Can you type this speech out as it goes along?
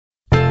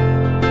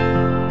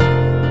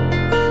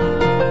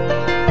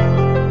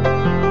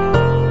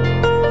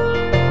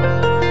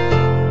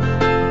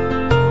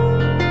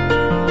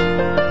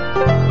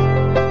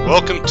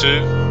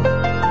listening to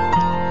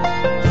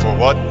For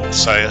What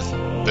Saith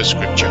the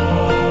Scripture.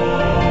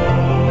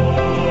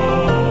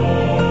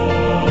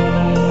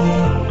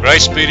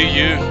 Grace be to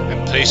you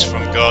and peace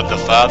from God the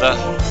Father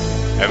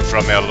and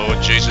from our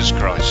Lord Jesus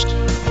Christ,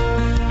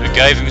 who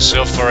gave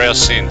himself for our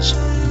sins,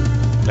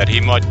 that he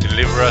might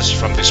deliver us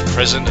from this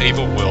present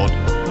evil world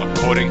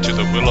according to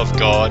the will of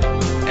God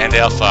and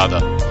our Father,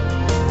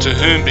 to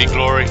whom be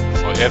glory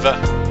forever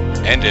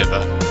and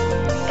ever.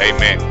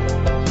 Amen.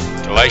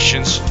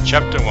 Galatians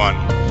chapter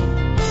 1,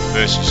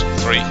 verses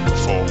 3, 4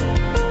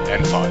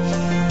 and 5.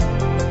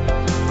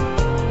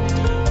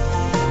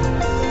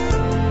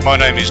 My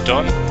name is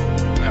Don,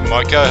 and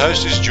my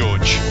co-host is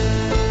George.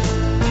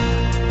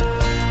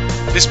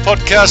 This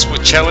podcast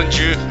will challenge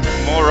you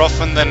more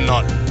often than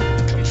not,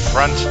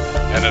 confront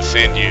and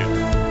offend you.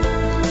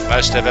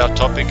 Most of our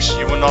topics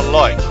you will not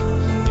like.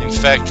 In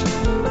fact,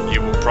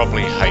 you will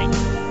probably hate.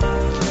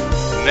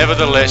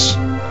 Nevertheless,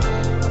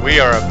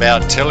 we are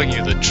about telling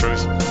you the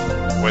truth,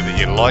 whether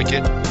you like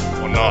it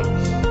or not.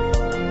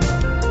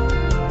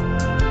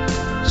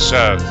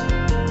 So,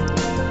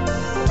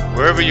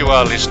 wherever you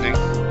are listening,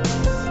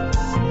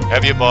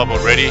 have your Bible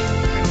ready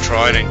and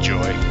try and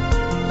enjoy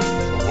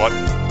For What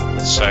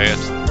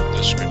Saith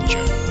the Scripture.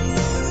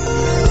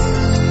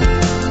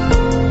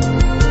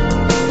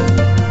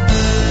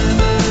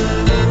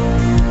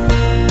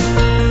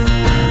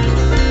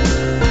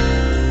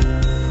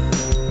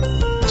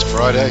 It's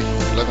Friday,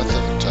 11th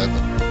of October,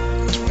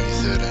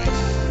 2013.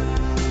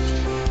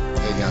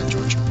 How you going,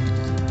 George?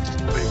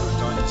 Pretty good,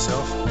 Don,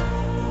 yourself?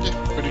 Yeah,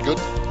 pretty good.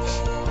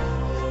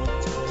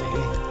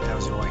 How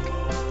was your week?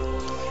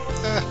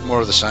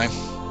 More of the same,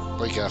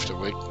 week after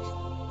week.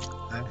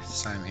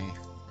 Same here.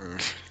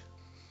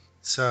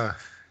 So,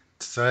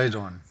 today,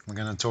 Don, we're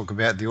going to talk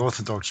about the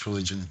Orthodox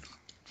religion.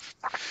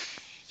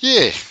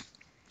 Yeah,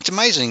 it's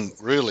amazing,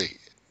 really,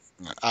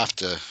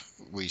 after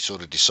we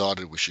sort of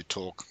decided we should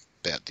talk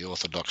about the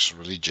Orthodox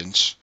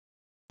religions.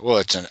 Well,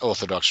 it's an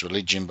Orthodox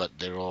religion, but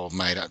they're all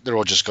made up. They're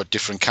all just got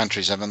different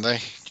countries, haven't they?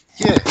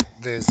 Yeah,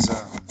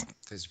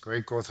 there's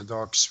Greek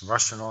Orthodox,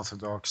 Russian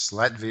Orthodox,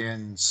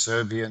 Latvian,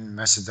 Serbian,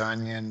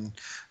 Macedonian.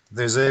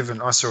 There's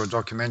even, I saw a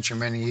documentary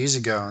many years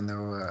ago, and there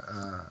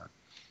were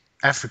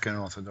African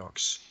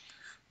Orthodox,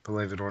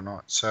 believe it or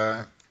not.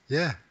 So,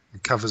 yeah,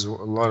 it covers a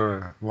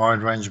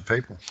wide range of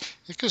people.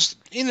 Because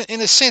in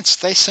a sense,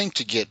 they seem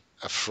to get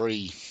a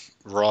free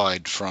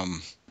ride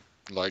from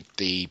like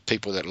the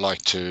people that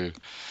like to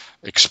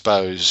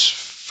expose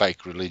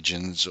fake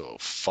religions or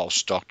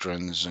false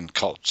doctrines and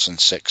cults and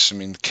sects. I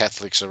mean, the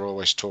Catholics are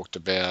always talked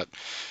about,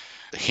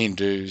 the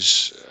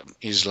Hindus,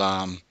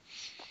 Islam,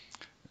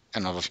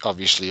 and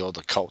obviously all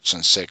the cults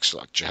and sects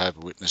like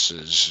Jehovah's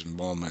Witnesses,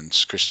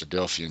 Mormons,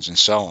 Christadelphians, and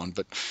so on.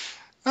 But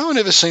no one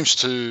ever seems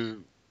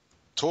to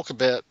talk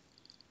about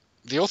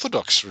the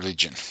Orthodox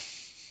religion.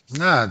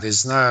 No,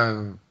 there's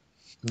no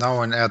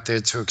one out there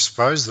to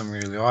expose them,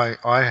 really.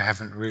 I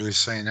haven't really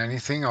seen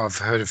anything. I've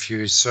heard a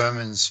few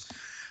sermons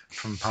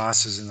from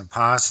pastors in the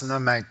past, and they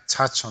may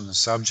touch on the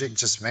subject,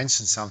 just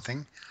mention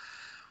something,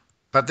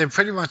 but they're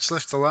pretty much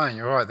left alone.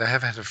 You're right, they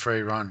have had a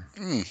free run.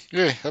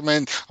 Yeah, I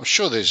mean, I'm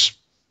sure there's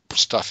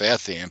stuff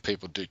out there and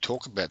people do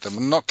talk about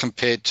them, not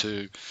compared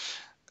to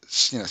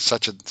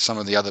some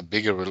of the other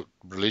bigger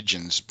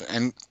religions.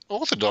 And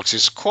Orthodox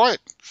is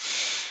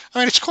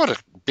it's quite a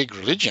big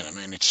religion. I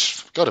mean,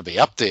 it's got to be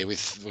up there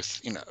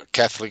with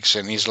Catholics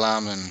and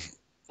Islam and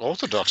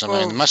Orthodox. I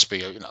mean, there must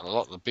be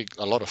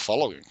a lot of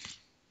following.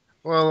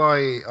 Well,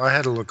 I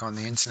had a look on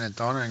the internet,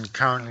 Don, and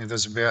currently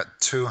there's about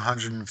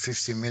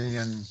 250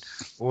 million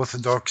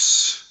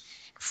Orthodox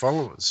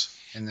followers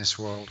in this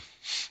world.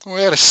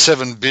 Well, out of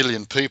 7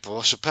 billion people,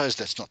 I suppose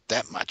that's not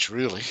that much,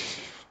 really.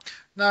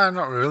 No,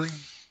 not really.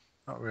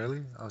 Not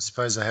really. I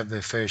suppose they have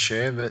their fair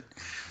share, but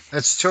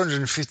that's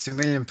 250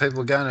 million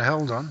people going to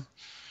hell, Don.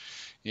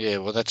 Yeah,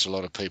 well, that's a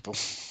lot of people.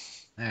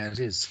 Yeah, it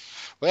is.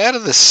 Well, out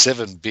of the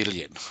 7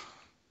 billion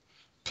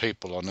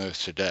people on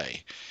Earth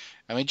today,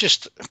 I mean,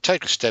 just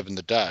take a stab in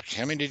the dark.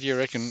 How many do you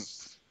reckon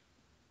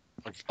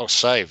are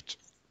saved?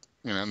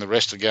 And the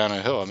rest are going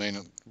to hell. I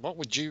mean, what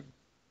would you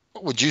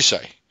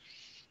say?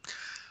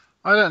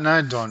 I don't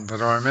know, Don, but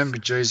I remember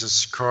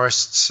Jesus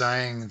Christ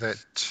saying that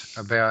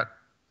about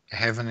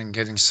heaven and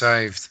getting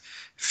saved,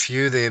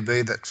 few there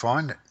be that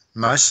find it.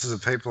 Most of the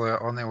people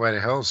are on their way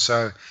to hell.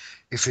 So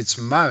if it's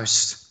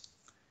most,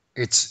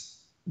 it's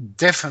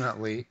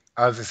definitely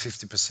over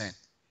 50%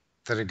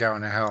 that are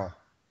going to hell.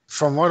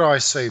 From what I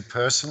see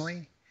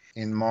personally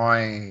in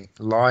my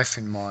life,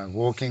 in my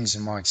walkings,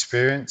 in my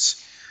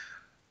experience,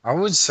 I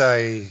would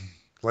say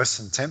less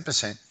than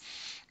 10%.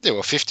 Yeah,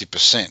 well,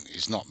 50%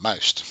 is not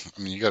most.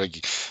 I mean, you got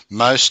to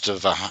most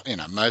of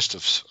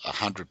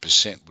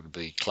 100% would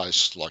be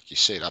close, like you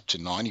said, up to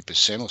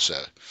 90% or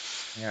so.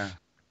 Yeah.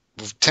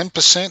 With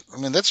 10%, I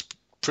mean, that's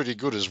pretty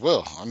good as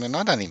well. I mean,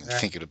 I don't even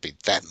think it'd be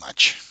that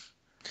much.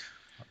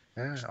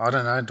 Yeah, I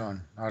don't know,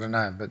 Don. I don't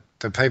know. But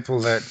the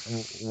people that,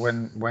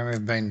 when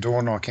we've been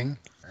door knocking,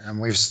 and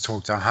we've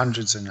talked to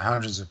hundreds and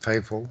hundreds of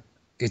people,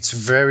 it's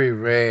very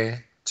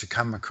rare to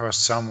come across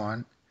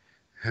someone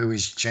who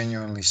is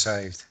genuinely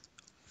saved.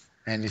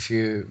 And if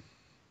you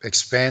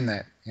expand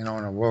that,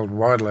 on a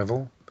worldwide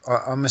level,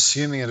 I'm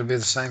assuming it'll be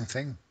the same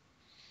thing.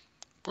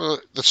 Well,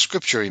 the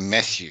scripture in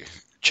Matthew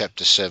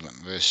chapter 7,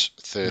 verse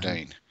 13.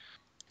 Mm-hmm.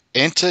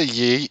 Enter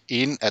ye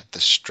in at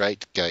the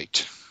strait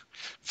gate,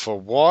 for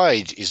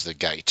wide is the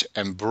gate,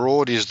 and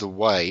broad is the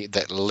way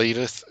that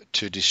leadeth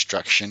to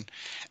destruction,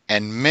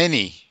 and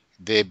many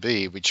there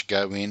be which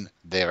go in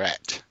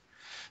thereat.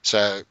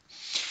 So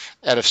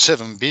out of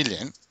 7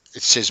 billion,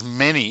 it says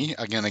many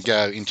are going to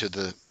go into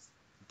the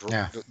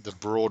Yeah,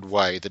 broad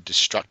way, the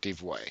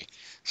destructive way.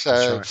 that's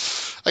So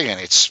right. again,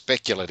 it's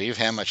speculative.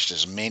 How much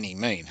does many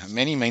mean?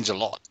 Many means a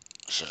lot.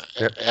 So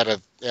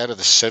Yep. out of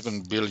the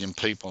 7 billion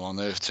people on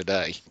Earth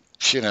today,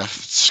 it's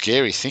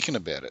scary thinking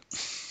about it.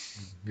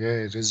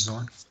 Yeah, it is,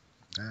 Don.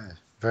 Yeah,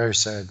 very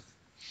sad.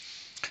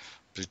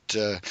 But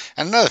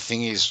and another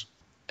thing is,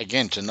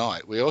 again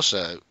tonight we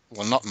also,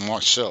 well, not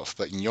myself,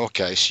 but in your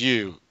case,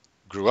 you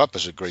grew up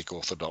as a Greek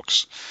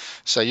Orthodox,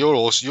 so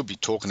you'll be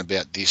talking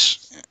about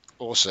this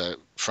also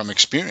from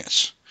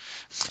experience.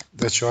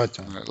 That's right,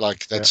 Don.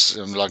 Like Yeah, that's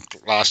like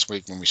last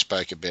week when we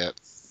spoke about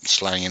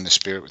slaying in the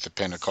spirit with the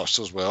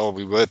Pentecostals. Well,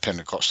 we were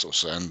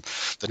Pentecostals, and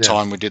the yeah,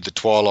 time we did the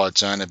Twilight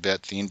Zone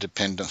about the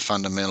independent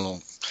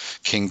fundamental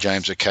King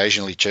James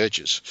occasionally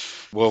churches.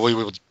 Well, we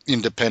were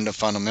independent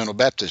fundamental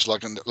Baptists.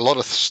 Like a lot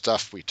of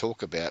stuff we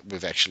talk about,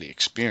 we've actually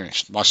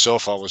experienced.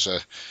 Myself, I was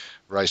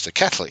raised a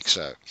Catholic,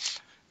 so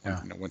when,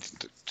 yeah. when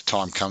the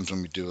time comes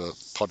when we do a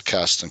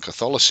podcast on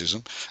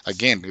Catholicism,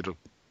 again,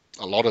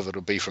 a lot of it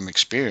will be from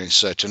experience.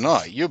 So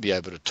tonight you'll be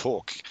able to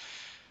talk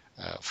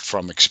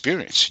from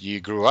experience.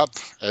 You grew up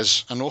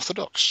as an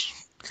Orthodox.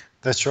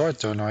 That's right,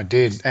 Don. I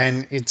did,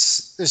 and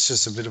it's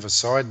just a bit of a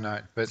side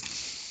note, but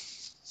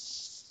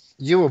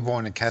you were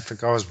born a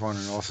Catholic. I was born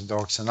an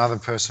Orthodox. Another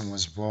person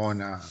was born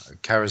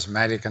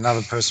charismatic.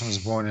 Another person was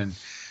born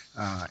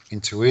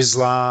into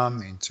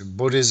Islam, into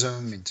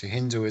Buddhism, into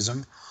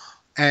Hinduism.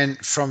 And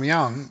from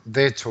young,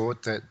 they're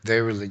taught that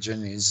their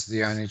religion is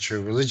the only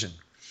true religion.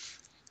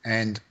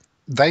 And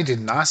they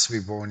didn't ask to be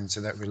born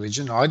into that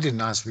religion. I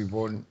didn't ask to be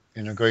born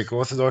in a Greek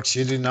Orthodox.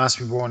 You didn't ask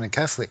to be born a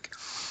Catholic.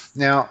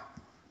 Now,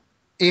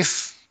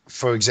 if,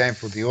 for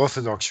example, the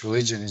Orthodox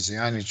religion is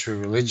the only true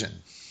religion,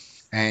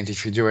 and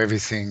if you do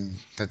everything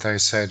that they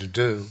say to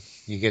do,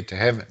 you get to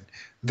heaven,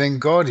 then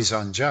God is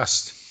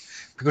unjust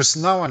because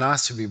no one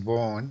asked to be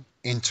born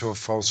into a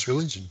false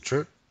religion,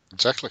 true?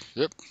 Exactly.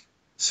 Yep.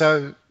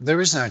 So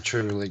there is no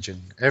true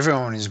religion.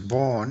 Everyone is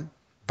born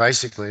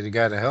basically to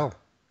go to hell.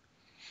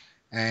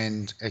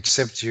 And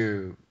except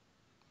you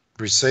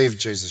receive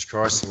Jesus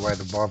Christ the way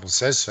the Bible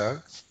says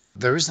so,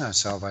 there is no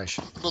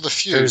salvation. Well, the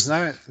There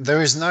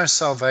few. is no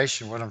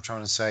salvation. What I'm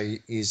trying to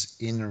say is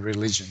in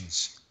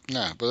religions.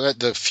 No, but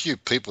the few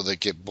people that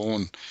get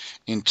born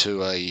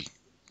into a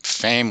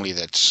family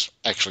that's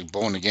actually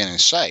born again and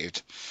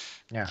saved,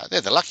 Yeah.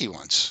 they're the lucky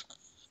ones.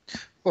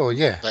 Well,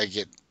 yeah. They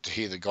get to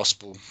hear the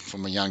gospel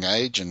from a young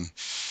age, and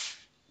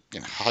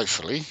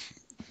hopefully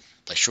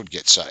they should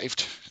get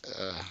saved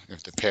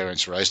if the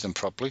parents raise them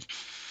properly.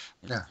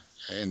 Yeah.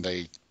 And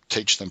they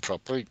teach them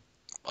properly.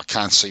 I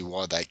can't see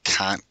why they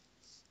can't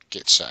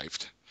get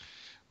saved.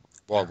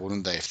 Why Yeah.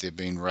 wouldn't they if they've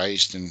been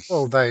raised in?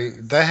 Well, they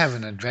have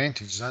an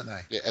advantage, don't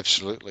they? Yeah,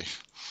 absolutely.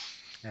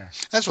 Yeah.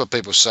 That's what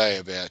people say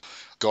about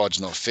God's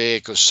not fair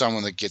because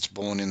someone that gets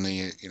born in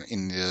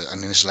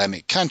an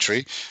Islamic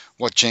country,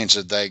 what chance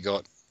have they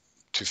got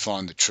to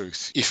find the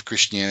truth if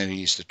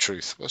Christianity is the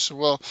truth? I said,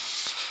 well,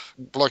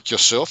 like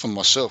yourself and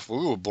myself,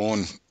 we were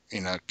born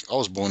I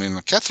was born in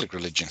a Catholic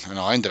religion, and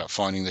I ended up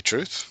finding the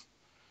truth.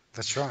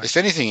 That's right. If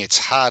anything, it's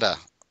harder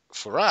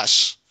for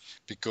us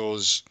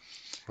because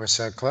We're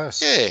so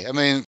close. yeah, I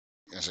mean,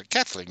 as a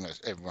Catholic,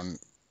 everyone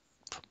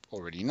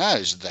already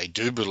knows they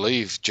do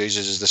believe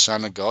Jesus is the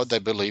Son of God. They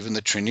believe in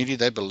the Trinity.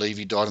 They believe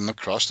he died on the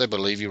cross. They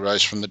believe he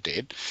rose from the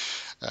dead.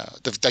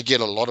 They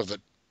get a lot of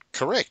it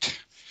correct.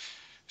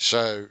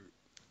 So,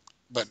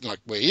 but like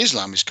where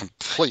Islam is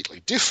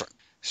completely different.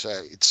 So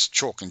it's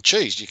chalk and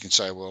cheese. You can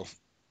say, well,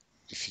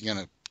 if you're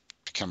going to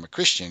become a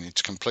Christian,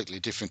 it's completely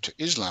different to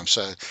Islam.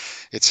 So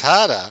it's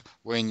harder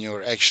when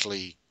you're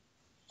actually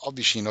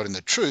obviously not in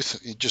the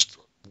truth. You just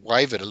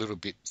wave it a little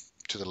bit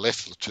to the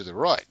left or to the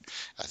right.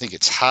 I think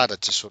it's harder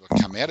to sort of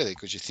come out of there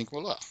because you think,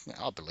 well,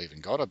 I believe in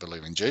God, I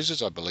believe in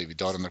Jesus, I believe he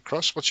died on the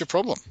cross. What's your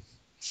problem?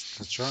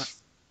 That's right.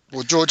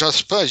 Well, George, I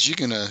suppose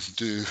you're going to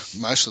do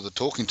most of the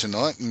talking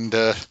tonight, and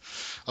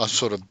I'll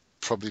sort of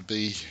probably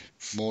be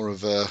more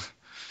of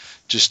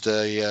just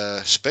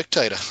a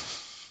spectator.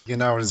 You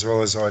know it as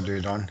well as I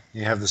do, Don.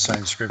 You have the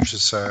same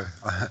scriptures, so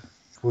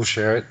we'll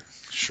share it.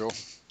 Sure.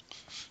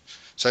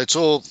 So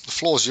the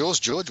floor's yours,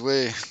 George.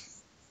 Where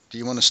do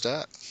you want to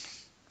start?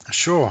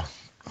 Sure.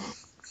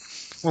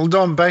 Well,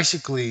 Don,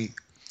 basically,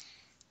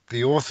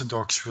 the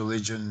Orthodox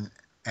religion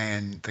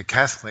and the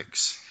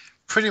Catholics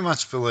pretty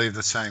much believe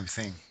the same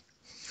thing.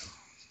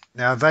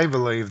 Now, they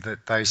believe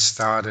that they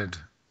started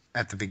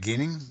at the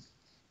beginning.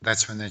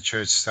 That's when their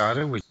church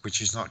started,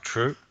 which is not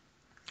true.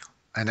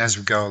 And as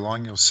we go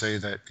along, you'll see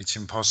that it's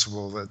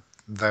impossible that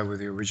they were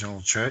the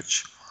original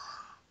church.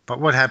 But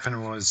what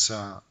happened was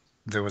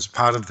there was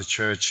part of the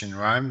church in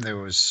Rome. They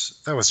were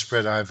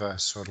spread over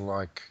sort of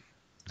like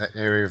that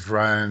area of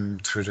Rome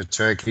through to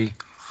Turkey,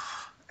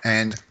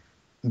 and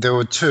there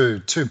were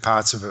two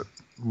parts of it.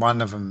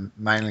 One of them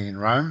mainly in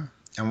Rome,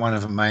 and one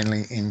of them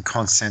mainly in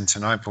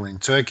Constantinople in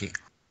Turkey.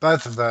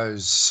 Both of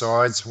those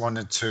sides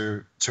wanted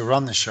to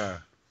run the show,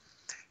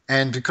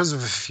 and because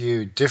of a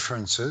few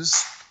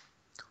differences,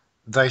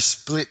 they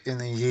split in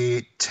the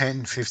year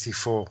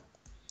 1054.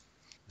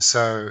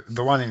 So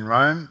the one in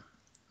Rome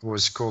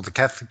was called the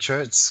Catholic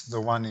Church. The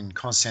one in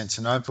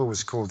Constantinople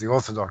was called the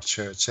Orthodox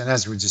Church. And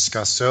as we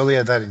discussed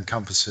earlier, that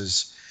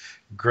encompasses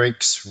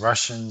Greeks,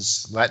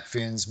 Russians,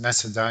 Latvians,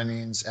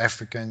 Macedonians,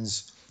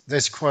 Africans.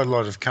 There's quite a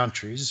lot of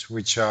countries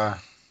which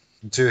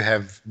do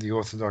have the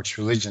Orthodox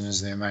religion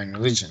as their main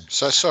religion.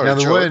 So, sorry, now,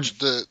 George,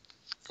 the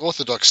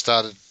Orthodox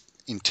started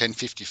in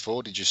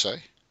 1054, did you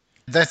say?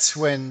 That's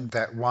when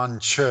that one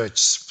church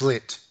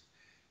split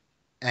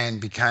and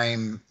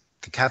became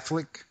the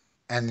Catholic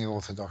and the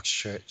Orthodox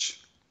Church.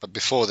 But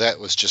before that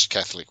was just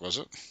Catholic, was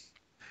it?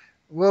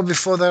 Well,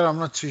 before that, I'm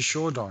not too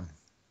sure, Don.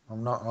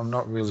 I'm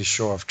not really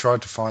sure. I've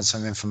tried to find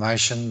some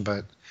information,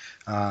 but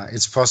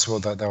it's possible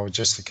that they were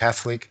just the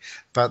Catholic.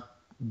 But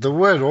the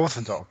word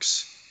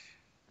Orthodox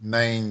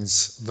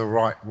means the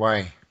right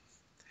way.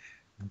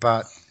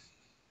 But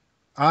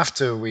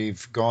after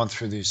we've gone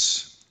through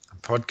this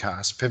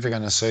podcast, people are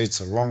going to see it's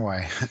the wrong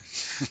way.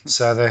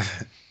 So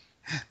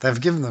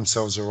they've given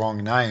themselves a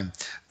wrong name.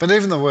 But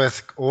even the word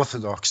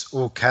Orthodox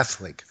or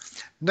Catholic,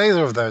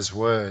 neither of those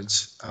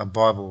words are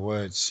Bible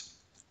words.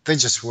 They're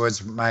just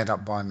words made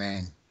up by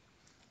man.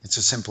 It's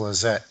as simple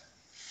as that.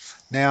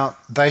 Now,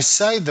 they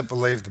say they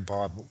believe the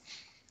Bible,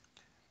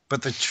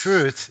 but the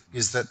truth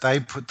is that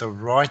they put the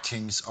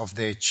writings of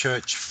their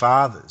church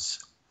fathers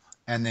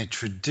and their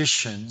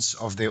traditions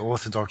of their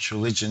Orthodox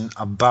religion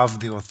above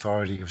the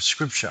authority of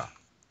Scripture.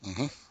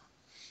 Mm-hmm.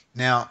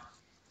 Now,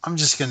 I'm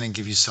just going to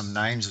give you some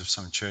names of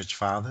some church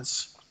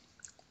fathers.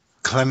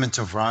 Clement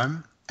of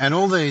Rome, and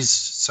all these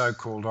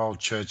so-called old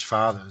church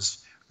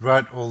fathers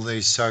wrote all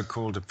these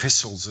so-called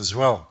epistles as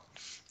well.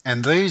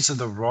 And these are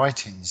the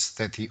writings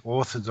that the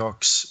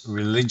Orthodox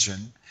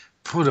religion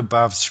put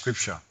above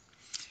Scripture.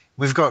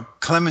 We've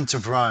got Clement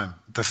of Rome,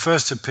 the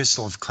first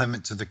epistle of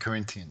Clement to the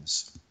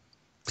Corinthians.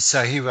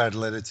 So he wrote a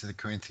letter to the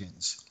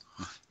Corinthians.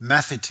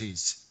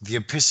 Mathetes, the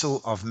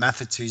epistle of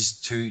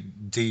Mathetes to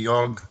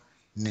Diognetus.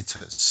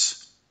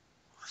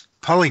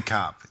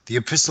 Polycarp, the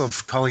epistle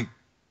of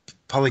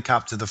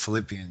Polycarp to the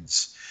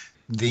Philippians.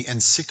 The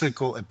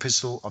encyclical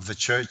epistle of the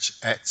church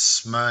at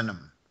Smyrna.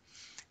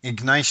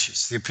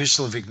 Ignatius, the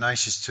epistle of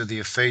Ignatius to the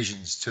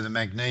Ephesians, to the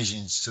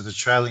Magnesians, to the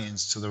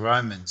Trallians, to the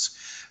Romans,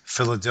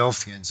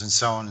 Philadelphians, and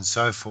so on and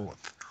so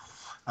forth.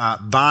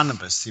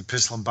 Barnabas, the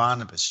epistle of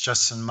Barnabas,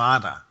 Justin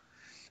Martyr.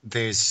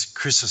 There's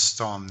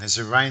Chrysostom, there's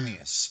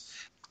Irenaeus.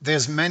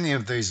 There's many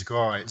of these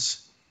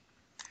guys.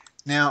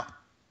 Now,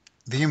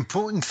 the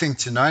important thing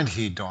to note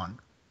here, Don,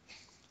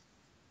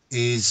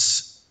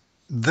 is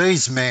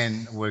these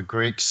men were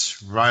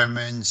Greeks,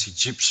 Romans,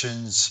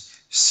 Egyptians,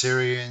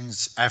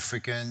 Syrians,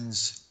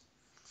 Africans,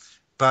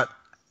 but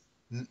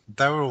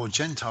they were all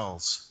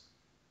Gentiles.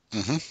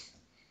 Mm-hmm.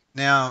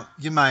 Now,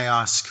 you may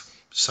ask,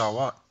 so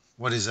what?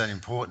 What is that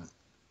important?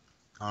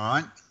 All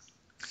right.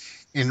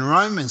 In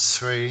Romans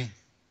 3,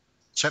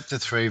 chapter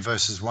 3,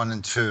 verses 1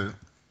 and 2,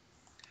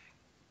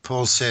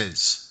 Paul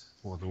says,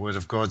 or the Word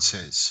of God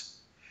says,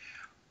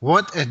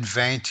 "What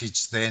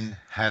advantage then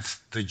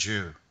hath the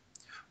Jew?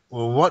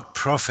 Or what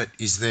profit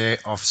is there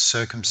of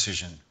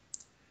circumcision?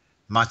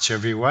 Much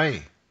every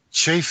way,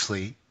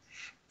 chiefly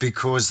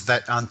because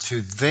that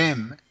unto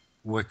them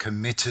were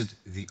committed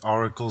the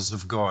oracles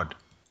of God."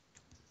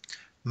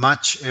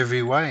 Much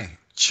every way,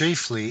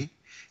 chiefly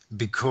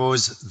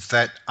because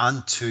that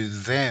unto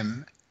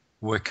them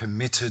were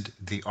committed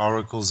the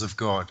oracles of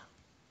God.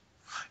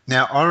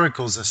 Now,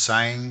 oracles are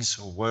sayings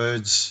or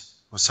words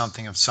or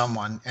something of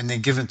someone, and they're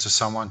given to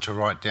someone to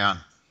write down.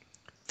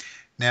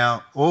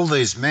 Now, all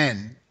these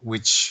men,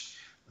 which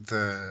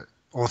the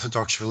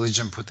Orthodox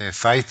religion put their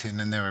faith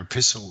in their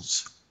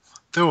epistles,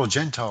 they're all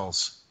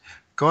Gentiles.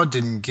 God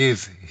didn't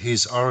give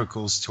his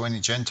oracles to any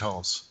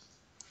Gentiles.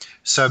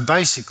 So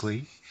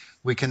basically,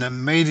 we can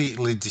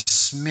immediately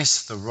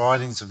dismiss the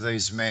writings of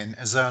these men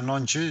as they are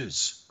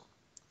non-Jews.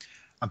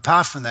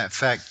 Apart from that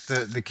fact,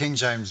 the King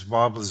James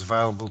Bible is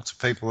available to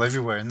people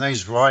everywhere, and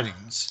these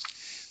writings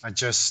are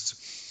just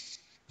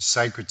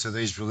sacred to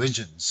these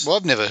religions. Well,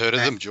 I've never heard of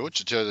them, George,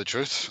 to tell you the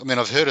truth. I mean,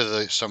 I've heard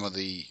of some of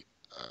the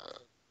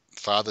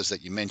fathers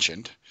that you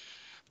mentioned,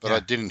 but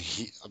yeah.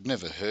 I've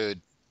never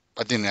heard,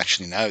 I didn't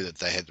actually know that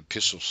they had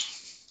epistles.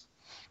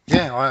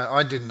 Yeah,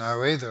 I didn't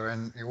know either,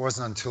 and it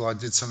wasn't until I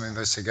did some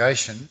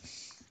investigation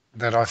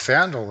that I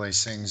found all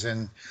these things,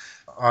 and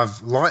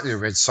I've lightly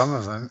read some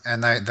of them,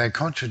 and they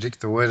contradict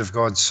the Word of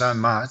God so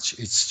much,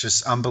 it's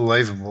just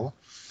unbelievable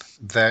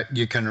that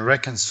you can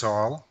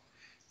reconcile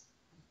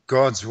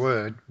God's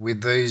Word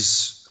with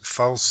these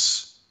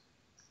false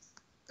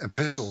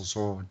epistles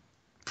or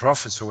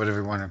prophets, or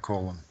whatever you want to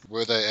call them.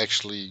 Were they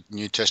actually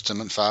New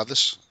Testament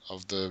fathers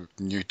of the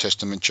New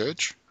Testament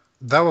church?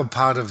 They were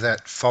part of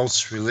that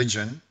false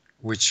religion,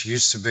 which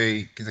used to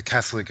be the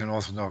Catholic and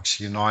Orthodox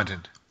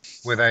united,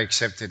 where they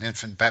accepted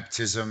infant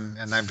baptism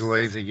and they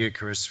believed the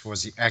Eucharist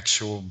was the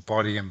actual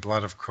body and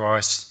blood of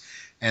Christ,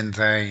 and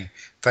they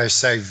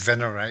say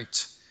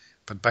venerate,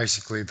 but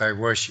basically they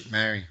worship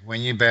Mary.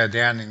 When you bow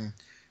down and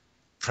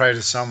pray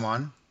to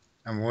someone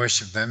and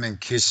worship them and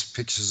kiss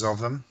pictures of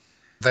them,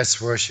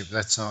 that's worship,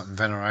 that's not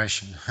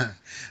veneration.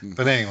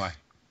 But anyway,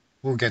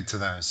 we'll get to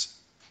those.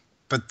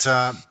 But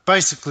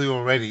basically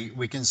already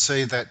we can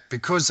see that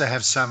because they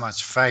have so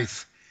much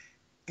faith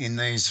in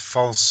these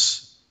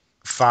false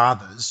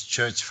fathers,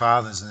 church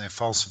fathers, and their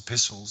false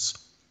epistles,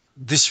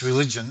 this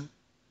religion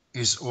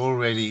is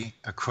already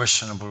a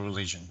questionable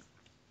religion.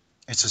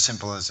 It's as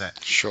simple as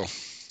that. Sure.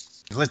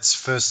 Let's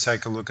first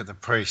take a look at the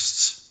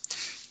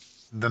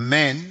priests. The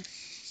men,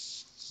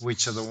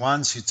 which are the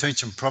ones who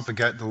teach and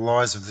propagate the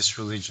lies of this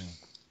religion.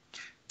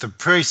 The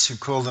priests who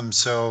call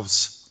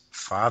themselves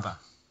Father.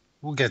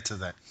 We'll get to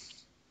that.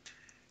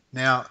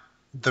 Now,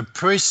 the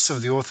priests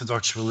of the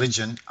Orthodox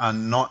religion are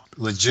not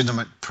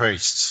legitimate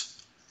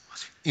priests.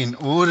 In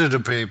order to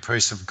be a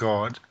priest of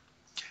God,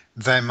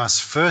 they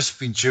must first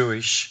be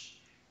Jewish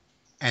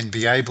and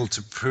be able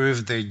to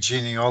prove their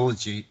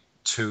genealogy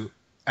to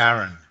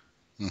Aaron.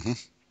 Mm-hmm.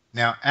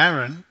 Now,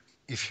 Aaron,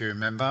 if you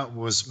remember,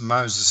 was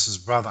Moses'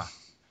 brother.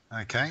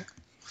 Okay?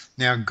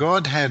 Now,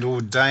 God had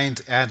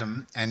ordained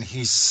Adam and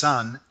his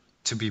son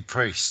to be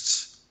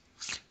priests.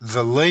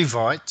 The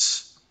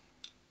Levites,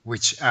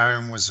 which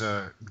Aaron was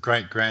a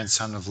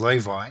great-grandson of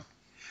Levi,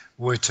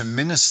 were to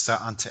minister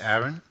unto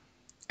Aaron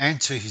and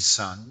to his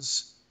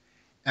sons,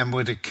 and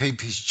were to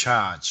keep his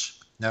charge.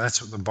 Now that's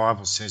what the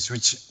Bible says,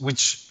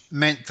 which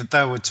meant that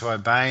they were to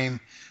obey him,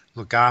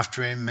 look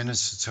after him,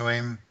 minister to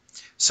him.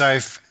 So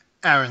if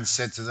Aaron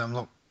said to them,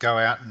 look, go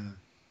out and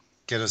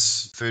get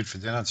us food for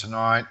dinner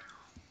tonight,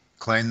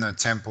 clean the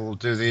temple,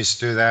 do this,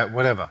 do that,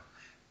 whatever,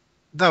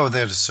 they were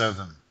there to serve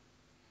them.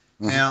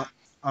 Mm-hmm. Now,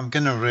 I'm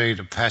going to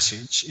read a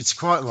passage. It's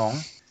quite long.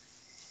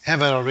 How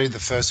about I'll read the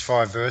first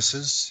 5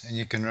 verses and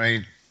you can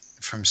read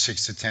from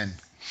 6 to 10.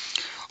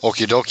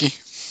 Okie dokie.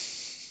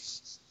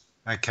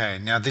 Okay,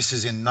 now this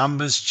is in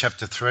Numbers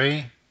chapter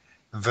 3,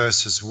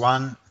 verses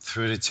 1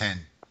 through to 10.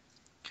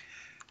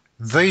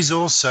 These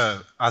also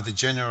are the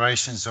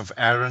generations of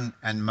Aaron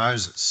and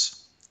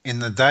Moses, in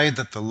the day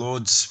that the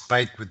Lord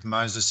spake with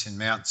Moses in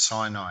Mount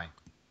Sinai.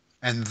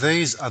 And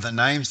these are the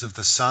names of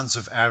the sons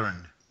of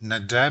Aaron,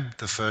 Nadab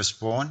the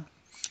firstborn,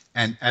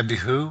 and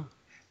Abihu,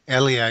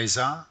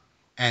 Eleazar,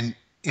 and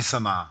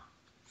Ithamar.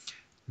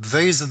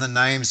 These are the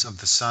names of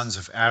the sons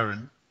of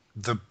Aaron,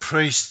 the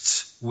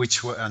priests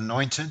which were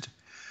anointed,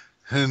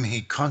 whom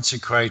he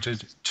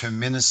consecrated to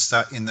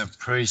minister in the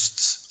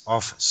priest's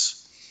office.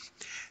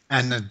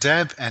 And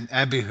Nadab and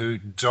Abihu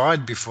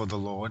died before the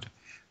Lord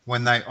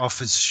when they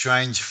offered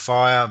strange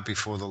fire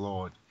before the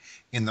Lord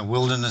in the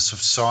wilderness of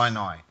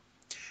Sinai.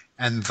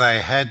 And they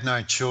had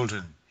no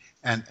children.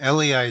 And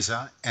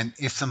Eleazar and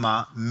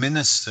Ithamar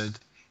ministered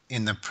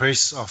in the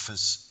priest's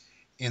office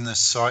in the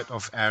sight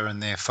of Aaron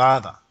their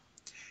father.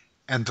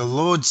 And the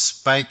Lord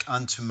spake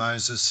unto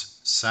Moses,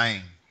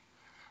 saying,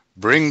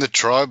 Bring the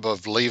tribe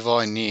of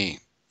Levi near,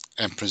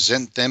 and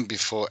present them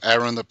before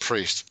Aaron the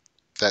priest,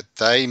 that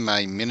they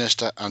may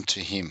minister unto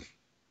him.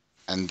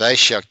 And they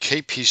shall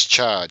keep his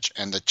charge,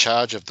 and the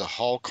charge of the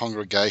whole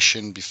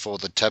congregation before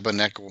the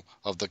tabernacle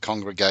of the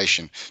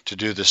congregation, to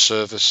do the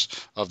service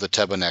of the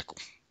tabernacle.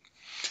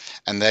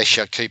 And they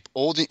shall keep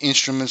all the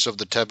instruments of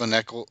the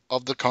tabernacle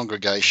of the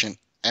congregation,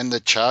 and the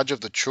charge of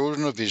the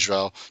children of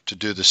Israel, to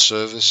do the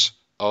service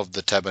of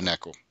the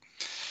tabernacle.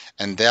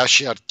 And thou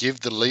shalt give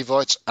the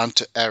Levites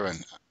unto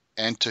Aaron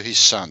and to his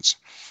sons.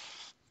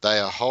 They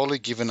are wholly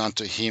given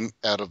unto him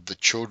out of the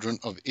children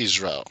of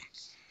Israel.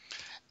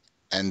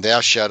 And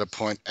thou shalt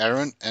appoint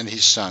Aaron and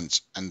his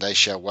sons, and they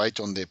shall wait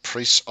on their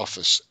priest's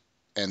office,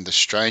 and the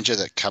stranger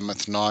that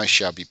cometh nigh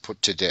shall be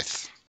put to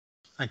death.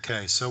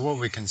 Okay, so what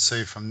we can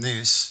see from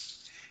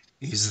this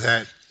is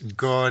that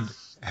God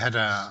had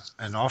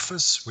an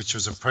office, which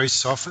was a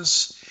priest's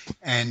office,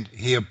 and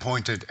he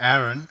appointed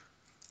Aaron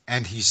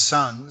and his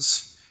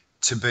sons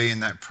to be in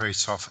that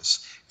priest's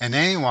office. And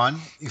anyone,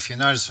 if you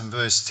notice in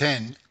verse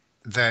 10,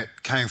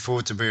 that came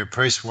forward to be a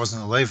priest,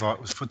 wasn't a Levite,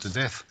 was put to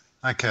death.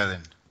 Okay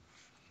then,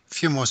 a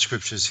few more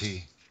scriptures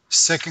here.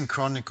 2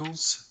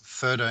 Chronicles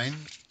 13,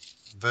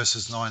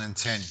 verses 9 and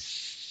 10.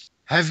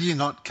 Have you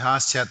not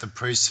cast out the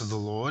priests of the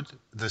Lord,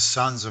 the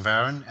sons of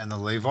Aaron and the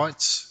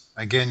Levites?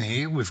 Again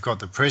here, we've got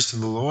the priests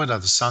of the Lord are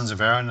the sons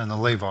of Aaron and the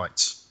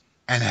Levites.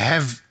 And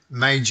have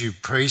made you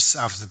priests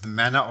after the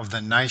manner of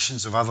the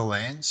nations of other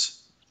lands,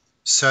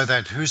 so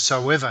that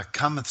whosoever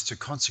cometh to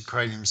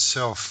consecrate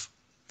himself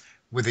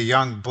with a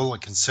young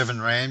bullock and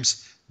 7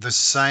 rams, the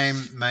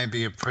same may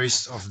be a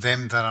priest of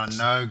them that are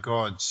no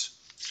gods.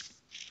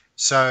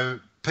 So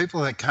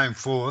people that came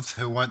forth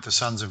who weren't the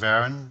sons of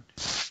Aaron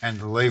and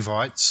the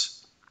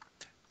Levites,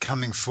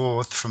 coming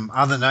forth from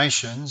other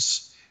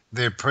nations,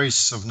 they're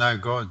priests of no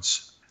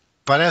gods.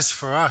 But as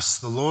for us,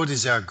 the Lord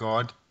is our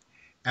God,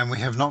 and we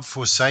have not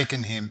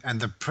forsaken him. And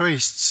the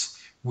priests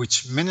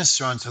which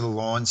minister unto the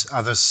Lord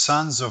are the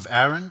sons of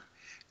Aaron,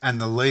 and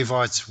the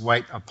Levites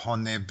wait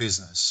upon their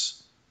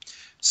business.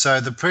 So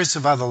the priests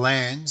of other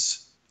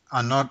lands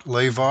are not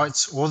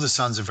Levites or the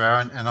sons of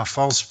Aaron, and are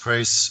false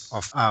priests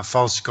of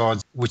false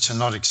gods, which are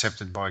not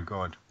accepted by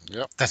God.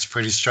 Yep. That's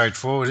pretty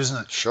straightforward,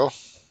 isn't it? Sure.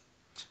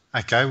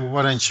 Okay, well,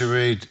 why don't you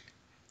read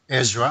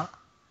Ezra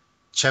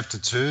chapter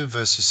 2,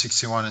 verses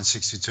 61 and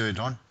 62,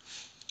 Don?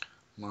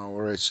 No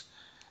worries.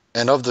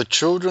 And of the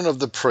children of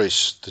the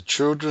priests, the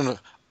children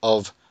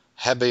of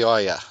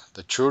Habiah,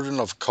 the children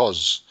of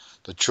Koz,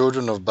 the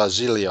children of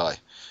Barzillai,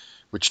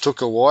 which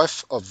took a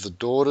wife of the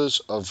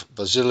daughters of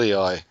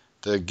Barzillai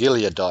the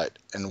Gileadite,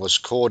 and was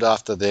called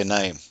after their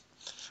name.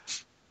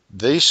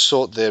 These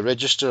sought their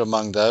register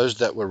among those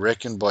that were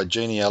reckoned by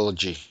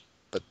genealogy,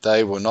 but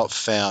they were not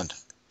found.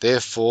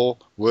 Therefore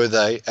were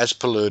they, as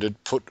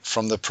polluted, put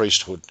from the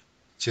priesthood.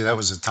 Gee, that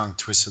was a tongue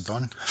twister,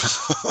 Don.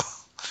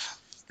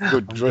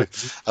 Good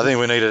grief. I think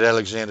we needed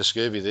Alexander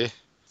Scooby there.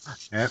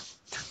 Yeah.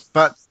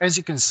 But as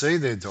you can see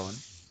there, Don,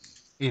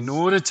 in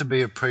order to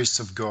be a priest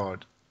of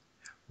God,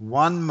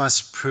 one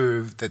must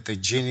prove that their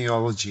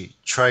genealogy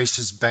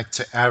traces back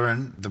to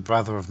Aaron, the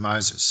brother of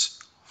Moses.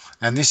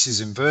 And this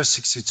is in verse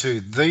 62.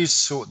 These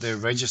sought their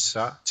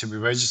register to be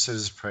registered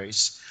as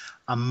priests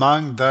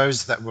among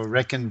those that were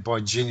reckoned by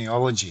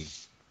genealogy,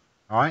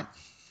 right?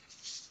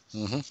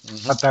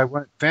 But they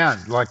weren't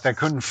found. Like, they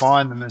couldn't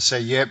find them and say,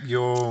 yep,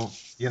 you're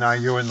in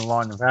the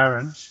line of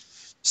Aaron.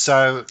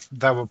 So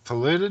they were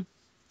polluted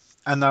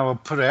and they were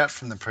put out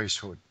from the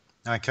priesthood.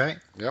 Okay?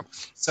 Yep.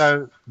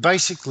 So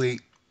basically,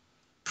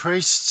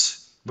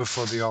 priests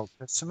before the Old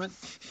Testament,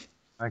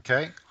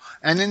 okay?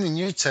 And in the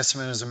New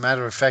Testament, as a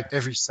matter of fact,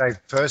 every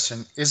saved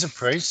person is a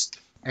priest,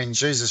 and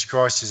Jesus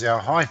Christ is our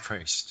high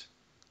priest.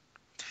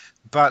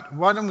 But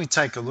why don't we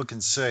take a look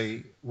and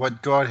see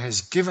what God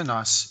has given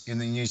us in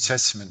the New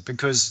Testament?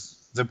 Because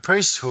the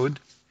priesthood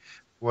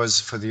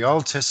was for the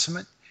Old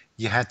Testament.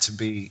 You had to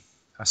be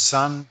a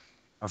son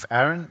of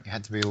Aaron, you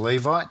had to be a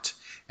Levite,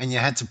 and you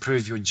had to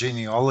prove your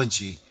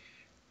genealogy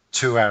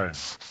to Aaron.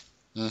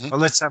 Well,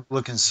 let's have a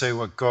look and see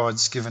what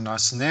God's given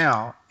us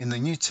now in the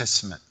New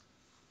Testament.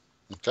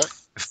 Okay.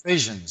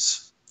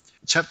 Ephesians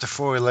chapter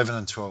 4, 11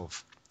 and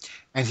 12.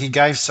 And he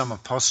gave some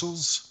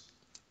apostles,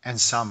 and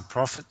some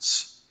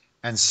prophets,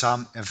 and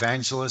some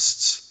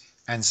evangelists,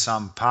 and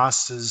some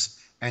pastors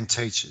and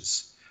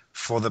teachers,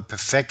 for the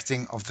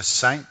perfecting of the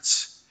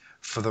saints,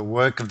 for the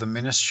work of the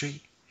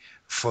ministry,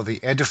 for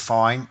the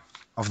edifying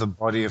of the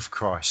body of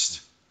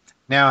Christ.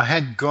 Now,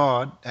 had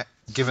God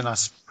given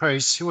us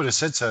priests, he would have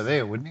said so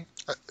there, wouldn't he?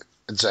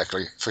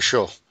 Exactly, for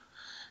sure.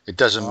 It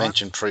doesn't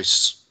mention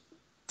priests.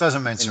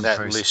 Doesn't mention in that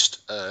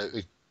priests. list.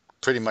 It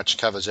pretty much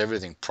covers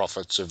everything: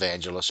 prophets,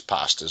 evangelists,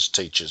 pastors,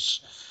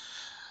 teachers.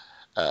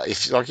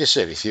 If, like you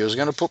said, if he was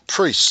going to put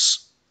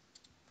priests,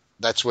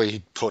 that's where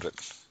he'd put it.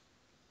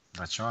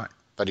 That's right.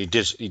 But he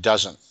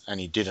doesn't, and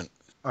he didn't.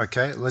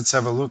 Okay, let's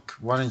have a look.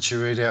 Why don't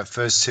you read out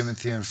 1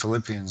 Timothy and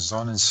Philippians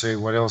on and see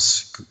what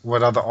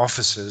other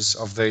offices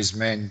of these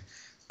men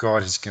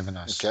God has given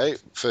us. Okay,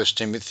 1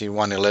 Timothy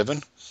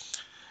 1:11.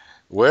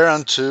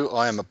 Whereunto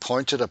I am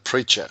appointed a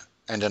preacher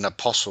and an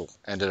apostle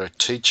and a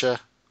teacher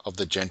of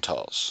the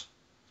Gentiles.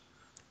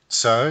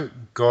 So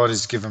God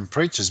has given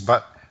preachers,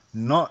 but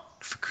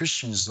not for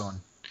Christians, Don.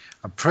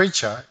 A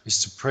preacher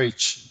is to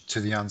preach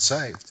to the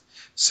unsaved.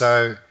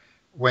 So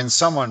when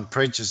someone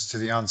preaches to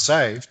the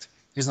unsaved,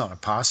 he's not a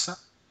pastor,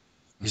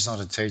 he's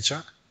not a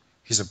teacher,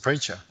 he's a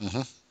preacher.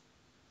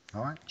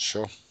 All right?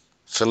 Sure.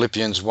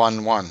 Philippians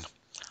 1:1.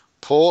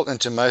 Paul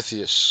and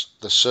Timotheus,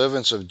 the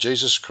servants of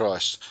Jesus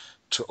Christ,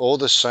 to all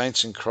the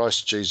saints in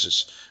Christ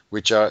Jesus,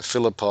 which are at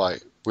Philippi,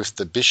 with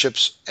the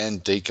bishops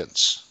and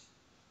deacons.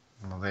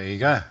 Well, there you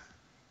go.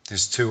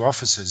 There's two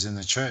offices in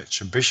the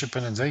church, a bishop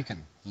and a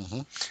deacon.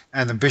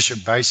 And the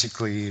bishop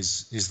basically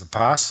is the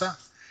pastor,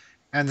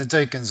 and the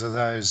deacons are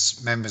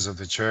those members of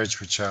the church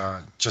which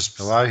are just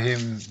below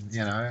him,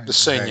 The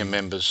senior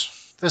members.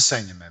 The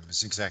senior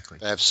members, exactly.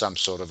 They have some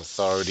sort of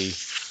authority.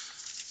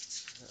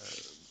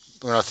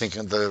 When I think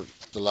of the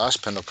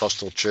last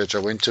Pentecostal church I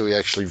went to, we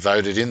actually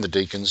voted in the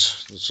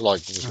deacons. It was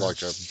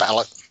like a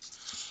ballot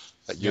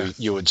that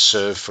you would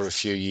serve for a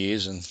few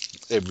years, and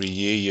every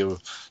year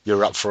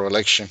you're up for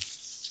election.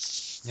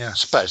 Yeah. I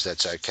suppose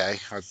that's okay.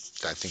 I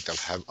don't think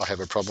I have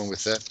a problem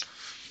with that.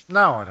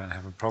 No, I don't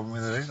have a problem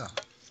with it either.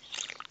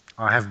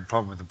 I have a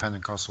problem with the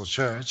Pentecostal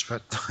church,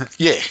 but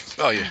yeah.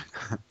 Oh yeah.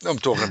 I'm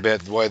talking about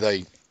the way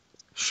they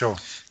sure.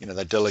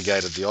 They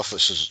delegated the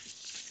offices.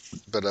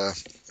 But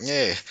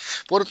yeah.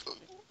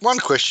 One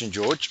question,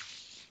 George.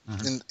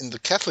 In the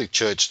Catholic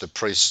Church, the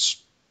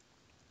priests,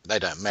 they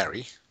don't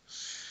marry.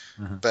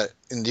 But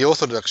in the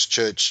Orthodox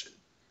Church,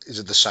 is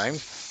it the same?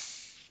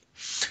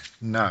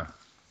 No,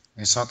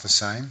 it's not the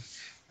same.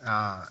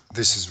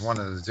 This is one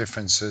of the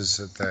differences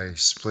that they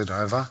split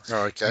over.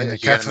 Oh, okay. In the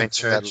Catholic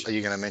Church, are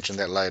you going to mention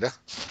that later?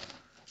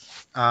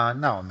 No,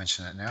 I'll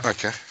mention it now.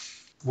 Okay.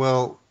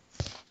 Well,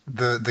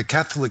 the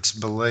Catholics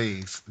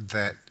believe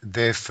that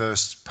their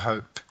first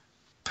pope,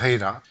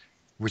 Peter,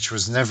 which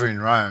was never in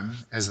Rome,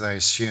 as they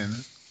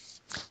assume,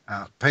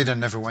 Peter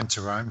never went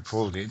to Rome,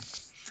 Paul did,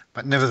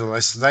 but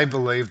nevertheless, they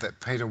believe that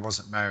Peter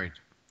wasn't married.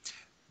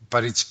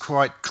 But it's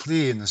quite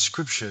clear in the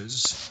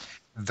scriptures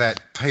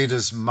that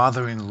Peter's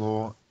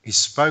mother-in-law is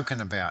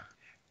spoken about.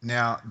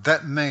 Now,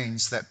 that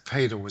means that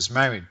Peter was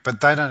married,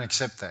 but they don't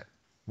accept that.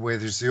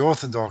 Whereas the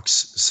Orthodox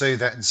see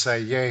that and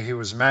say, yeah, he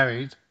was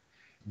married,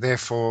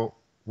 therefore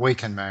we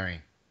can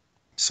marry.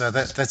 So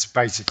that's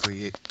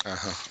basically it.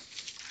 Uh-huh.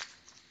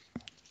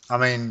 I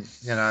mean,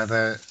 you know,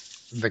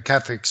 the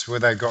Catholics, where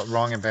they got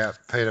wrong about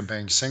Peter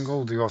being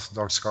single, the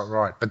Orthodox got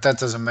right. But that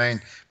doesn't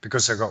mean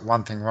because they got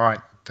one thing right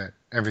that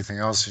everything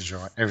else is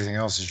right. Everything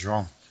else is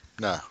wrong.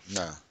 No.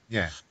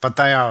 Yeah, but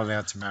they are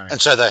allowed to marry.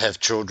 And so they have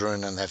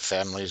children and have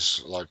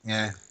families. Like,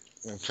 Yeah.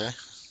 okay.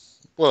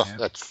 Well, Yeah.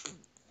 that's,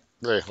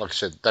 yeah, like I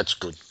said, that's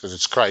good, because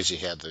it's crazy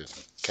how the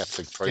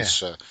Catholic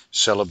priests are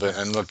celibate,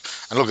 and look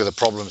at the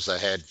problems they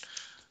had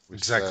with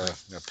Exactly.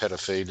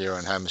 pedophilia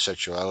and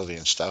homosexuality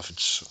and stuff.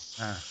 It's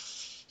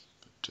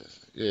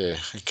Yeah.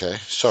 okay.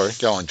 Sorry,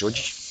 go on,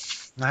 Georgie.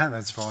 No,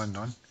 that's fine,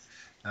 Don.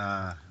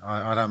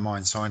 I don't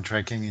mind sign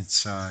tracking.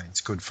 It's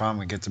good fun.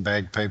 We get to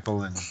bag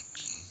people and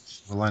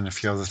we'll learn a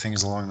few other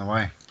things along the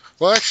way.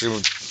 Well,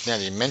 actually, now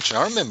that you mention,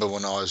 I remember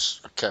when I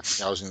was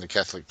in the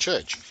Catholic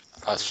Church.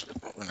 I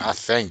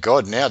thank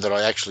God now that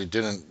I actually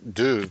didn't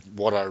do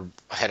what I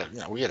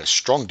had. We had a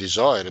strong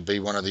desire to be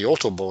one of the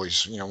altar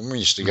boys. When we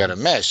used to go to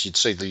mass, you'd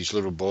see these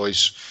little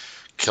boys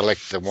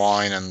collect the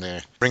wine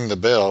and ring the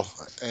bell,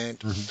 and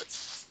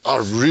I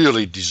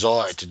really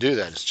desired to do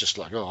that. It's just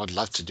like, oh, I'd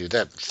love to do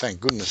that. Thank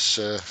goodness.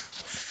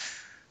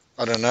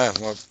 I don't know.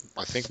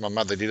 I think my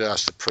mother did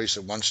ask the priest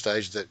at one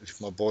stage that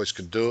if my boys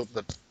could do it,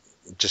 but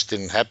it just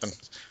didn't happen.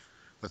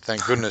 But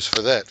thank goodness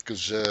for that,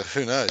 because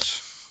who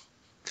knows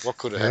what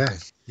could have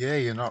happened. Yeah,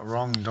 you're not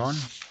wrong, Don.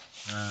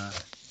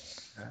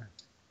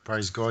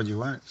 Praise God you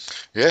won't.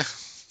 Yeah.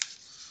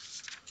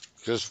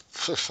 Because,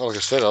 like I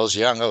said, I was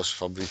young. I was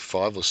probably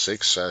 5 or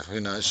 6, so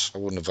who knows? I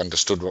wouldn't have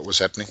understood what was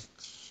happening.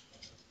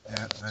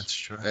 Yeah, that's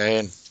true.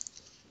 And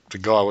the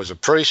guy was a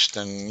priest,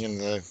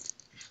 and,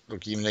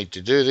 look, you need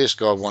to do this.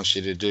 God wants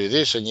you to do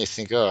this, and you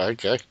think, oh,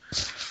 okay.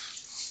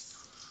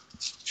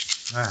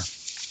 Yeah.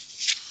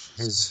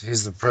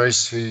 He's the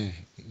priest who,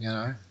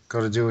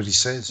 got to do what he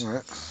says.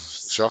 Yeah.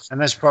 Shock. And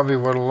that's probably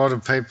what a lot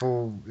of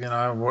people,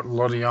 what a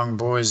lot of young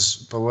boys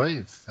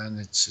believe, and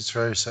it's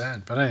very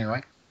sad. But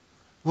anyway.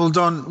 Well,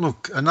 Don,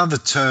 look, another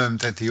term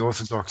that the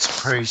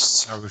Orthodox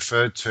priests are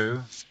referred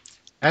to,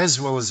 as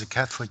well as the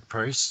Catholic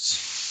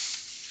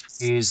priests,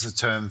 is the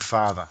term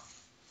father.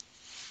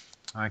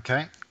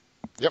 Okay?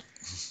 Yep.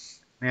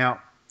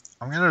 Now,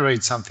 I'm going to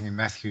read something in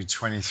Matthew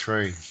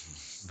 23,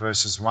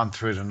 verses 1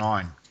 through to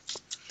 9.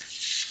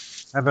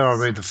 How about I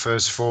read the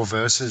first 4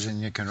 verses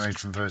and you can read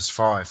from verse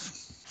 5.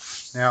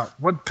 Now,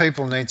 what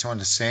people need to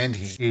understand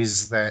here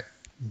is that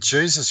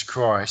Jesus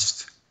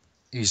Christ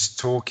is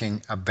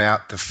talking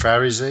about the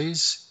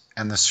Pharisees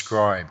and the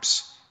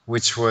scribes,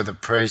 which were the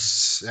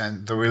priests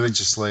and the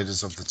religious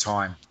leaders of the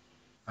time.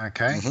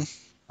 Okay?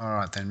 All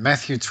right then.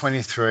 Matthew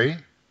 23,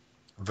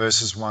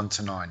 verses 1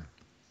 to 9.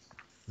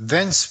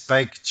 Then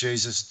spake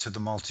Jesus to the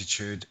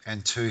multitude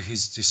and to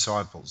his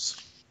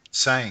disciples,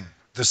 saying,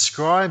 The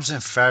scribes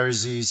and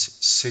Pharisees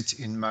sit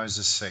in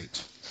Moses'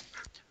 seat.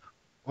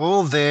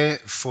 All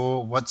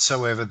therefore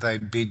whatsoever they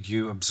bid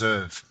you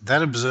observe,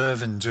 that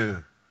observe and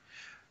do.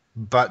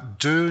 But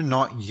do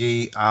not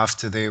ye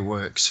after their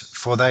works,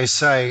 for they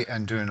say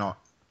and do not.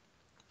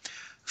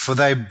 For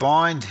they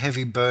bind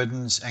heavy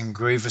burdens and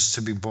grievous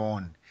to be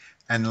borne,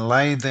 and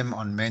lay them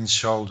on men's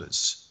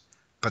shoulders,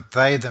 but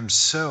they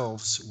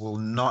themselves will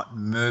not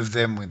move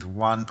them with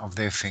one of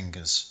their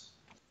fingers.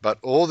 But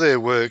all their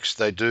works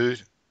they do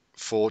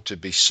for to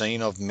be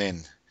seen of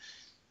men.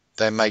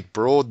 They make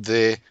broad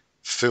their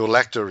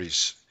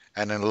phylacteries,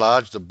 and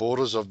enlarge the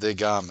borders of their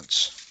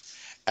garments,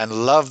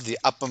 and love the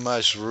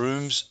uppermost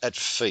rooms at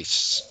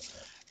feasts,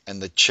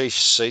 and the chief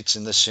seats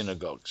in the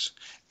synagogues,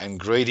 and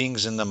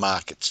greetings in the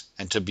markets,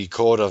 and to be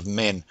called of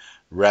men,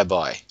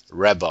 Rabbi,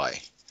 Rabbi.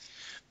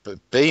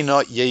 But be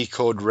not ye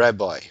called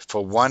Rabbi,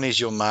 for one is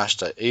your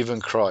master,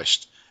 even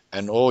Christ,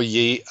 and all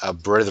ye are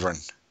brethren.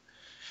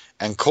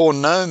 And call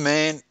no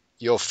man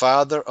your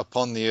father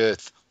upon the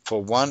earth,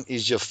 for one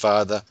is your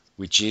Father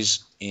which is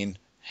in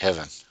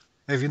heaven.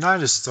 Have you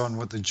noticed on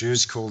what the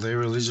Jews call their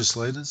religious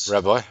leaders?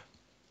 Rabbi.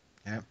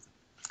 Yeah.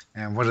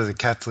 And what do the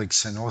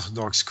Catholics and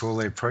Orthodox call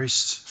their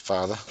priests?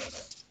 Father.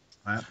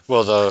 Right.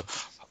 Well,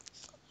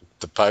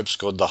 the Pope's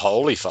called the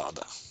Holy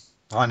Father.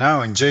 I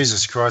know, and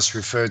Jesus Christ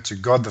referred to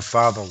God the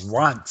Father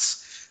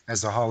once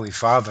as the Holy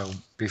Father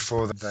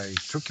before they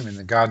took him in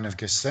the Garden of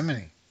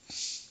Gethsemane.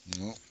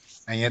 Mm.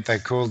 And yet they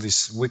call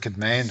this wicked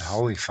man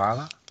Holy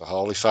Father. The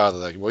Holy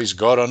Father. Well, he's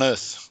God on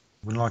earth.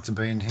 Wouldn't like to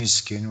be in his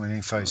skin when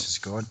he faces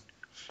God.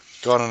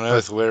 God on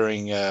earth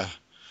wearing the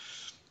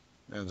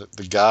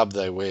garb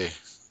they wear.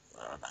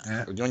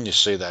 Yeah. When you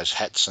see those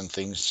hats and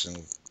things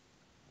and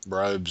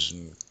robes,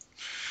 and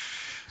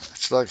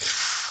it's like,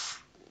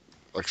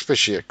 like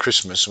especially at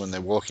Christmas when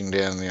they're walking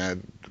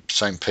down,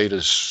 St.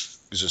 Peter's,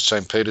 is it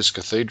St. Peter's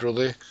Cathedral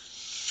there?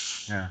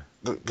 Yeah.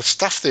 The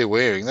stuff they're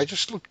wearing, they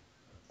just look,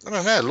 I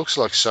don't know, it looks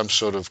like some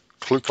sort of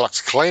Ku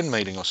Klux Klan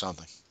meeting or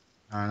something.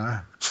 I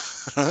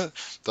know.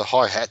 The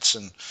high hats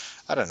and,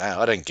 I don't know,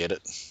 I don't get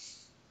it.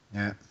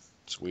 Yeah.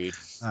 It's weird.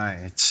 No,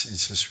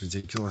 it's just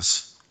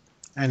ridiculous.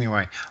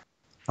 Anyway,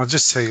 I'll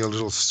just tell you a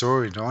little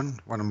story, Don.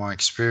 One of my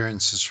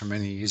experiences from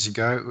many years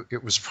ago.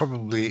 It was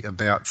probably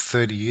about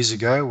 30 years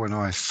ago when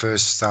I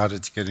first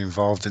started to get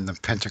involved in the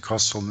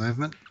Pentecostal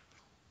movement.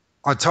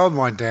 I told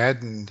my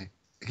dad, and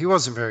he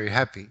wasn't very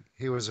happy.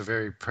 He was a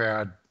very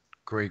proud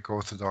Greek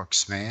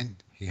Orthodox man.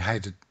 He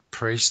hated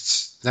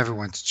priests, never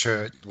went to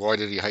church. Why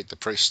did he hate the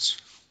priests?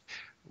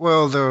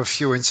 Well, there were a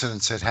few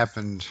incidents that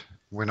happened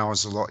when I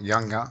was a lot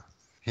younger.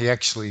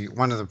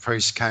 One of the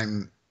priests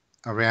came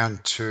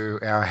around to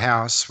our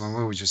house when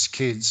we were just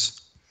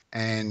kids,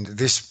 and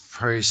this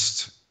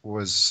priest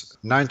was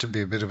known to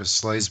be a bit of a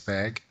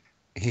sleazebag.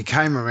 He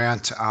came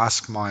around to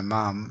ask my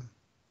mum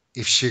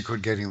if she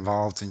could get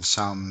involved in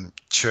some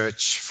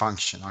church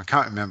function. I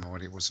can't remember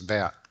what it was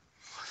about.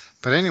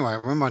 But anyway,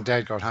 when my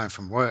dad got home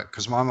from work,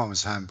 because my mum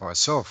was home by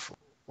herself,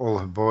 all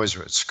her boys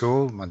were at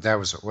school, my dad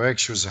was at work,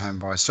 she was at home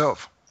by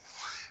herself.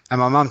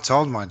 And my mum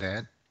told my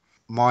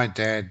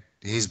dad,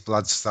 his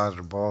blood started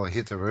to boil,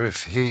 hit the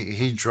roof.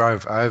 He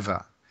drove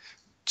over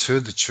to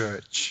the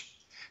church,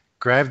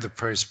 grabbed the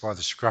priest by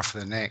the scruff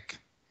of the neck,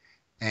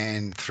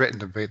 and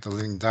threatened to beat the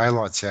living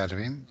daylights out of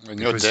him. And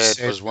your dad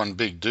was one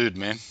big dude,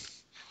 man.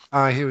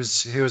 He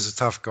was a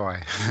tough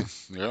guy.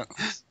 Yeah.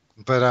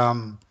 But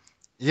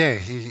yeah,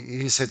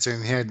 he said to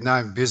him he had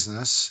no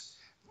business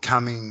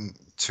coming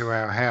to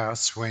our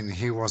house when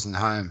he wasn't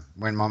home,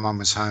 when my mum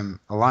was home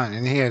alone,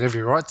 and he had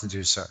every right to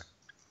do so.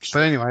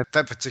 But anyway,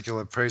 that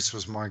particular priest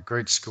was my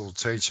Greek school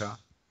teacher.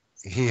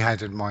 He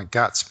hated my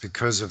guts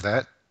because of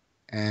that,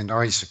 and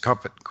I used to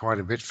cop it quite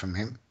a bit from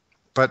him.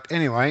 But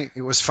anyway,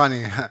 it was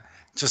funny.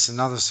 Just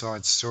another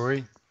side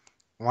story.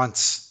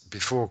 Once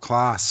before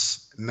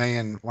class, me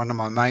and one of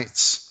my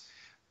mates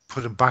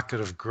put a bucket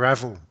of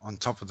gravel on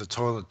top of the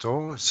toilet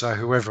door, so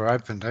whoever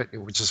opened it, it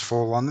would just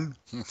fall on them.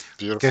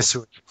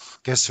 Beautiful.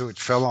 Guess who it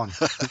fell on?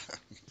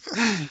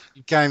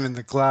 He came in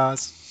the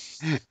class,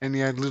 and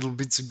he had little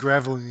bits of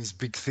gravel in his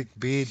big thick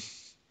beard.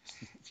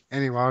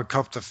 Anyway, I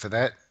copped it for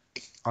that.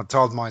 I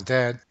told my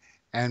dad,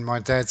 and my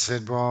dad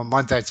said, well,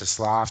 my dad just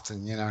laughed,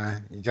 and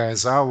he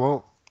goes, oh,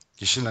 well,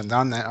 you shouldn't have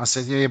done that. I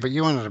said, yeah, but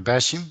you wanted to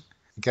bash him?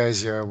 He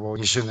goes, yeah, well,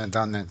 you shouldn't have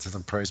done that to the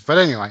priest. But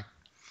anyway,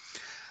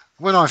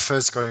 when I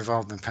first got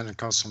involved in the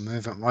Pentecostal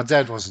movement, my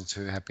dad wasn't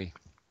too happy.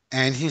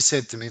 And he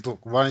said to me,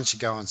 look, why don't you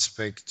go and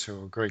speak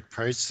to a Greek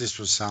priest? This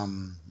was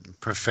some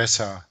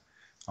professor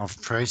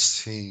of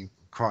priests, he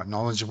quite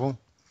knowledgeable.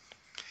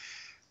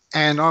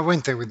 And I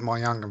went there with my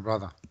younger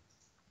brother.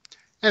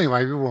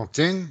 Anyway, we walked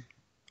in.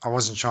 I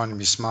wasn't trying to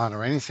be smart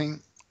or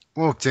anything.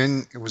 Walked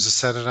in, it was a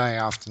Saturday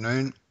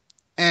afternoon,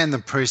 and the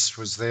priest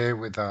was there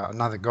with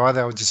another guy.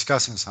 They were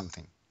discussing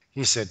something.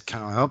 He said,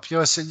 can I help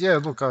you? I said, yeah,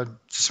 look, I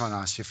just want to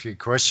ask you a few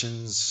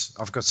questions.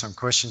 I've got some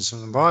questions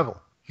from the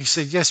Bible. He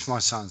said, yes, my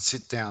son,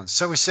 sit down.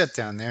 So we sat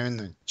down there in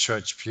the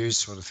church pews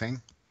sort of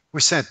thing.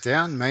 We sat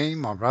down, me,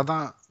 my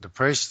brother, the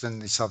priest,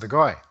 and this other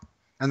guy.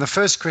 And the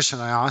first question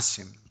I asked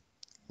him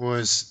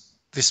was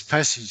this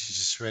passage you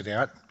just read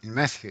out in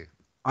Matthew.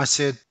 I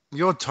said,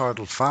 you're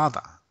titled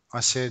Father. I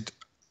said,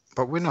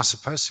 but we're not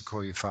supposed to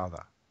call you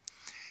Father.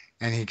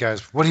 And he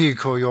goes, what do you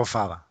call your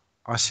father?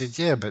 I said,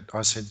 yeah, but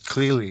I said,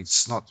 clearly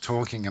it's not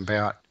talking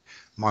about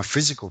my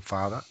physical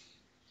father.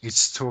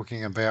 It's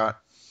talking about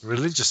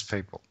religious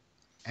people.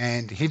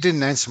 And he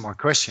didn't answer my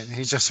question.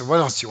 He just said, what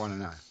else do you want to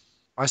know?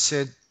 I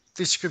said,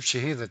 this scripture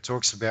here that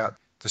talks about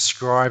the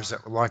scribes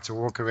that would like to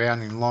walk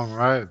around in long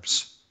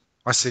robes.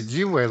 I said,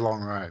 you wear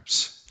long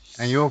robes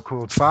and you're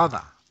called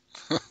Father.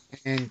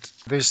 And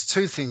there's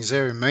two things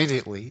there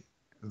immediately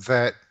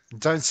that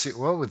don't sit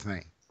well with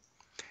me.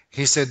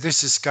 He said,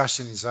 this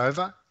discussion is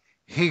over.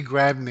 He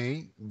grabbed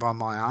me by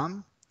my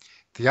arm.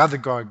 The other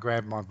guy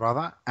grabbed my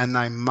brother, and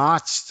they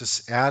marched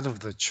us out of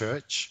the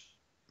church,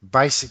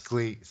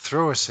 basically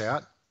threw us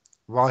out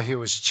while he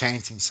was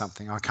chanting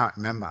something. I can't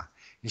remember.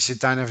 He said,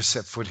 don't ever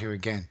set foot here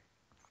again.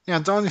 Now,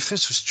 Don, if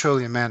this was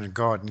truly a man of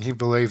God and he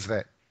believed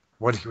that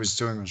what he was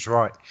doing was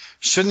right,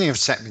 shouldn't he have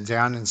sat me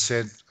down and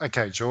said,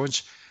 okay,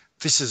 George,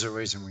 this is the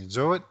reason we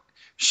do it.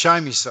 Show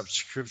me some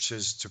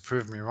scriptures to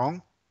prove me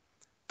wrong.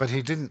 But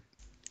he didn't.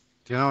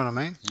 Do you know what I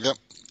mean? Yep.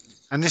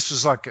 And this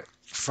was like,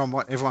 from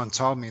what everyone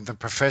told me, the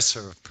professor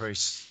of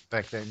priests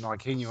back then,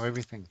 like he knew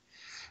everything.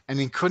 And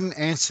he couldn't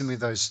answer me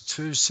those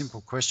two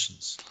simple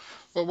questions.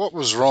 Well, what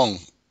was wrong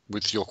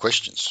with your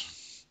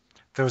questions?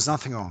 There was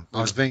nothing wrong. I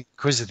was being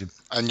inquisitive.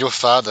 And your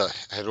father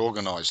had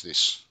organised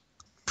this?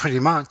 Pretty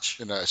much.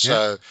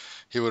 So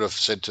he would have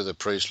said to the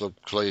priest, look,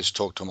 please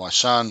talk to my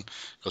son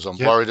because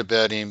I'm worried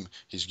about him.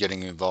 He's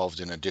getting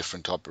involved in a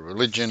different type of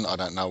religion. I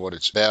don't know what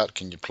it's about.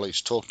 Can you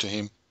please talk to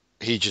him?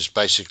 He just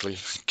basically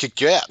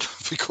kicked you out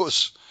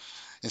because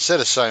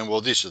instead of saying,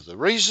 well, these are the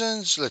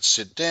reasons, let's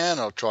sit down,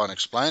 I'll try and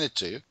explain it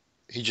to you,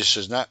 He just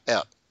says, no,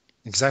 out.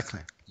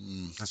 Exactly.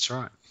 Mm. That's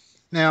right.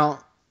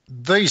 Now,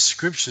 these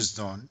scriptures,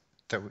 Don,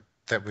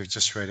 that we've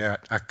just read out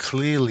are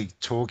clearly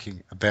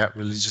talking about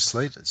religious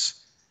leaders,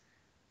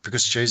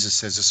 because Jesus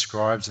says the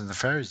scribes and the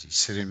Pharisees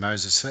sit in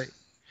Moses' seat.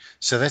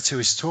 So that's who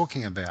he's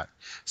talking about.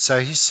 So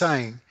he's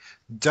saying,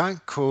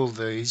 don't call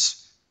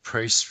these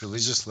priests,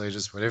 religious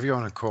leaders, whatever you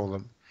want to call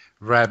them,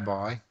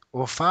 rabbi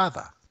or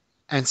father.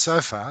 And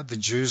so far, the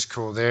Jews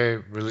call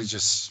their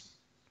religious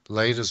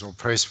leaders or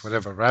priests,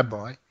 whatever,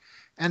 rabbi,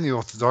 and the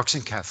Orthodox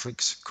and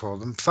Catholics call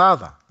them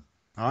father.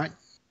 All right?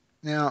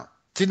 Now,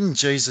 didn't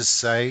Jesus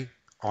say,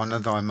 honour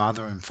thy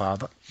mother and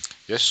father?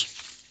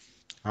 Yes.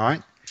 All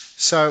right?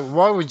 So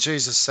why would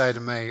Jesus say to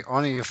me,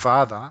 honour your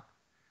father,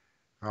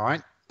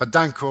 right, but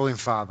don't call him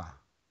father?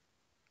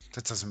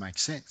 That doesn't make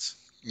sense.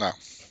 No.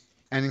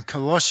 And in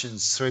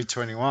Colossians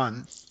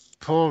 3:21,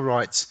 Paul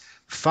writes,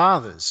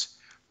 fathers,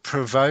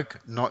 provoke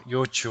not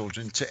your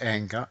children to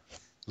anger,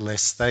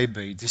 lest they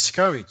be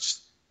discouraged.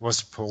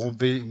 Was Paul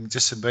being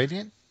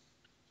disobedient?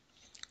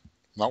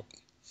 No.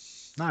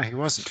 No, he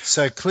wasn't.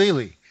 So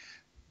clearly,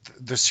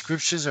 the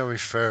scriptures are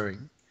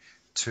referring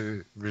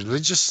to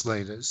religious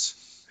leaders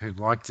who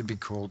like to be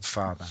called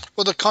father.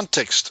 Well, the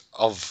context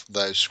of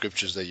those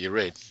scriptures that you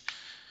read,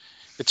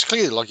 it's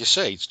clear, like you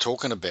say, it's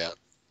talking about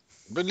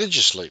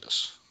religious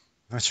leaders.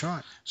 That's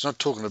right. It's not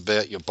talking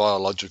about your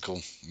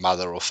biological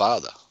mother or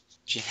father.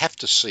 You have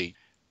to see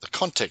the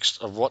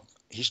context of what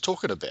he's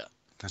talking about.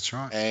 That's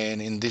right.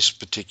 And in this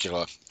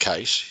particular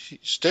case,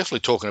 he's definitely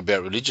talking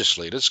about religious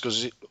leaders,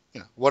 because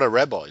what are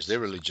rabbis? They're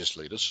religious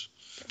leaders.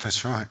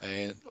 That's right.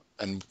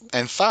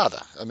 And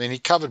father. I mean, he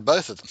covered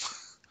both of them.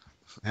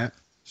 Yeah.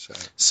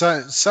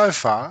 So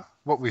far,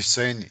 what we've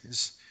seen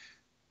is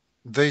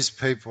these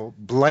people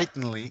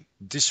blatantly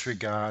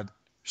disregard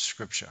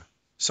Scripture.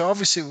 So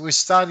obviously, we're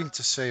starting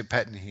to see a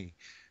pattern here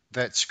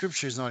that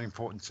Scripture is not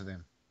important to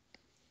them.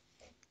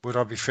 Would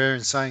I be fair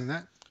in saying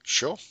that?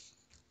 Sure.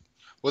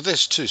 Well,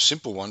 there's two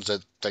simple ones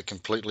that they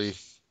completely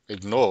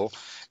ignore.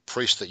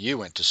 Priest that you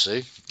went to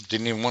see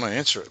didn't even want to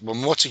answer it. Well,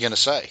 what's he going to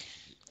say?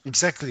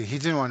 Exactly. He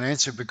didn't want to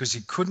answer it because he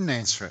couldn't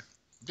answer it.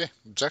 Yeah,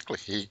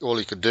 exactly. All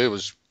he could do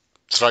was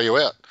throw you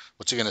out.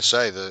 What's he going to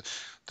say? The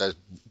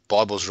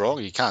Bible's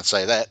wrong? You can't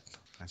say that.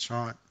 That's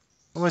right.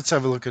 Well, let's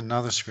have a look at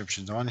another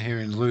scripture, Don, here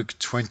in Luke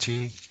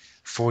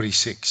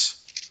 20:46.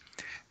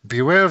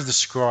 Beware of the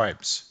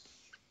scribes,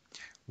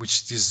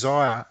 which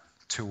desire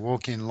to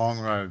walk in long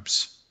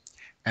robes,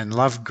 and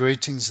love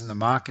greetings in the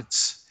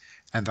markets,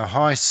 and the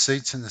high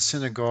seats in the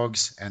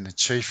synagogues, and the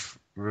chief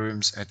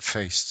rooms at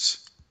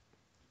feasts.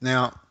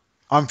 Now,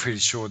 I'm pretty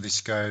sure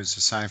this goes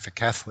the same for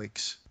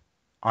Catholics.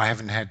 I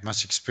haven't had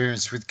much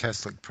experience with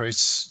Catholic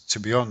priests, to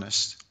be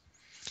honest.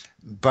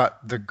 But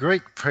the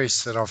Greek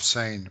priests that I've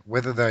seen,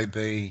 whether they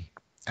be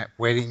at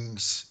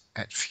weddings,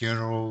 at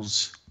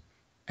funerals,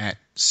 at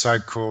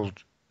so-called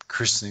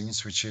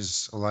christenings, which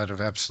is a load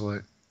of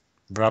absolute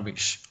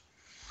rubbish,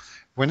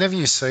 whenever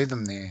you see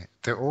them there,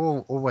 they're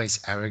all always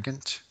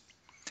arrogant.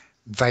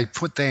 They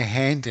put their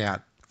hand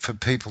out for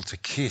people to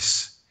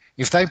kiss.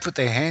 If they put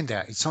their hand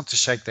out, it's not to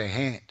shake their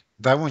hand.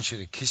 They want you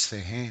to kiss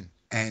their hand.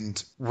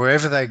 And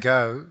wherever they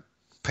go,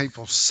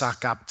 people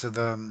suck up to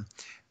them,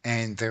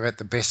 and they're at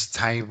the best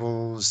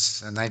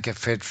tables and they get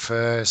fed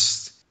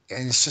first.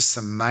 And it's just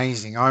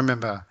amazing. I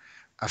remember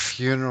a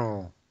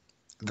funeral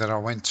that I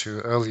went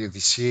to earlier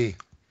this year.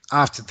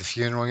 After the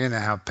funeral, you know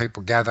how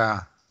people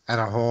gather at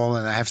a hall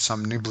and they have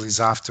some nibblies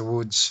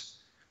afterwards,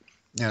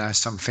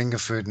 some finger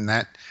food and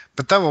that.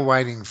 But they were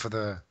waiting for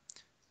the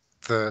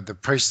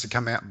priest to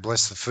come out and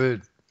bless the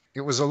food.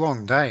 It was a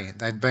long day.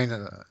 They'd been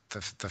at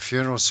the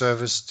funeral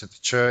service, to the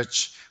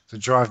church, the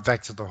drive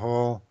back to the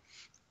hall.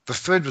 The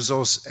food was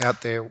all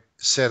out there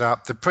set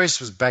up. The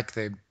priest was back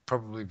there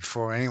probably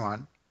before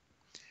anyone.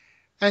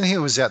 And he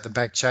was out the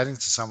back chatting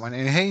to someone,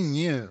 and he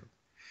knew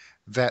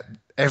that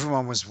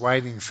everyone was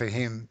waiting for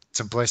him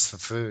to bless the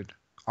food.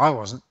 I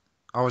wasn't.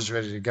 I was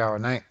ready to go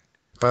and eat.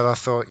 But I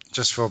thought,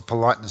 just for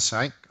politeness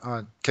sake,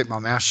 I'd keep my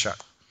mouth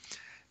shut.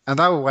 And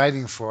they were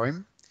waiting for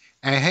him,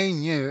 and he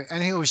knew,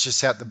 and he was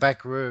just out the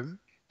back room,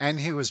 and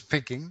he was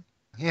picking.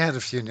 He had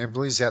a few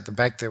nibblies out the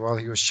back there while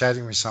he was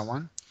chatting with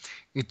someone.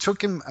 It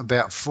took him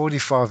about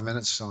 45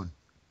 minutes on.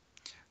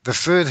 The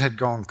food had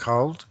gone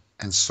cold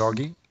and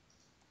soggy.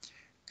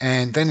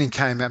 And then he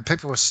came out.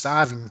 People were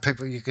starving.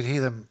 People, you could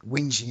hear them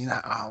whinging,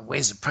 oh,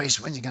 where's the priest?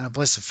 When's he going to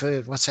bless the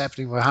food? What's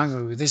happening? We're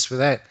hungry with this, with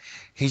that.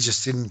 He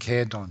just didn't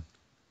care, Don.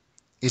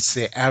 It's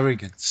their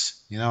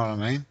arrogance. You know what I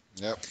mean?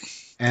 Yep.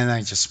 And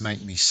they just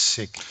make me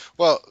sick.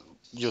 Well,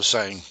 you're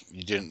saying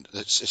you didn't.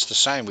 It's the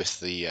same with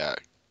the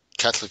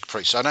Catholic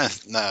priests. I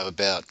don't know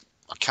about.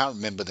 I can't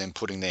remember them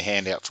putting their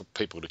hand out for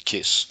people to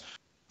kiss.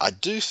 I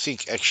do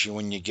think actually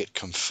when you get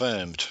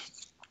confirmed,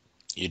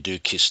 you do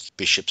kiss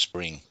bishop's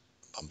ring.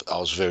 I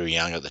was very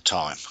young at the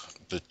time,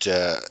 but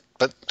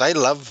they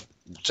love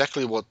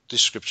exactly what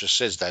this scripture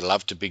says. They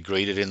love to be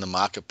greeted in the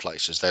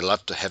marketplaces. They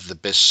love to have the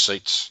best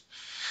seats.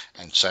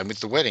 And same with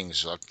the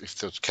weddings. Like if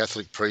the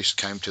Catholic priest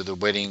came to the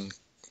wedding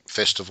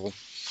festival,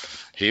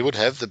 he would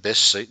have the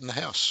best seat in the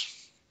house.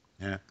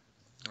 Yeah.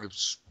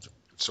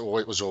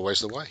 It was always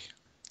the way.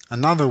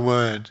 Another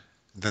word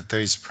that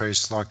these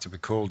priests like to be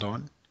called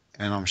on,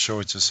 and I'm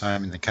sure it's the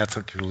same in the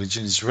Catholic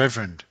religion, is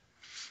reverend.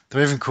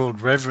 They're even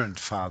called Reverend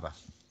Father.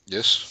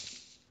 Yes.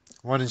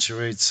 Why don't you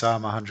read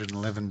Psalm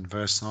 111,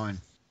 verse 9?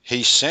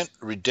 He sent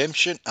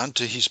redemption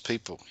unto his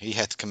people. He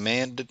hath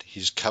commanded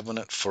his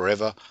covenant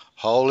forever.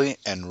 Holy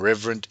and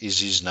reverent is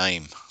his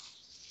name.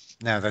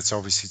 Now, that's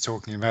obviously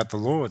talking about the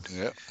Lord.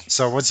 Yeah.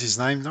 So what's his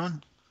name,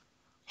 Don?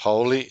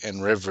 Holy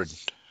and reverent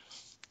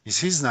Is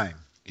his name.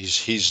 is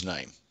his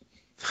name.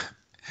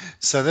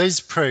 So these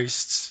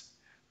priests,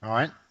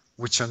 right,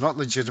 which are not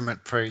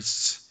legitimate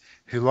priests,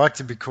 who like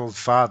to be called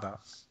Father,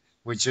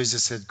 where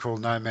Jesus said, call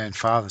no man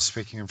Father,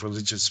 speaking of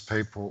religious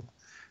people,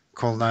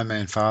 call no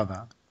man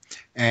Father,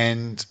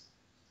 and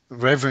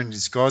Reverend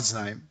is God's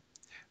name,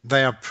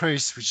 they are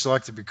priests which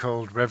like to be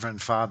called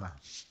Reverend Father.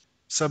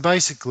 So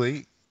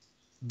basically,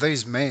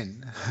 these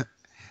men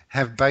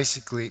have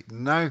basically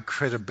no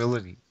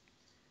credibility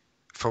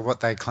for what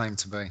they claim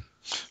to be.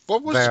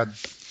 What was They the, are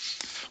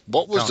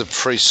what was the gone.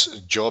 priest's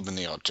job in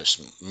the Old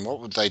Testament? And what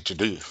were they to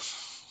do?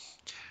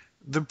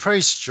 The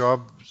priest's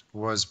job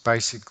was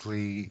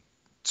basically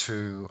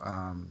to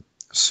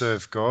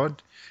serve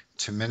God,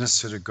 to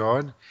minister to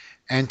God,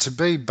 and to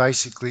be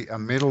basically a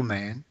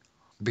middleman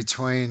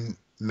between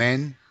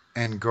men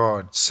and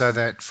God, so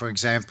that, for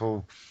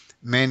example,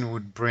 men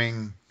would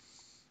bring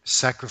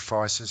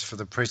sacrifices for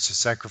the priest to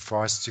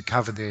sacrifice to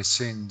cover their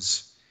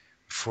sins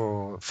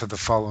for the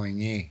following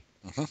year.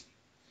 Mhm.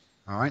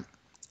 All right.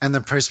 And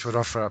the priest would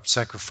offer up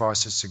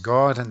sacrifices to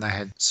God, and they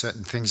had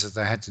certain things that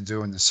they had to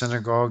do in the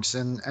synagogues,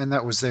 and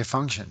that was their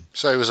function,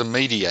 So he was a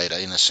mediator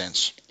in a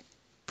sense.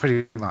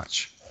 pretty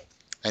much.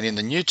 And in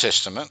the New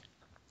Testament,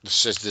 it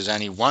says there's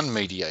only one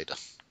mediator.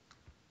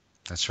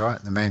 That's right,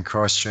 the man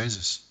Christ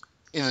Jesus.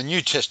 In the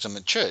New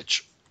Testament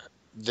church,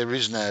 there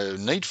is no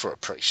need for a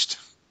priest.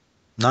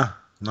 No,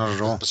 not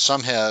at all. But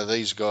somehow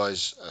these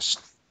guys are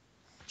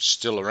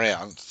still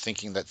around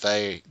thinking that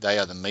they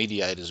are the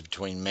mediators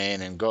between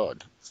man and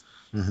God.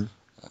 Mm-hmm.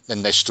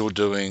 And they're still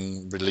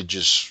doing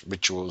religious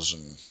rituals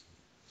and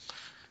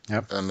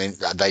Yep. I mean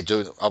they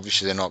do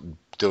obviously they're not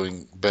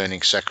doing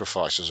burning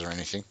sacrifices or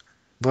anything.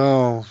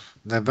 Well,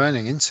 they're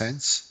burning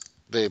incense.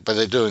 But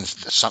they're doing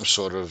some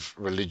sort of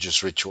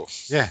religious ritual.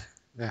 Yeah,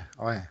 yeah,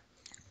 oh yeah.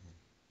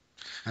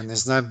 And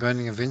there's no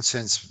burning of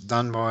incense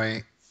done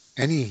by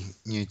any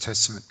New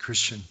Testament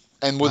Christian.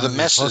 And with None the of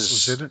the apostles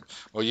masses, did it.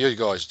 well, you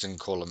guys didn't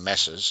call them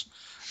masses,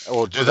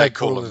 or do Well, they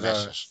call them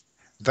masses?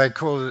 they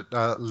call it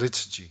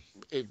liturgy.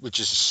 Which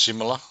is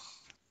similar.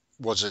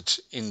 Was it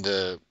in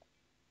the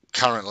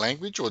current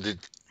language, or did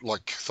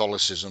like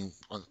Catholicism?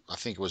 I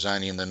think it was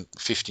only in the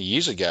 50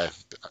 years ago.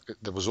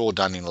 That was all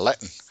done in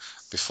Latin.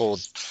 Before,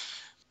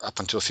 up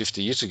until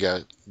 50 years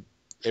ago,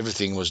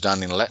 everything was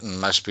done in Latin.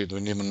 Most people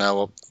didn't even know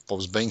what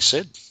was being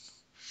said.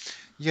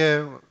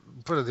 Yeah,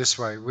 put it this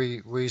way: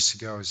 we used to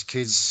go as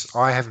kids.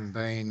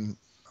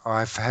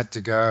 I've had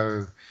to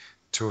go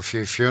to a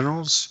few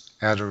funerals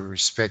out of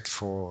respect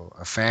for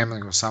a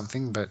family or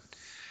something, but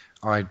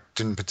I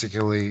didn't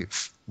particularly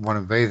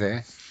want to be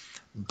there.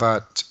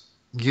 But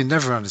you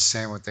never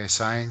understand what they're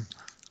saying.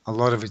 A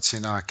lot of it's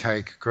in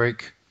archaic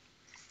Greek.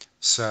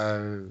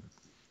 So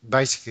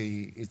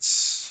basically, you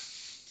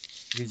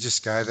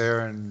just go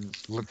there and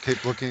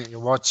keep looking at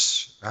your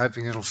watch,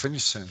 hoping it'll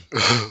finish soon.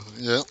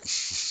 Yeah.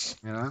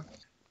 You know.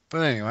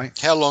 But anyway,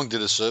 How long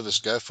did a service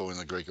go for in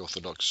the Greek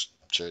Orthodox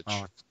Church?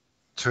 oh,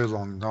 too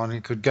long, Don.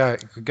 It could go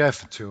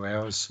for 2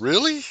 hours.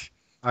 Really?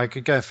 I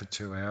could go for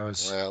 2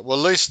 hours. Well,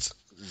 at least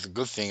the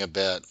good thing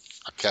about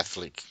a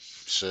Catholic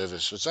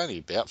service was only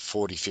about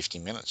 40, 50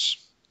 minutes.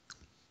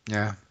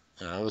 Yeah.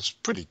 You know, it's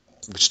pretty.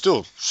 It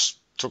still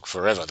took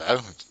forever though.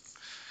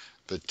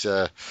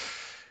 But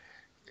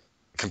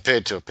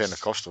compared to a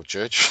Pentecostal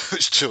church,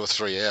 it's 2 or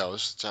 3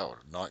 hours. It's a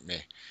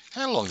nightmare.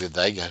 How long did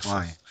they go for?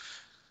 Why?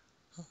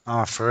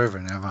 Oh, forever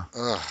and ever.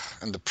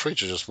 And the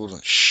preacher just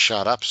wouldn't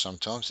shut up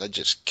sometimes. They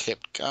just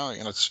kept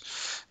going.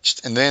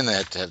 And then they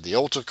had to have the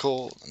altar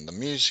call and the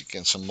music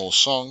and some more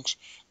songs.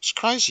 It's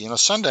crazy.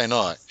 Sunday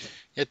night,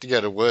 you had to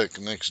go to work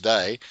the next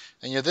day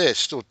and you're there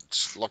still,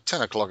 it's like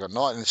 10 o'clock at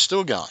night and it's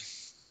still going.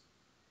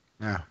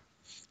 Yeah.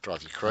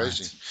 Drive you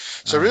crazy. Right.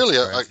 So Oh, really,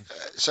 crazy.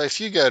 so if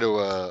you go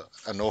to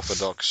an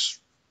Orthodox,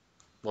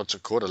 what's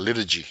it called, a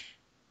liturgy?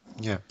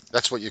 Yeah.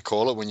 That's what you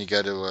call it when you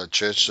go to a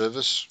church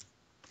service?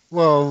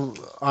 Well,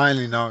 I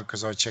only know it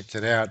because I checked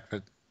it out,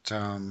 but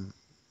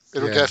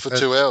It'll yeah, go for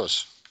 2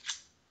 hours.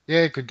 yeah,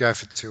 it could go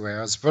for 2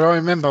 hours. But I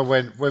remember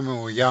when we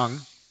were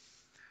young,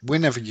 we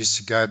never used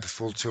to go the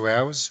full 2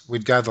 hours.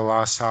 We'd go the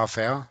last half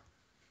hour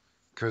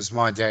because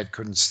my dad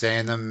couldn't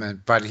stand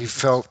them, but he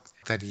felt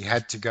that he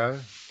had to go.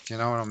 Do you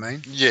know what I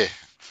mean? Yeah.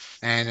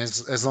 And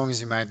as long as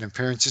he made an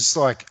appearance, it's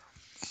like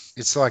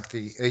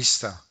the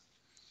Easter,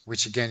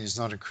 which again is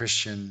not a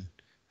Christian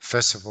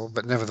festival,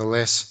 but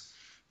nevertheless,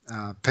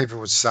 people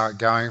would start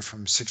going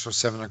from 6 or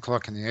 7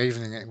 o'clock in the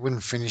evening. It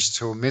wouldn't finish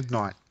till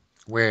midnight,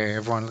 where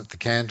everyone lit the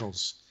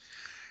candles.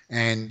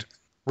 And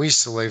we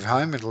used to leave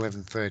home at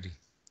 11:30.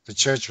 The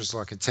church was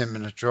like a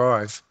 10-minute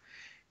drive,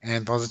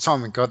 And by the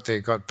time we got there,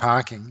 got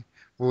parking,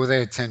 we were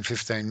there 10,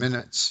 15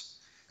 minutes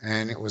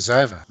and it was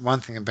over. One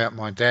thing about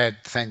my dad,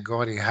 thank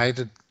God he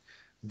hated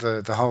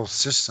the whole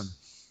system.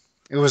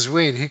 It was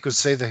weird. He could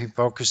see the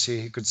hypocrisy.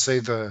 He could see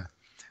the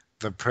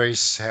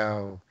priests,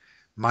 how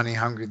money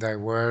hungry they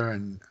were,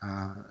 and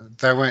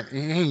they weren't.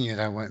 He knew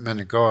they weren't men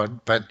of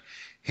God, but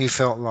he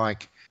felt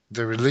like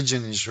the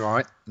religion is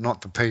right,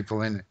 not the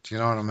people in it. Do you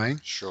know what I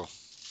mean? Sure.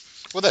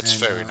 Well, that's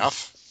And fair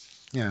enough.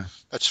 yeah,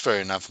 That's fair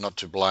enough not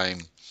to blame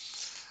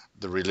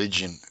the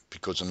religion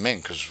because of men,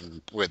 because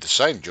we're the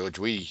same, George.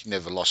 We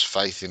never lost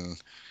faith in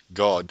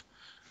God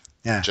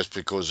yeah, just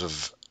because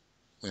of,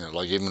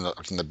 like even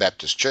like in the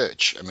Baptist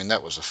church. I mean,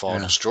 that was the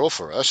final yeah, straw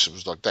for us. It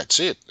was like, that's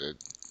it.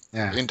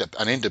 yeah,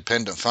 An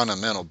independent,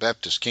 fundamental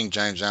Baptist, King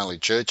James only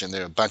church, and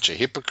they're a bunch of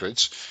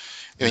hypocrites.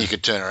 You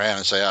could turn around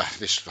and say,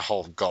 this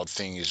whole God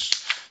thing is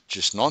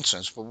just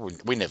nonsense. But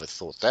we never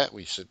thought that.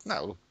 We said,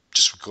 no,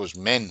 just because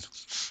men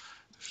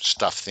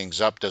stuff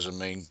things up doesn't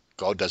mean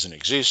God doesn't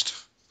exist.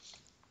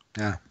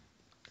 yeah,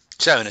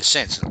 So in a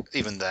sense,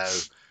 even though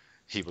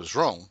he was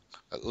wrong,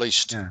 at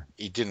least yeah,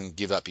 he didn't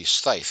give up his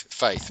faith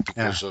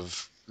yeah. because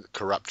of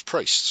corrupt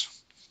priests.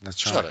 That's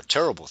It's right. not a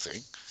terrible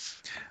thing.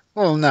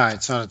 Well, no,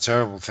 it's not a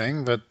terrible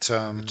thing, but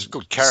It's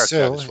good character,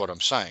 still, is what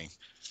I'm saying.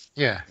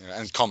 yeah,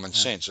 And common yeah,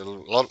 sense. A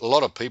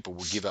lot of people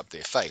will give up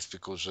their faith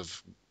because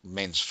of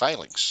men's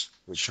failings.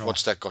 sure,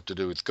 What's that got to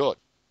do with God?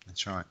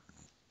 that's right.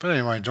 But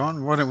anyway,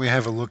 Don, why don't we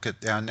have a look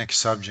at our next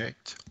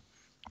subject,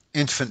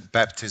 infant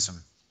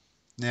baptism.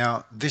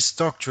 Now, this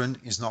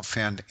doctrine is not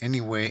found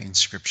anywhere in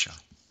Scripture.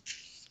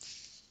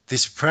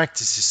 This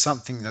practice is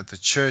something that the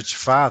church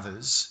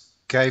fathers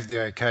gave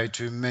the okay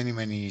to many,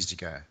 many years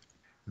ago.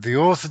 The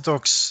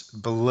Orthodox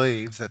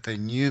believe that the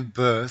new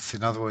birth,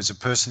 in other words, a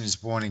person is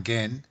born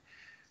again,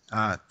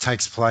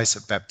 takes place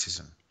at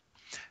baptism.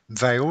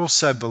 They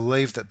also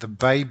believe that the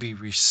baby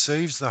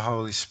receives the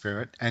Holy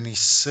Spirit and is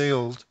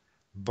sealed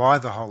by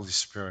the Holy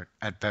Spirit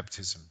at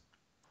baptism.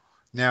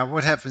 Now,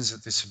 what happens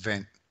at this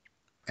event?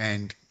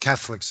 And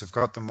Catholics have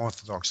got them,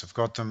 Orthodox have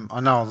got them,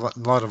 I know a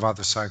lot of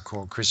other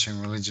so-called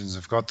Christian religions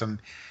have got them,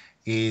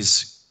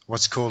 is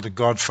what's called a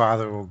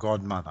godfather or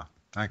godmother.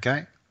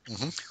 Okay?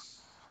 Mm-hmm.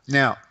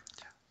 Now,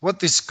 what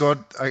this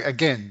God,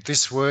 again,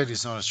 this word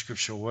is not a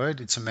scriptural word,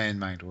 it's a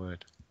man-made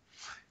word.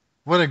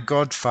 What a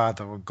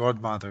godfather or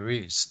godmother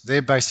is,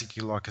 they're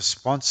basically like a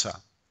sponsor,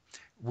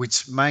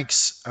 which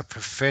makes a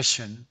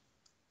profession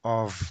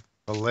of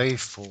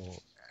belief or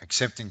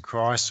accepting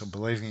Christ or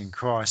believing in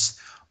Christ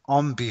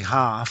on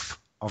behalf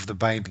of the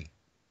baby.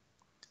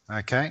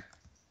 Okay?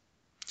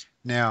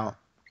 Now,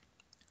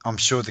 I'm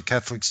sure the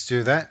Catholics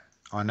do that.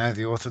 I know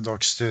the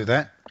Orthodox do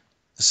that.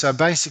 So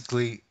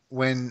basically,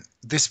 when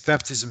this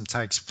baptism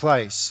takes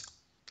place,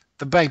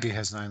 the baby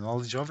has no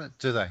knowledge of it,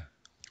 do they? Of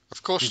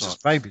They're course not.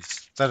 just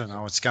babies. They don't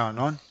know what's going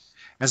on.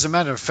 As a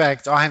matter of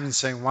fact, I haven't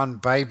seen one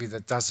baby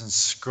that doesn't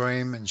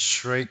scream and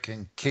shriek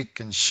and kick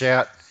and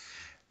shout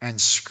and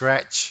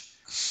scratch.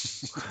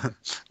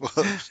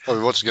 Well,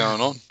 probably what's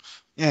going on.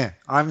 Yeah,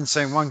 I haven't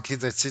seen one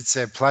kid that sits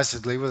there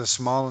placidly with a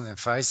smile on their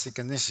face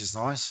thinking this is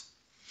nice.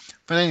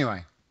 But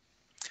anyway,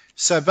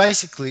 so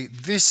basically,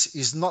 this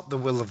is not the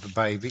will of the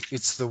baby,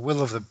 it's the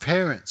will of the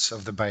parents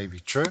of the baby,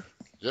 true?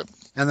 Yep.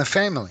 And the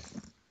family.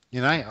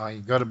 You know, oh, you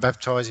got to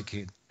baptize your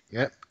kid.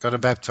 Yep, got to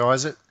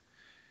baptize it.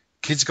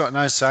 Kid's got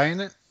no say in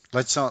it.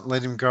 Let's not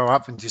let him grow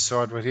up and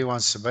decide what he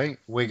wants to be.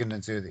 We're going to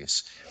do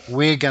this.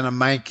 We're going to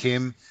make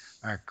him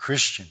a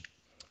Christian.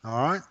 All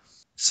right?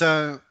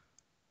 So,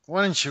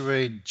 why don't you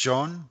read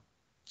John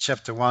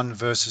chapter 1,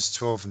 verses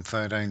 12 and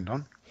 13,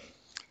 Don?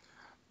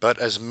 But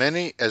as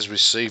many as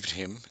received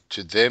him,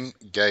 to them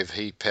gave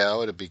he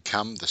power to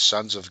become the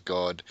sons of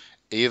God,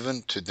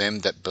 even to them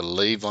that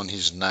believe on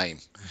his name,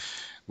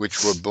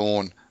 which were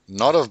born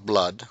not of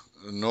blood,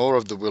 nor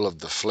of the will of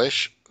the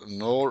flesh,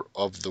 nor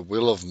of the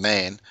will of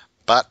man,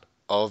 but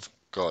of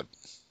God.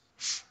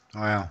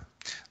 Wow.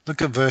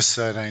 Look at verse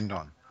 13,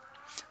 Don.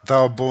 They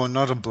were born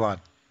not of blood,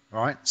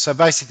 right? So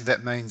basically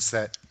that means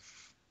that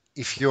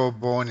if you're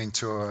born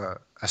into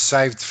a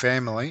saved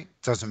family,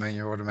 doesn't mean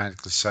you're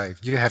automatically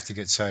saved. You have to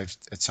get saved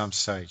at some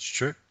stage,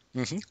 true?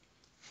 Mm-hmm.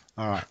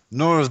 All right.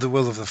 Nor of the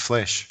will of the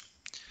flesh.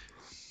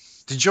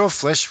 Did your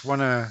flesh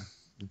want to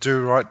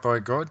do right by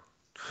God?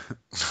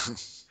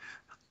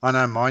 I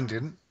know mine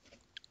didn't,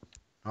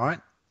 right?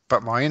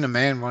 But my inner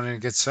man wanted to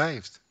get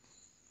saved.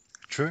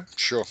 True?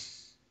 Sure.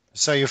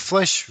 So your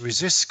flesh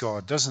resists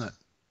God, doesn't it?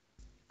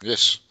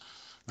 Yes.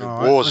 It All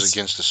right. wars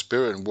against the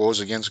spirit and wars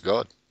against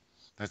God.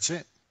 That's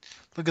it.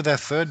 Look at that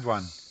third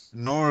one.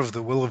 Nor of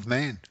the will of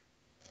man.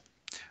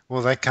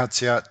 Well, that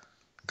cuts out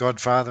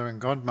godfather and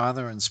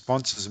godmother and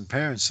sponsors and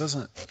parents,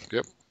 doesn't it?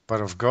 Yep.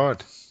 But of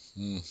God.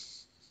 Mm.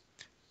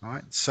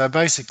 Right? So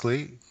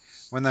basically,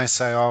 when they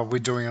say, oh, we're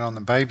doing it on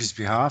the baby's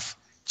behalf,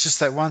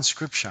 just that one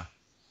scripture.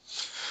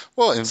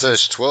 Well, in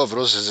verse 12, it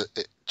also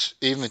says,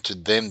 even to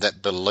them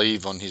that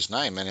believe on his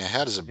name. And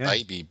how does a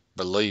baby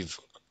believe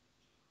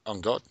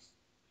on God?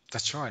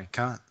 That's right. It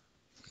can't.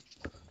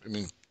 I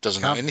mean,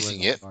 doesn't know Can't anything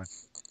believe yet. on God.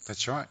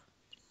 That's right.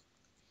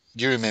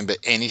 Do you remember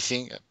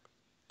anything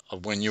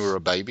of when you were a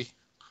baby?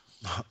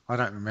 I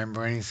don't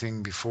remember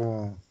anything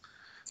before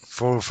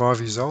 4 or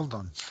 5 years old,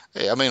 Don.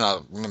 Yeah, I mean, I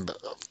remember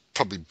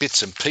probably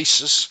bits and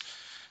pieces.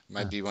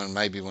 Yeah. Maybe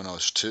when I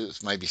was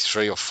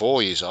 3 or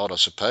 4 years old, I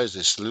suppose.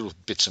 There's little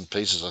bits and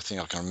pieces I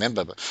think I can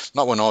remember, but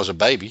not when I was a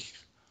baby.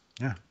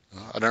 Yeah.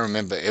 I don't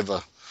remember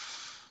ever.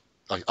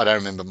 I don't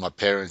remember my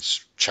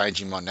parents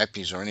changing my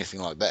nappies or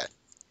anything like that.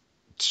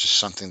 It's just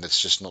something that's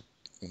just not,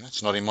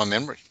 it's not in my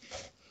memory.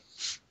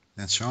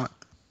 That's right.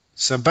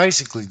 So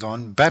basically,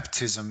 Don,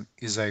 baptism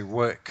is a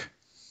work.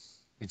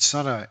 It's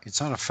not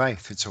a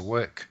faith, it's a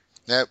work.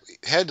 Now,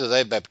 how do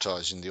they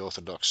baptize in the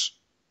Orthodox?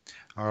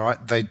 All right.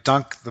 They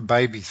dunk the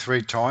baby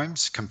 3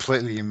 times,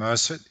 completely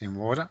immerse it in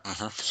water.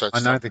 So I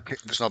it's know not the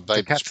it's not the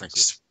baby sprinkling.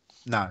 Catholics.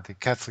 No, the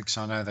Catholics.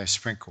 I know they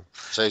sprinkle.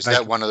 So is They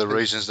that one of the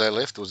complete- reasons they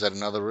left? Or was that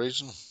another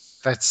reason?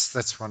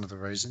 that's one of the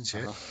reasons.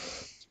 Yeah. Uh-huh.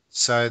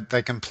 So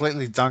they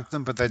completely dunk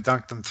them, but they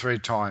dunk them 3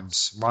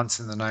 times. Once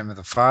in the name of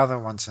the Father,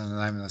 once in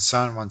the name of the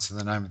Son, once in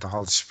the name of the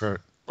Holy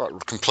Spirit. Right,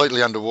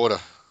 completely underwater.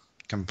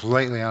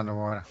 Completely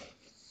underwater.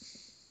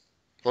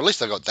 Well, at least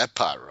they got that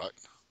part right.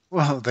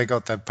 Well, they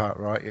got that part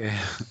right. Yeah.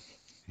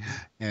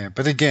 Yeah.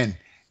 But again,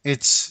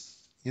 it's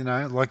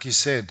like you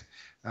said,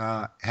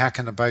 how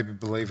can a baby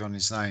believe on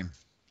his name?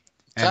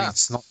 And Can't.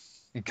 it's not.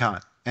 It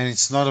can't. And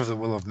it's not of the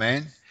will of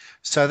man.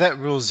 So that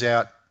rules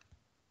out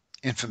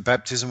infant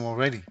baptism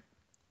already.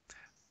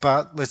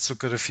 But let's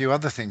look at a few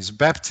other things.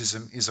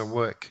 Baptism is a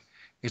work.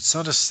 It's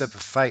not a step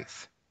of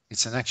faith.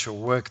 It's an actual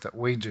work that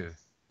we do.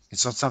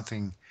 It's not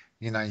something,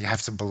 you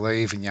have to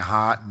believe in your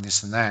heart and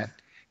this and that.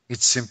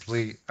 It's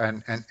simply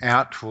an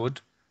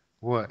outward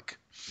work.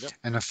 Yep.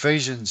 And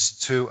Ephesians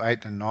 2,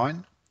 8 and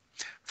 9,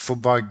 for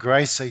by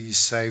grace are you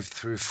saved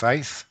through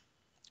faith,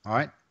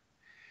 right?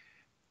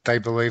 They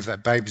believe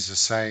that babies are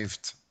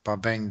saved by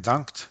being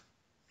dunked,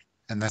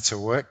 and that's a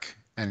work,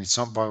 and it's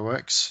not by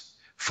works.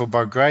 For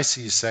by grace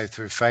are you saved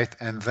through faith,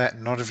 and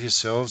that not of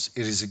yourselves.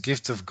 It is a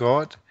gift of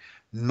God,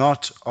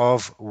 not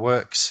of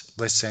works,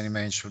 lest any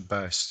man should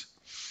boast.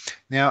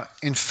 Now,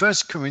 in 1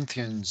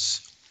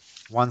 Corinthians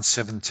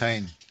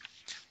 1:17,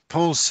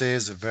 Paul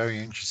says a very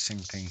interesting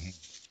thing here.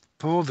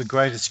 Paul, the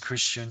greatest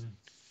Christian,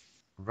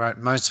 wrote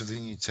most of the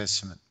New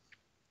Testament.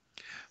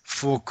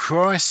 For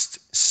Christ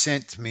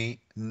sent me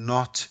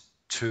not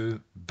to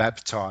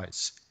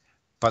baptize,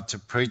 but to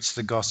preach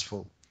the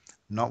gospel,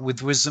 not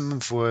with wisdom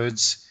of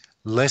words,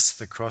 lest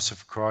the cross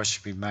of Christ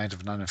should be made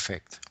of none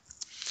effect.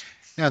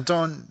 Now,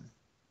 Don,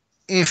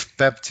 if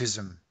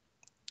baptism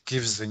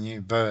gives the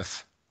new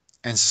birth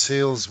and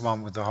seals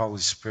one with the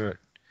Holy Spirit,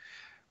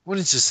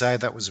 wouldn't you say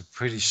that was a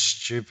pretty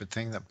stupid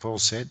thing that Paul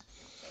said?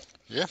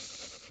 Yeah,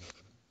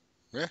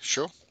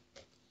 sure.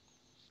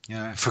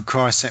 For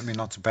Christ sent me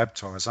not to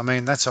baptize. I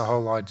mean, that's a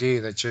whole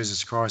idea that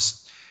Jesus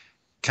Christ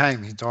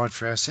came, he died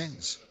for our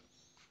sins.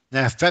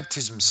 Now, if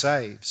baptism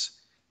saves,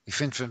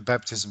 if infant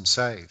baptism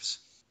saves,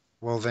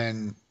 well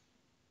then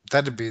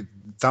that'd be the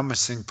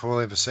dumbest thing Paul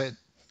ever said.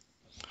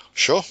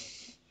 Sure.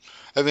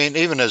 I mean,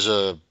 even as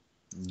a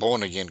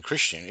born again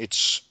Christian,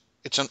 it's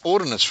an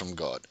ordinance from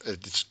God.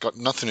 It's got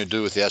nothing to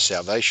do with our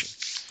salvation.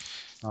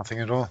 Nothing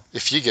at all.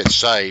 If you get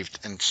saved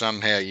and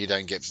somehow you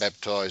don't get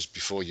baptized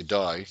before you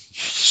die, you're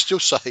still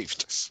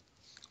saved.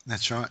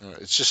 That's right.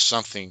 It's just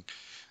something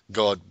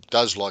God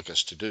does like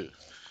us to do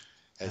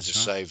as a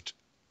saved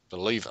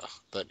believer.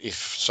 But if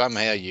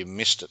somehow you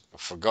missed it or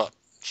forgot,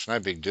 it's no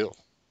big deal.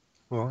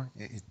 Well,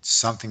 it's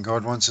something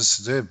God wants us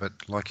to do, but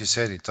like you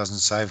said, it doesn't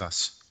save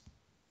us.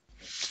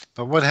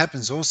 But what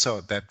happens also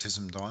at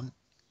baptism, Don,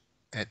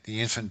 at the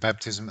infant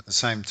baptism at the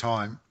same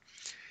time,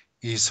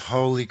 is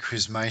holy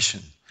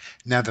chrismation.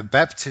 Now, the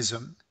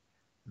baptism,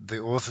 the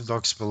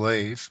Orthodox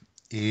believe,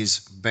 is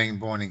being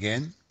born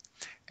again,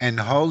 and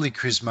holy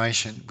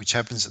chrismation, which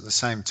happens at the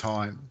same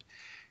time,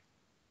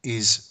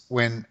 is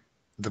when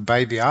the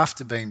baby,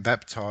 after being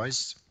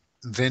baptized,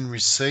 then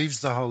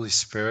receives the Holy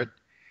Spirit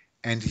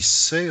and is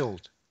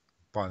sealed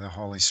by the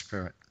Holy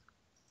Spirit.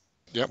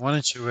 Yep. Why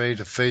don't you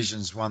read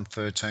Ephesians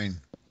 1:13?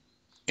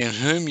 In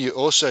whom you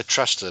also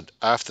trusted,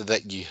 after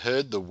that ye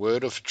heard the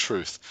word of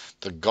truth,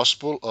 the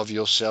gospel of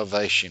your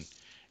salvation,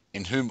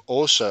 in whom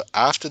also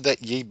after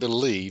that ye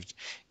believed,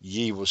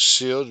 ye were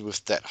sealed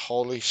with that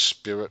Holy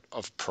Spirit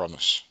of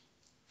promise.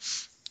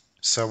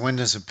 So when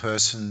does a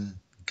person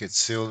get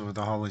sealed with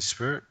the Holy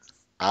Spirit?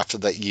 After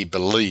that ye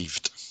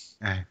believed.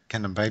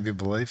 Can a baby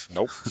believe?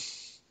 Nope.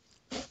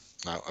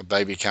 No, a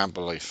baby can't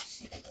believe.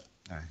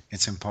 No,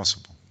 it's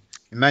impossible.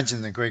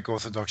 Imagine the Greek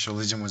Orthodox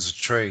religion was a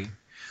tree.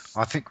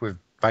 I think we've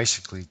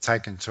basically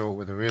taken to it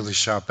with a really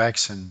sharp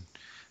axe, and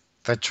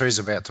that tree's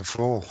about to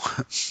fall.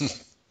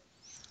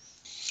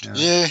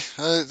 Yeah,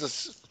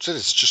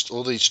 it's just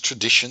all these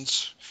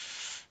traditions.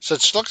 So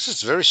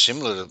it's very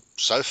similar to,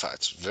 so far,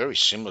 it's very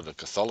similar to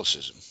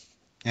Catholicism.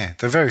 Yeah,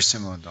 they're very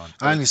similar, Don.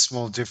 Only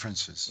small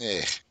differences.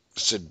 Yeah,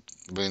 said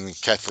when the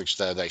Catholics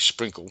they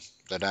sprinkle,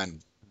 they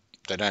don't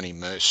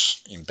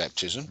immerse in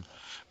baptism,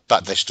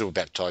 but they still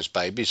baptize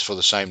babies for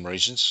the same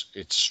reasons.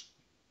 It's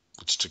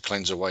to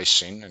cleanse away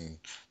sin and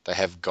they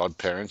have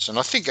godparents. And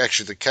I think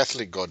actually the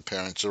Catholic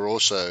godparents are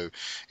also,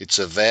 it's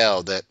a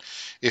vow that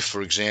if,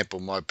 for example,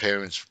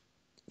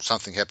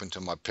 something happened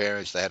to my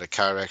parents, they had a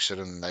car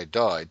accident and they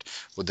died,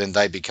 well, then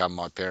they become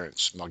my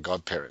parents, my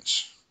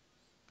godparents.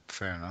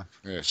 Fair enough.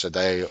 Yeah, so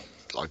they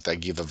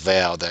give a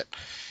vow that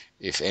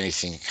if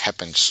anything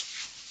happens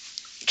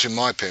to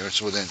my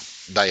parents, well, then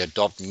they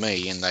adopt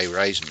me and they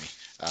raise me.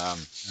 Yeah.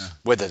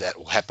 Whether that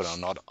will happen or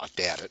not, I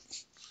doubt it.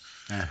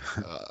 Yeah.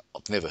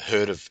 I've never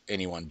heard of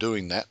anyone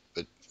doing that,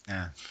 but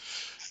Yeah.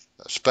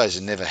 I suppose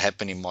it never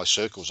happened in my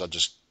circles.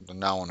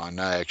 No one I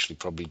know actually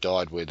probably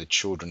died where the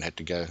children had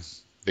to go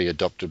be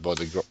adopted by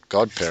the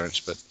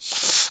godparents,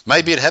 but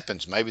maybe it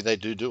happens. Maybe they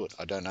do it.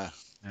 I don't know.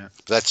 Yeah.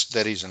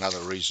 That is another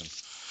reason.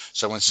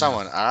 So when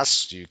someone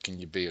asks you, can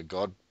you be a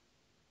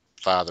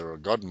godfather or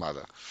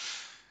godmother,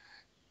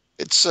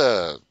 it's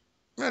a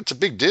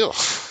big deal.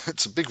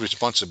 It's a big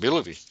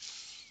responsibility.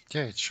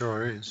 Yeah, it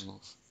sure is.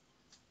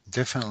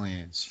 Definitely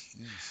is.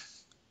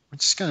 We're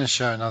just going to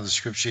show another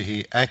scripture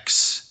here,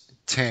 Acts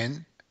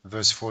 10,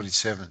 verse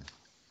 47.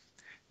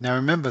 Now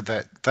remember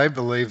that they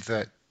believe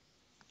that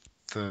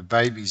the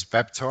baby's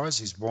baptized,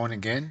 he's born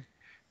again.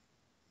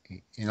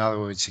 In other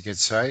words, he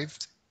gets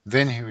saved.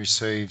 Then he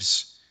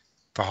receives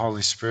the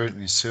Holy Spirit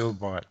and is sealed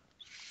by it.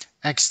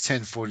 Acts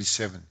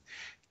 10:47.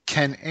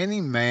 Can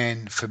any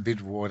man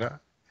forbid water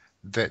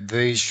that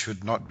these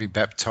should not be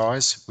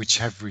baptized, which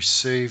have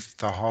received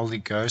the Holy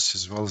Ghost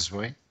as well as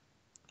we?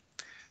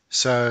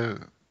 So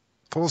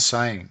Paul's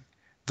saying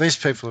these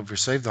people have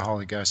received the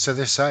Holy Ghost, so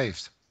they're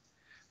saved.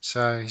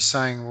 So he's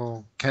saying,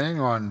 well, can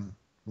anyone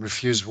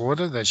refuse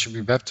water that should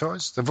be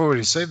baptized? They've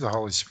already received the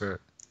Holy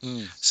Spirit.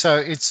 So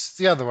it's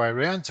the other way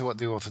around to what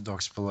the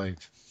Orthodox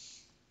believe.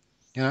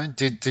 You know,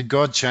 did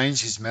God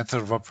change his method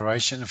of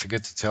operation and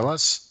forget to tell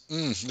us?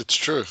 It's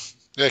true.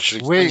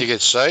 Actually, when you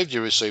get saved,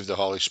 you receive the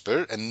Holy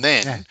Spirit, and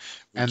then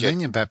then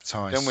you're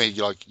baptized. Then we,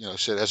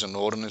 said, as an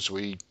ordinance,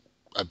 we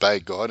obey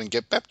God and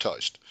get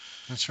baptized.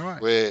 That's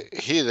right. Where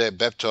here they're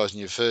baptizing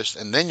you first,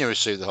 and then you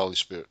receive the Holy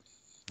Spirit.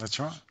 That's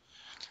right.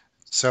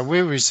 So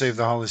we receive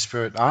the Holy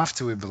Spirit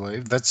after we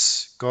believe.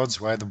 That's God's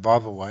way, the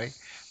Bible way,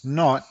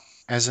 not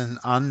as an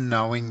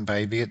unknowing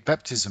baby at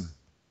baptism.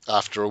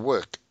 After a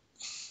work.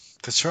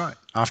 That's right,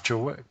 after a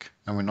work.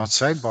 And we're not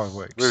saved by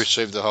works. We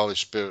receive the Holy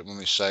Spirit when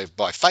we're saved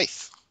by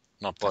faith,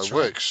 not by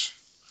works.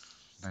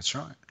 That's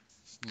right.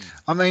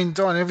 I mean,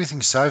 Don,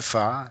 everything so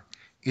far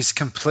is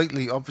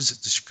completely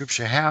opposite to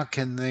Scripture. How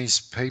can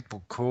these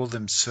people call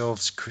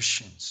themselves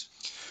Christians?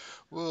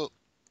 Well,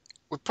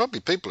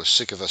 people are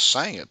sick of us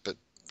saying it, but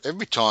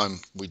every time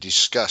we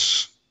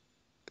discuss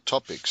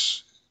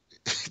topics,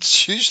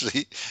 it's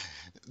usually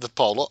the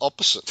polar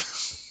opposite.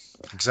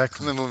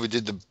 Exactly. Remember when we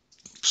did the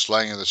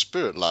slaying of the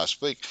Spirit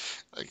last week?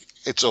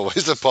 It's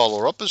always the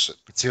polar opposite.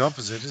 It's the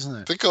opposite, isn't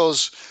it?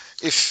 Because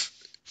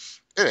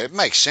it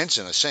makes sense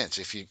in a sense.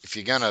 If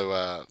you're going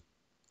to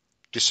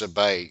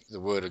disobey the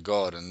Word of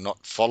God and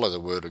not follow the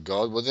Word of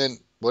God, well then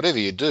whatever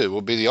you do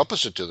will be the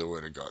opposite to the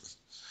Word of God.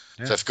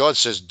 Yeah. So if God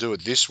says do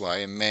it this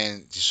way and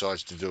man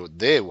decides to do it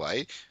their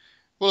way,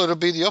 well, it'll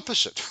be the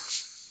opposite.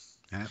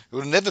 Yeah. It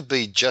will never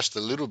be just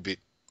a little bit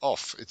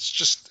off. It's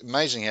just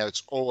amazing how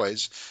it's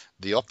always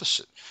the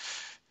opposite.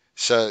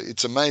 So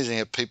it's amazing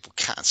how people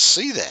can't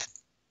see that.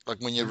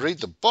 Like when you read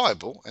the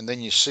Bible and then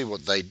you see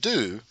what they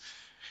do,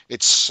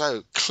 it's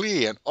so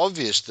clear and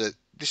obvious that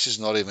this is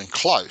not even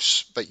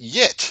close, but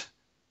yet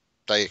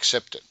they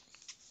accept it.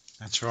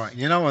 That's right.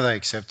 You know why they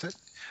accept it?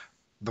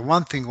 The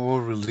one thing all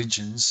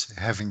religions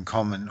have in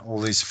common, all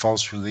these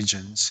false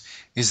religions,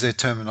 is their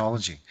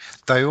terminology.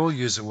 They all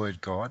use the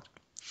word God.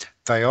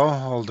 They all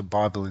hold a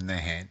Bible in their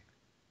hand,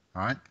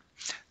 right?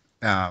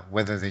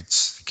 Whether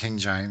it's the King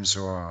James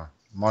or a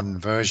modern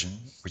version,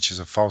 which is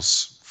a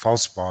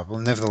false Bible,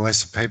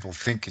 nevertheless the people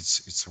think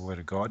it's the word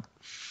of God.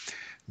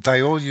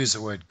 They all use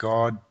the word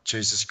God,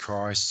 Jesus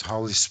Christ,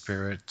 Holy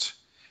Spirit,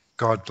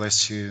 God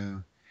bless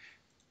you,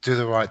 do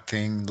the right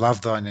thing,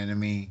 love thine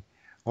enemy,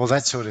 all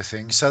that sort of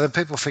thing. So the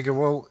people figure,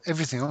 well,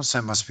 everything else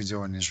they must be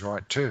doing is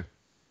right too.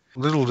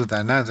 Little do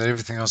they know that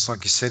everything else,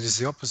 like you said, is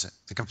the opposite,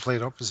 the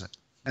complete opposite.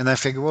 And they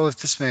figure, well, if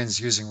this man's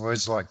using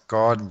words like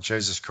God and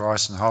Jesus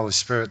Christ and Holy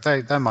Spirit,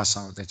 they must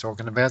know what they're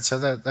talking about,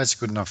 so that's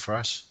good enough for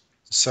us.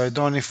 So,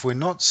 Don, if we're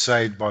not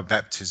saved by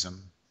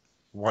baptism,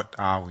 what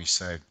are we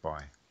saved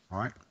by,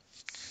 right?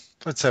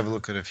 Let's have a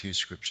look at a few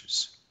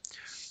scriptures.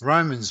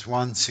 Romans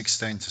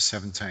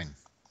 1:16-17.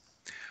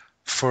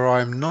 For I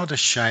am not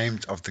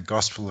ashamed of the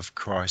gospel of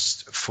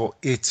Christ, for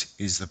it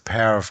is the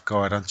power of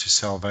God unto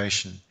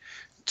salvation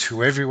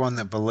to everyone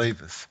that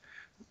believeth,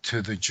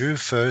 to the Jew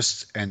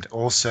first, and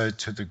also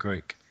to the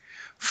Greek.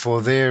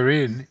 For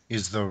therein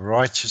is the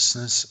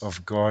righteousness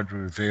of God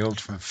revealed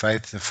from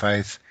faith to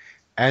faith,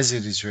 as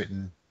it is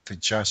written, the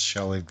just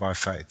shall live by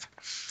faith.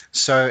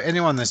 So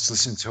anyone that's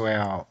listened to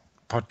our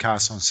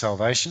podcast on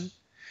salvation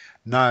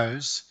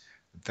knows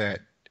that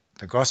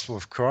the gospel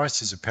of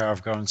Christ is the power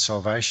of God and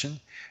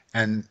salvation,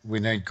 and we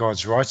need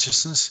God's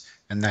righteousness,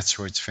 and that's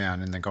where it's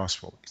found in the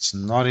gospel. It's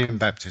not in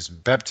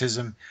baptism.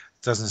 Baptism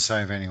doesn't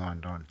save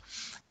anyone, Don.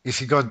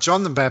 If you got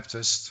John the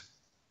Baptist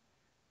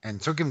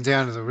and took him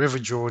down to the River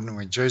Jordan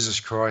where Jesus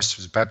Christ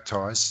was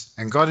baptized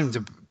and got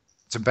him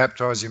to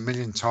baptize you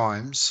 1,000,000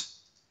 times,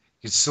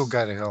 you'd still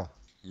go to hell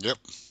Yep.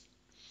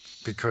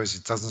 because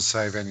it doesn't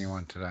save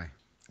anyone today.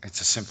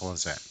 It's as simple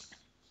as that.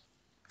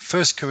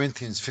 1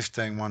 Corinthians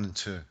 15, 1 and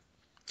 2.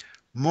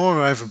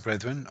 Moreover,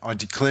 brethren, I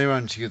declare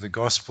unto you the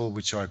gospel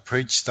which I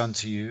preached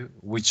unto you,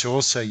 which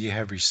also ye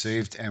have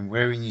received, and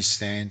wherein ye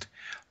stand,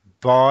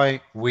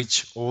 by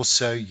which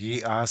also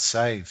ye are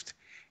saved,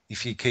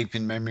 if ye keep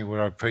in memory what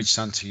I preached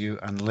unto you,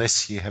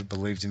 unless ye have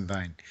believed in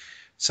vain.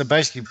 So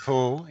basically,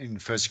 Paul in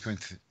 1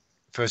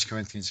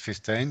 Corinthians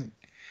 15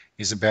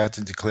 is about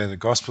to declare the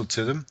gospel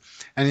to them,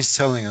 and he's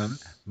telling them,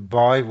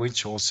 by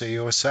which also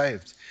you are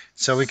saved.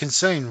 So we can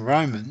see in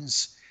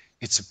Romans,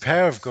 it's the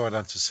power of God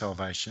unto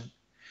salvation.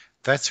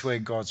 That's where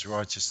God's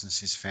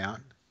righteousness is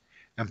found.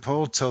 And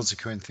Paul tells the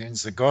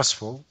Corinthians the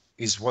gospel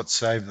is what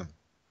saved them.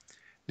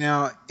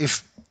 Now,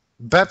 if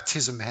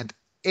baptism had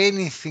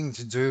anything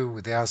to do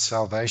with our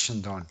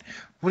salvation, Don,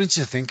 wouldn't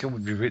you think it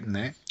would be written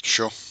there?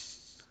 Sure.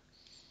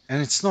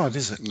 And it's not,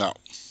 is it? No.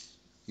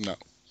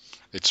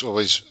 It's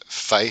always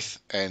faith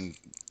and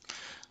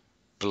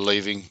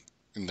believing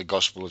in the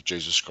gospel of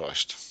Jesus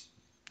Christ.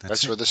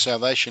 That's where the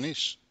salvation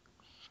is.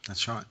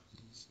 That's right.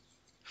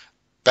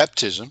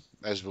 Baptism,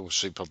 as we'll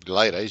see probably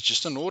later, is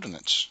just an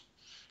ordinance.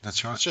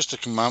 That's right. It's just a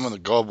commandment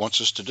that God wants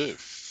us to do.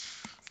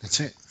 That's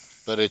it.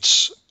 But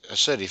it's, I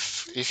said,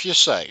 if you're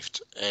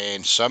saved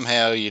and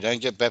somehow you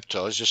don't get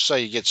baptized, just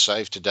say you get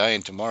saved today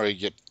and tomorrow you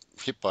get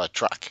hit by a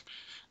truck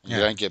and you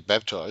don't get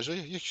baptized,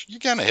 you're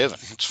going to heaven.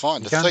 It's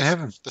fine. You're going to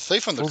heaven. The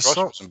thief on the cross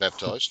wasn't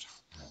baptized.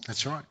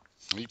 That's right.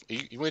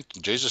 He went,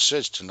 Jesus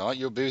says, tonight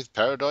you'll be with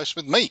paradise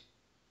with me.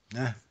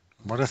 Yeah.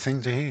 What a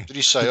thing to hear. Did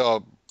he say,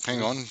 oh,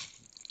 hang on,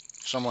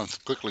 someone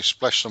quickly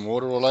splashed some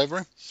water all over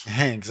him?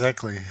 Yeah,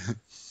 exactly.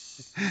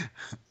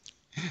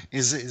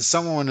 Is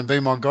someone want to be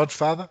my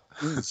godfather?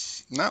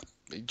 No,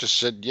 he just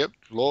said, yep,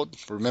 Lord,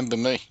 remember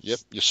me. Yep,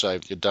 you're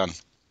saved, you're done.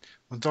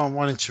 Well, Don,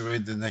 why don't you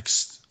read the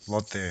next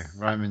lot there?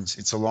 Romans,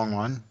 it's a long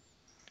one.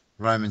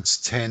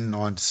 Romans 10,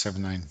 9 to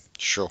 17.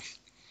 Sure.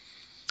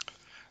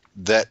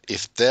 That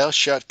if thou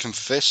shalt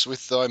confess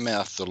with thy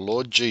mouth the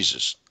Lord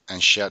Jesus,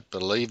 and shalt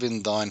believe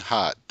in thine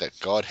heart that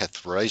God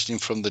hath raised him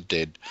from the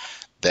dead,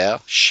 thou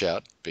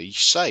shalt be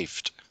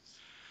saved.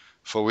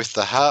 For with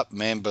the heart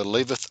man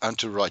believeth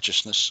unto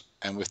righteousness,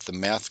 and with the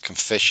mouth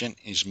confession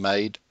is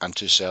made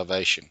unto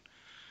salvation.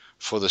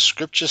 For the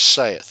scripture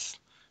saith,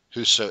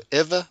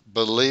 whosoever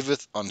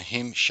believeth on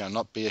him shall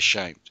not be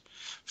ashamed.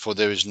 For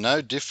there is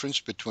no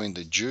difference between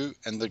the Jew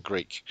and the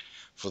Greek,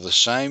 for the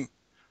same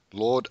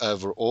Lord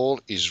over all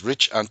is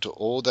rich unto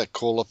all that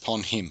call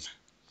upon him.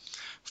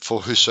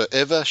 For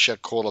whosoever shall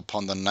call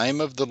upon the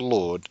name of the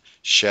Lord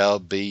shall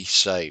be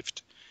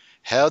saved.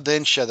 How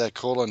then shall they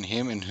call on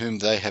him in whom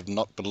they have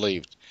not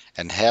believed?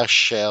 And how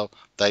shall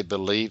they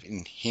believe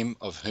in him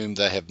of whom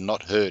they have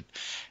not heard?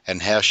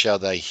 And how shall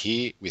they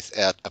hear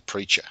without a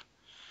preacher?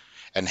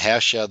 And how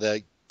shall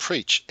they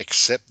preach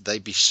except they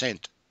be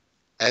sent?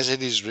 As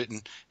it is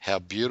written, how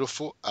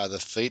beautiful are the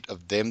feet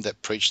of them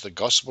that preach the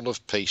gospel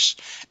of peace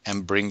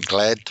and bring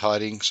glad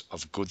tidings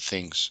of good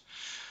things.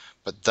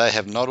 But they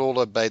have not all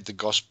obeyed the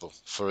gospel.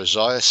 For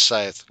Isaiah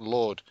saith,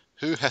 Lord,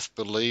 who hath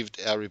believed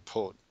our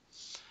report?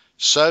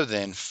 So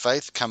then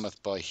faith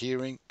cometh by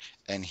hearing,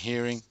 and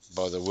hearing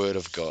by the word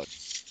of God.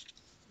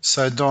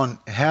 So, Don,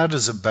 how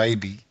does a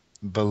baby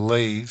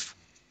believe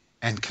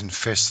and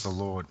confess the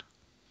Lord?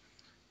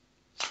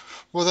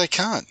 Well, they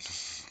can't.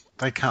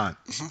 They can't.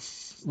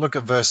 Look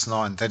at verse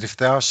 9, that if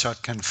thou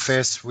shalt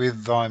confess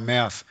with thy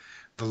mouth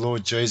the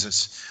Lord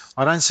Jesus.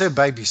 I don't see a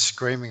baby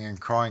screaming and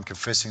crying,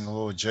 confessing the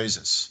Lord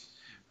Jesus.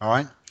 All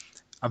right?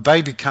 A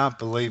baby can't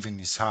believe in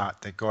his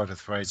heart that God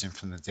hath raised him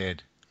from the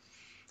dead.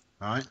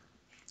 All right?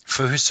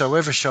 For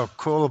whosoever shall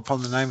call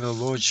upon the name of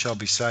the Lord shall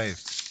be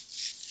saved.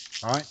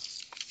 All right?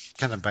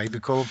 Can a baby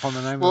call upon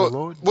the name of the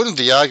Lord? Wouldn't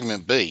the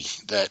argument be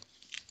that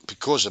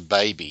because a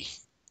baby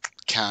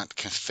can't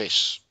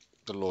confess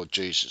the Lord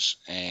Jesus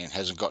and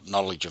hasn't got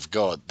knowledge of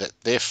God, that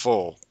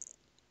therefore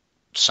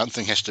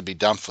something has to be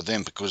done for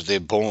them because they're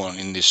born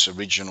in this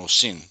original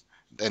sin,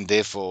 and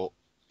therefore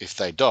if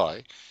they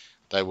die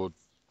they will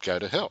go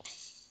to hell?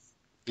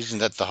 Isn't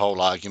that the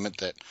whole argument,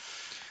 that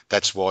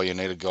that's why you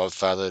need a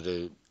godfather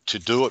to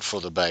do it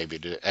for the baby,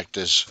 to act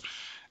as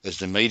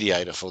the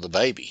mediator for the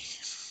baby?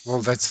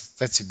 Well,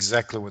 that's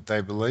exactly what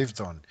they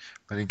believed on.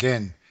 But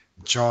again,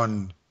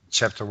 John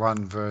chapter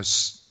 1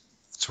 verse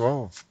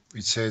 12,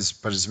 it says,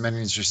 but as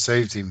many as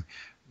received him,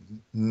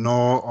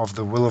 nor of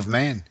the will of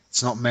man.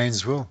 It's not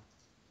man's will.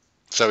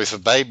 So if a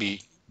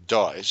baby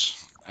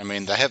dies, I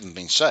mean, they haven't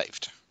been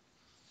saved.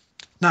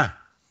 No.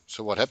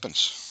 So what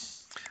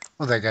happens?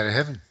 Well, they go to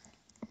heaven.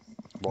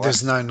 Why?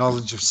 There's no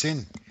knowledge of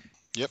sin.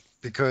 Yep.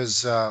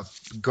 Because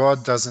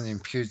God doesn't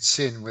impute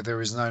sin where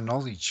there is no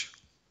knowledge.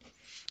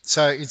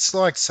 So it's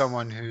like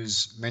someone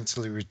who's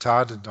mentally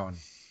retarded on.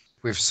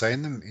 We've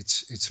seen them.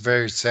 It's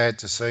very sad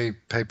to see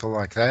people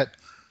like that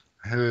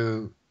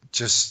who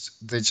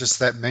they're just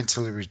that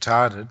mentally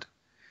retarded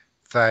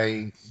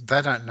they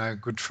don't know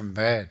good from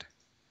bad.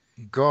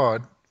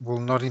 God will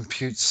not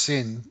impute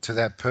sin to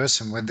that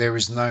person when there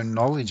is no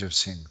knowledge of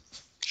sin.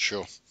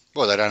 Sure.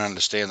 Well, they don't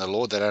understand the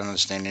Lord. They don't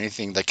understand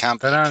anything. They can't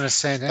They don't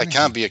understand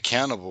anything. be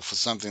accountable for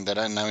something they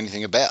don't know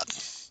anything about.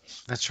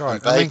 That's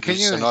And right.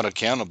 babies are not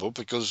accountable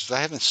because they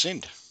haven't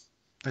sinned.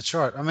 That's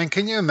right. I mean,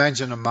 can you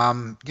imagine a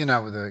mum, with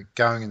a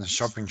going in the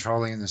shopping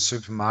trolley in the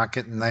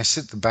supermarket, and they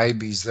sit the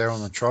babies there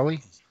on the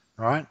trolley,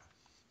 right?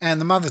 And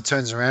the mother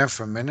turns around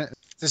for a minute.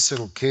 This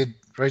little kid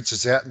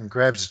reaches out and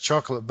grabs a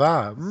chocolate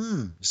bar.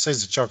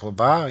 Sees a chocolate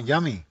bar,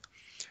 yummy.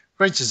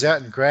 Reaches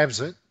out and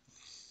grabs it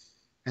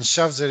and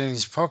shoves it in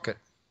his pocket.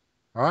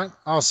 All right?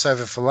 I'll save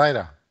it for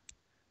later.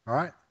 All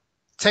right?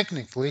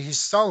 Technically, he's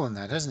stolen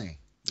that, hasn't he?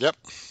 Yep.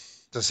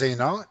 Does he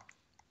know it?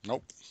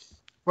 Nope.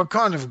 What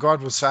kind of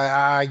God would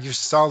say, you've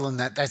stolen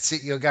that, that's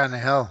it, you're going to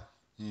hell?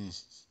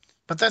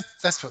 But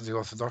that's what the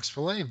Orthodox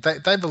believe.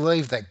 They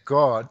believe that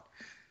God,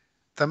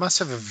 they must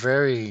have a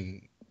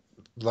very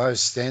low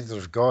standard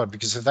of God,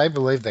 because if they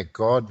believe that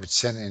God would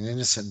send an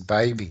innocent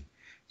baby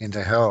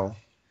into hell,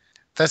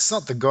 that's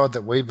not the God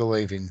that we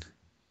believe in.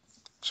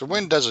 So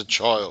when does a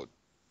child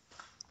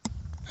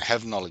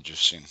have knowledge of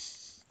sin?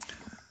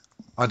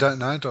 I don't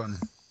know, Don.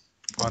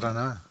 I don't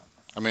know.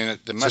 I mean,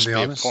 there must be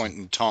a point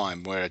in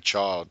time where a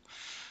child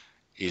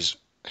is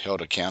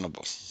held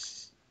accountable.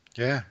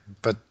 Yeah,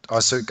 but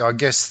I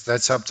guess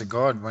that's up to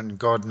God. When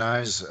God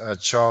knows a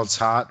child's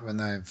heart, when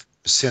they've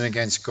sinned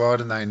against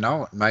God and they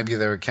know it, maybe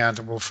they're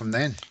accountable from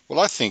then. Well,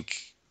 I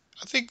think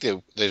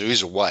there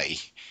is a way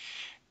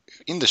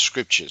in the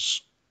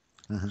scriptures.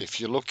 Mm-hmm. If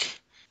you look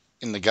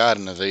in the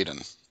Garden of Eden,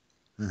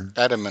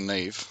 Adam and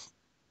Eve,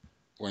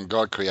 when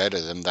God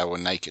created them, they were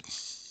naked.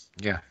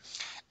 Yeah.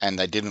 And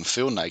they didn't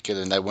feel naked,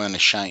 and they weren't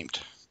ashamed.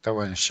 They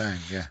weren't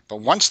ashamed, yeah. But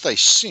once they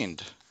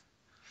sinned,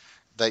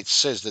 it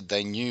says that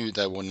they knew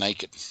they were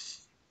naked.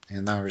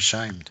 And they were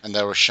ashamed. And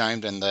they were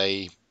ashamed, and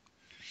they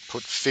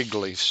put fig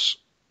leaves.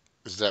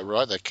 Is that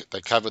right?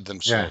 They covered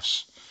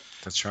themselves. Yeah,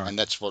 that's right. And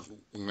that's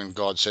when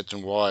God said to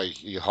them, why are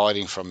you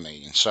hiding from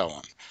me, and so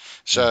on.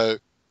 So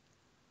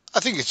I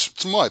think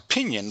it's my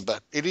opinion,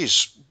 but it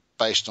is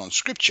based on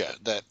scripture,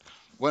 that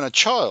when a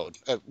child,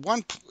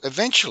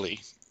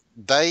 eventually,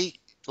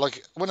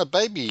 when a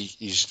baby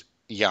is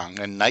young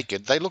and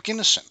naked, they look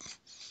innocent.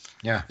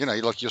 Yeah.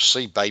 Like you'll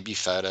see baby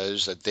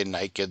photos that they're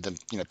naked,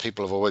 and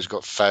people have always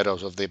got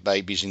photos of their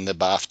babies in the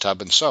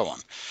bathtub and so on.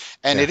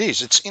 And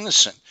it's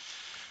innocent.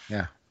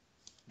 Yeah.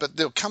 But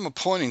there'll come a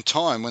point in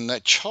time when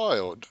that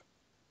child,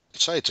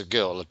 say it's a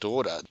girl, a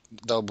daughter,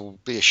 they will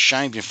be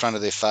ashamed in front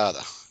of their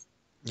father.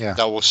 Yeah.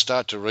 They will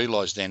start to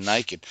realise they're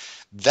naked.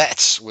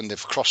 That's when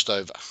they've crossed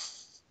over.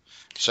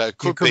 So it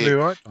could be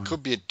right.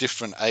 Could be at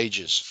different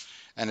ages.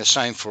 And the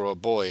same for a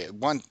boy.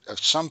 At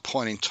some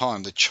point in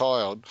time, the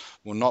child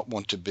will not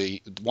want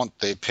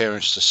their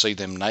parents to see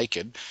them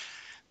naked.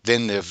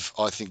 Then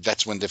I think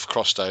that's when they've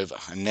crossed over,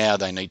 and now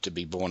they need to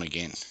be born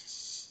again.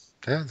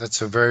 Yeah,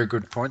 that's a very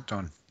good point,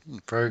 Don.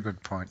 Very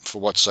good point. For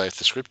what saith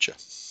the Scripture.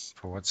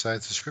 For what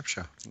saith the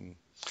Scripture.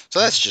 So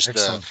that's just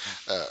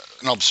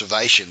an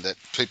observation that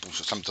people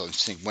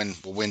sometimes think,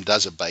 when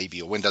does a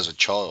baby or when does a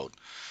child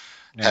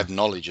have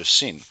knowledge of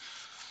sin?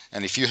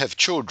 And if you have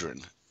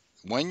children,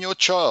 when your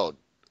child,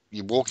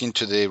 you walk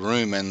into their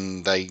room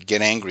and they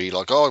get angry,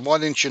 like, oh, why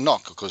didn't you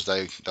knock? Because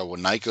they were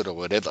naked or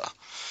whatever.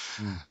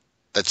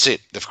 That's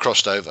it. They've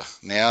crossed over.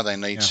 Now they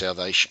need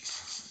salvation.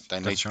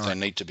 They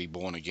need to be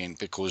born again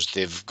because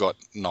they've got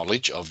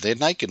knowledge of their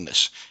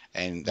nakedness.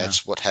 And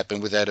that's what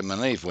happened with Adam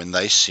and Eve. When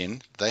they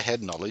sinned, they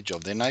had knowledge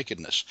of their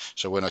nakedness.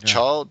 So when a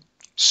child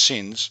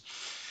sins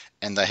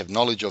and they have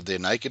knowledge of their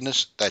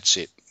nakedness, that's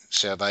it.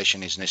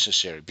 Salvation is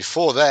necessary.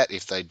 Before that,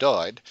 if they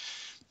died,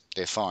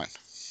 they're fine.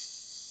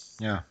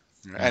 Yeah.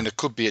 And it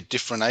could be at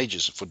different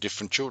ages for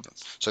different children.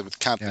 So it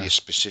can't be a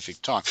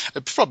specific time.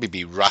 It'd probably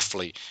be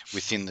roughly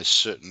within this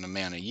certain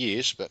amount of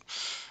years, but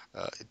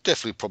it'd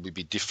definitely probably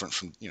be different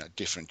from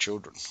different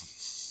children.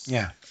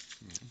 Yeah.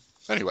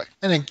 Anyway.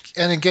 And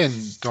again,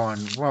 Don,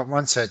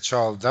 once that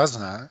child does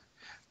know,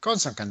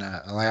 God's not going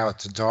to allow it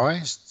to die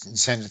and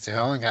send it to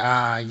hell and go,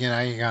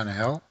 you're going to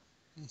hell.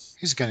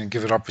 He's going to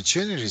give it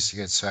opportunities to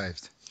get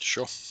saved.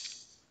 Sure.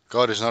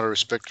 God is not a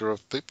respecter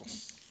of people.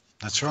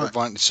 That's right.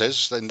 Everyone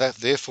says that,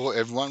 therefore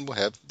everyone will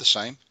have the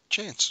same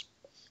chance.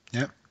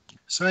 Yep.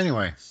 So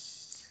anyway,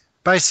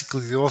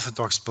 basically the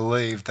Orthodox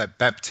believe that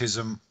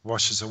baptism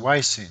washes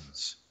away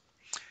sins.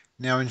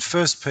 Now in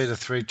 1 Peter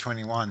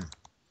 3:21,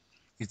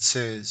 it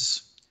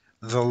says,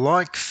 the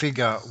like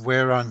figure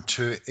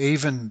whereunto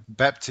even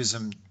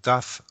baptism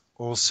doth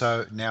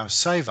also now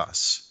save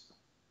us.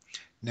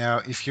 Now,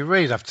 if you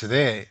read up to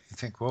there, you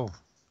think, well,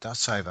 it does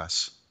save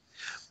us.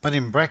 But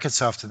in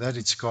brackets after that,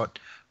 it's got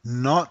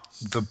not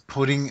the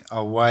putting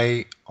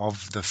away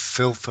of the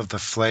filth of the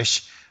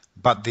flesh,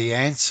 but the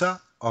answer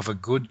of a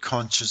good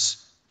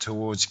conscience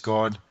towards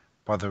God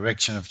by the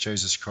direction of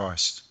Jesus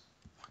Christ.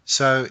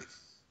 So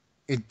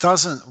it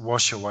doesn't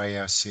wash away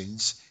our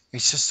sins.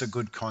 It's just a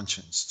good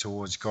conscience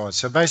towards God.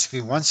 So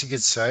basically, once you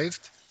get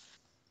saved,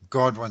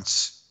 God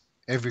wants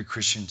every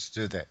Christian to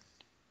do that.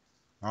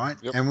 right?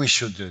 Yep. And we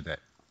should do that.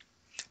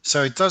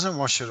 So it doesn't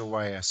wash it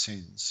away our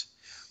sins.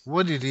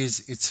 What it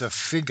is, it's a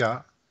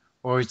figure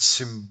or it's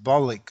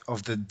symbolic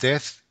of the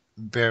death,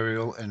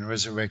 burial, and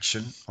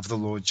resurrection of the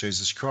Lord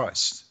Jesus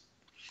Christ,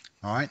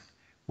 right?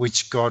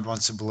 Which God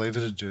wants a believer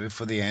to do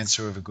for the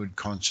answer of a good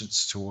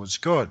conscience towards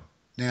God.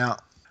 Now,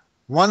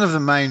 one of the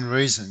main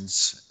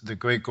reasons the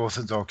Greek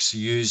Orthodox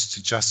used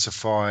to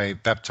justify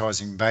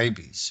baptizing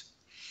babies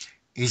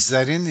is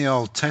that in the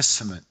Old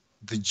Testament,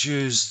 the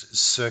Jews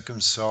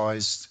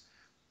circumcised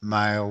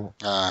male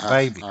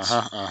babies.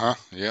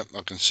 Yep,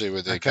 I can see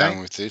where they're Okay?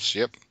 going with this.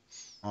 Yep.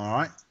 All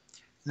right.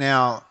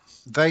 Now,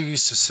 they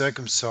used to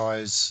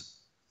circumcise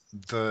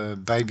the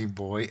baby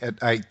boy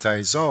at 8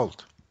 days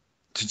old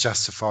to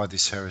justify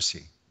this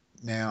heresy.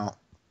 Now,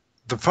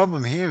 the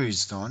problem here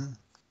is, Don,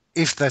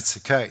 if that's the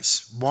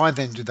case, why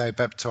then do they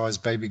baptize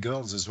baby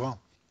girls as well?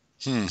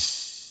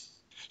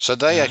 So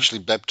they Yeah. actually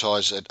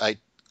baptize at 8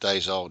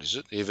 days old, is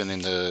it? Even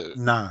in the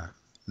No.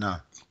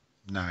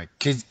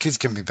 Kids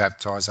can be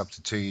baptized up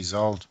to 2 years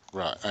old.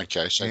 right.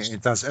 Okay. So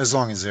It does, as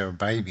long as they're a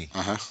baby.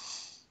 uh-huh.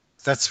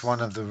 That's one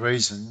of the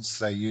reasons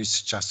they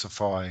use to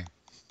justify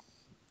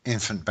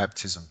infant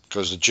baptism.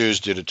 Because the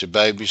Jews did it to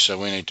babies, so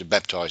we need to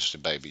baptize the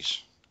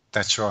babies.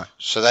 That's right.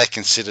 So they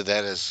consider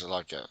that as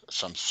like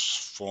some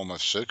form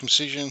of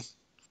circumcision.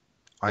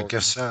 I Or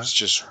guess so. It's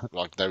just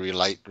like they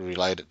relate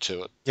it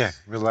to it. Yeah,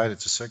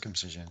 related to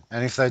circumcision.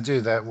 And if they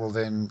do that, well,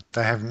 then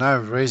they have no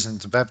reason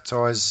to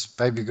baptize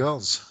baby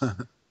girls.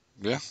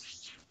 Yeah,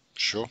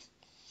 sure,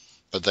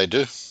 but they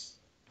do.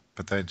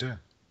 But they do.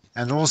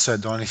 And also,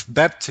 Don, if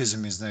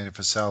baptism is needed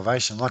for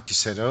salvation, like you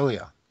said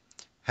earlier,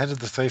 how did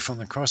the thief on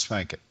the cross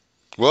make it?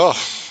 Well,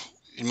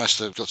 he must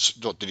have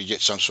got. Did he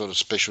get some sort of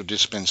special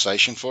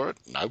dispensation for it?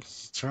 No.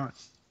 That's right.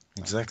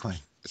 Exactly.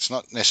 It's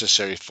not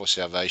necessary for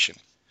salvation.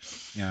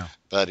 Yeah.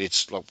 But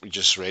it's like we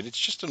just read. It's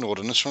just an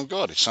ordinance from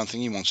God. It's something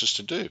He wants us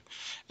to do.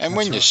 And That's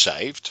when you're right.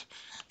 saved,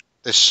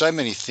 there's so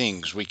many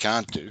things we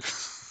can't do.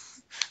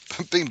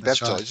 But being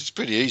That's baptized, right. it's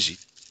pretty easy.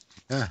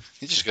 Yeah.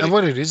 You just got And to.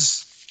 what it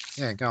is,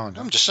 yeah, go on,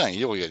 Don. I'm just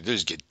saying, all you got to do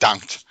is get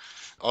dunked.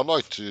 I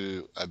like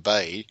to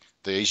obey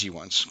the easy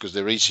ones because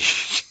they're easy.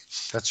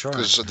 That's right.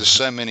 Because there's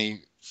so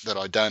many that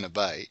I don't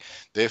obey.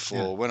 Therefore,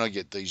 Yeah. when I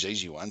get these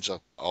easy ones,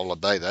 I'll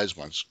obey those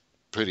ones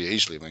pretty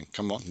easily. I mean,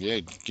 come on,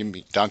 yeah,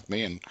 dunk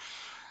me, and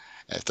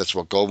if that's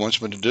what God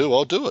wants me to do,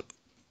 I'll do it.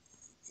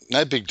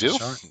 No big deal.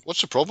 That's right.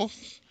 What's the problem?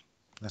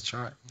 That's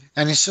right.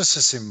 And it's just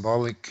a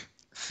symbolic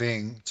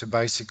thing to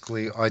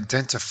basically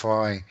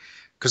identify,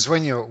 because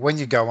when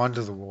you go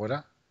under the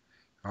water,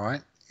 all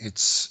right,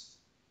 it's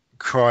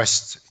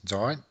Christ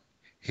died,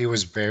 he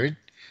was buried,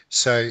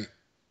 so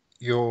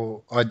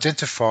you're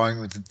identifying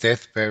with the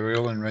death,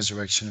 burial, and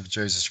resurrection of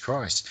Jesus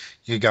Christ.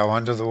 You go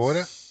under the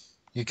water,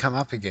 you come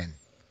up again.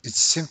 It's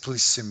simply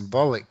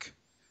symbolic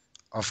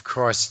of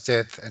Christ's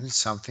death, and it's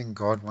something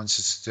God wants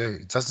us to do.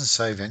 It doesn't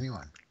save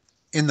anyone.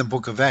 In the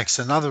book of Acts,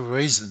 another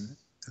reason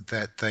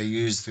that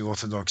the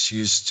Orthodox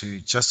use to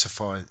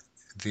justify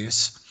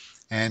this,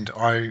 and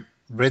I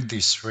read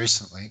this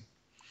recently.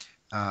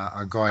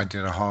 A guy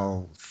did a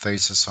whole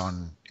thesis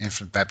on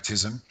infant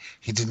baptism.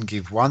 He didn't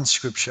give one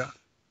scripture,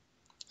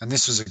 and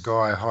this was a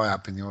guy high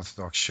up in the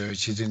Orthodox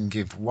Church. He didn't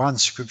give one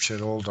scripture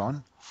at all,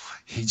 Don.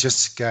 He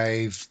just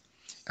gave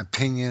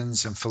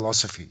opinions and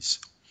philosophies.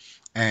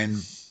 And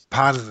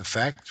part of the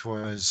fact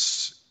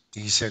was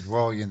he said,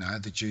 well,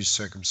 the Jews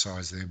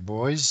circumcise their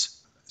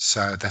boys,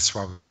 so that's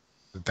why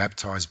we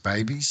baptize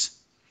babies,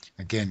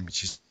 again,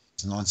 which is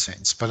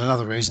nonsense. But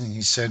another reason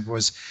he said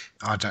was,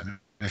 I don't know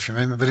if you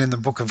remember, but in the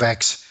book of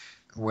Acts,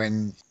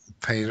 when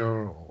Peter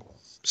or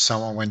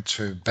someone went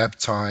to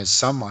baptize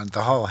someone,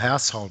 the whole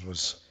household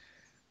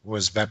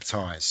was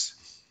baptized.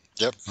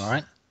 Yep.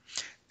 Right?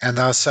 And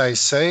they'll say,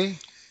 see,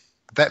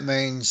 that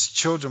means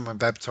children were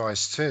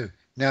baptized too.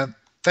 Now,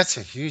 that's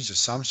a huge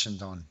assumption,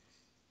 Don.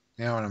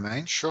 You know what I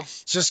mean? Sure.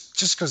 Just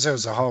because there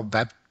was a whole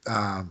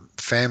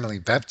family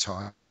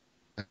baptized,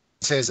 it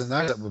says, and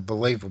those that were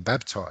believed were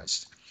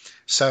baptized.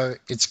 So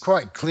it's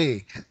quite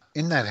clear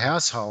in that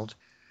household,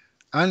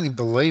 only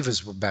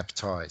believers were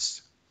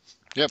baptized.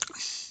 Yep.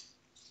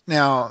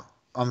 Now,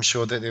 I'm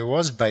sure that there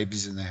was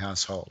babies in the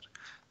household.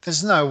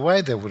 There's no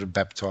way they would have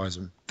baptized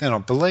them. They're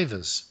not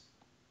believers.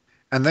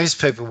 And these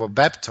people were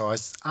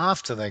baptized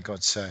after they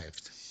got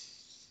saved.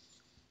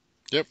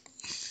 Yep.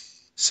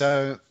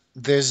 So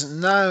there's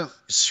no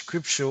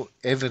scriptural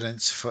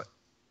evidence for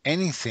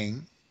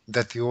anything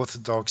that the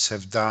Orthodox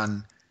have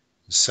done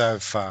so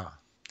far.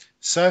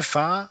 So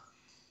far,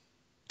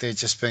 they're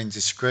just being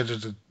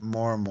discredited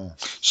more and more.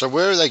 So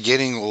where are they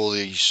getting all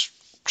these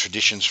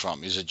traditions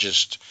from? Is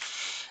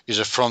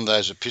it from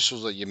those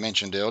epistles that you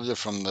mentioned earlier,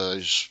 from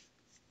those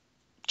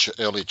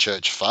early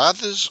church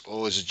fathers,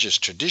 or is it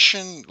just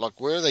tradition? Like,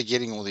 where are they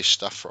getting all this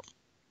stuff from?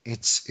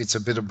 It's a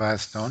bit of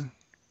both, Don.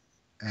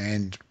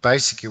 And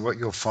basically what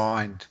you'll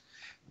find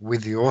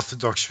with the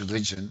Orthodox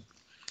religion,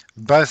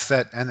 both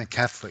that and the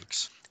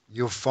Catholics,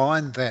 you'll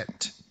find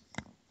that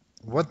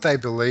what they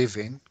believe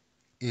in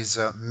is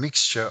a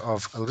mixture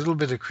of a little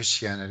bit of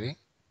Christianity,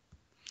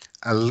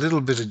 a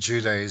little bit of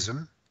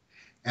Judaism,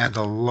 and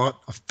a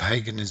lot of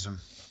paganism.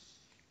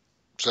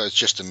 So it's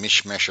just a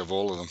mishmash of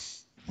all of them.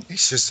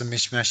 It's just a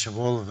mishmash of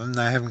all of them.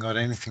 They haven't got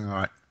anything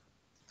right.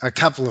 A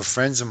couple of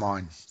friends of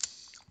mine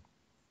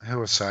who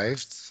are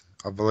saved,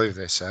 I believe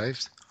they're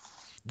saved.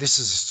 This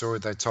is a story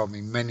they told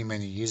me many,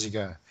 many years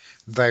ago.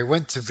 They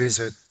went to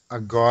visit a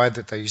guy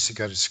that they used to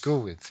go to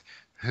school with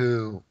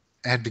who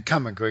had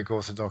become a Greek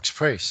Orthodox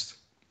priest.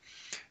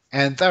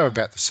 And they were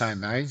about the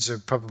same age. They're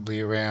probably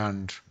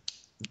around,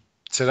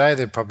 today,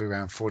 they're probably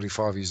around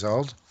 45 years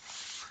old.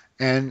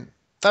 And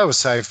they were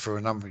saved for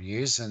a number of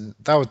years. And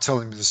they were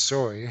telling me the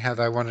story how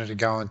they wanted to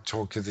go and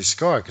talk to this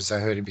guy because they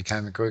heard he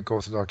became a Greek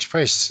Orthodox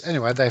priest.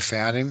 Anyway, they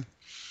found him.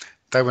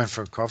 They went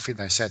for a coffee.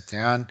 They sat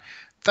down.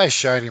 They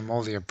showed him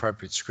all the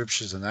appropriate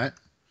scriptures and that.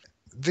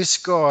 This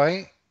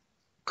guy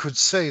could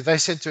see, they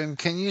said to him,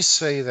 can you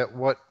see that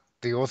what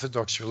the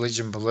Orthodox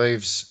religion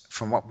believes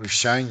from what we've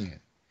shown you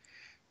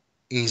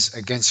is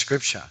against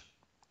Scripture?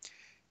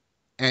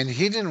 And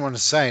he didn't want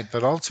to say it,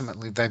 but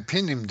ultimately they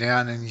pinned him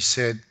down and he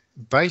said,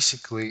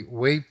 basically,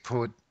 we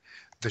put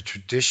the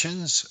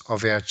traditions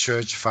of our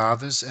church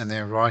fathers and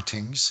their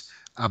writings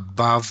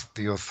above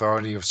the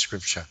authority of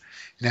Scripture.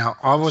 Now,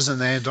 I wasn't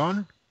there,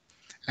 Don,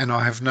 and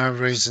I have no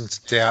reason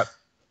to doubt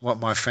what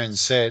my friend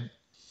said,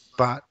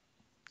 but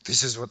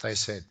this is what they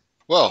said.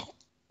 Well,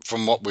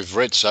 from what we've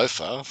read so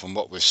far, from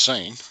what we've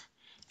seen,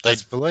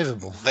 That's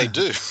believable. they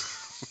do.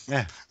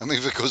 Yeah. I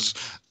mean, because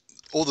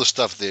all the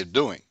stuff they're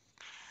doing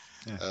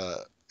Yeah.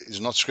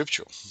 is not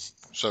scriptural.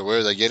 So where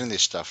are they getting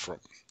this stuff from?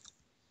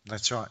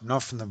 That's right.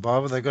 Not from the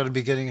Bible. They've got to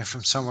be getting it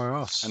from somewhere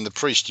else. And the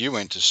priest you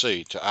went to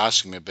see to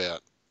ask him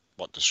about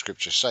what the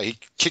scriptures say, he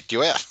kicked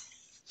you out.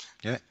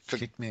 Yeah,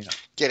 kick me out.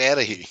 Get out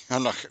of here.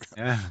 I'm not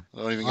Yeah.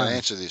 even going to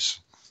answer this.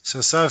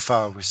 So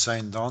far we've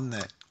seen, Don,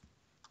 that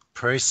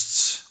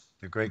priests,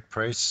 the Greek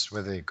priests,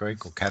 whether they're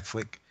Greek or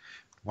Catholic,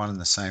 one and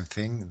the same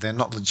thing, they're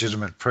not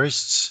legitimate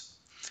priests.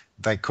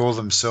 They call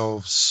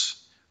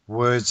themselves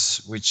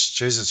words which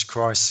Jesus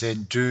Christ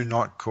said, do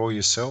not call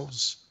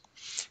yourselves.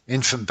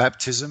 Infant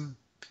baptism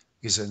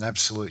is an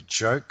absolute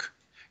joke.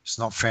 It's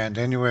not found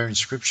anywhere in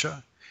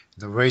Scripture.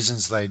 The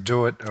reasons they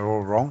do it are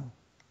all wrong,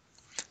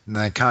 and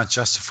they can't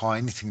justify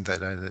anything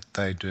that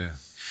they do.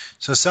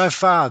 So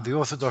far, the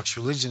Orthodox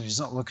religion is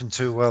not looking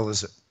too well,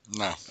 is it?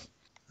 No.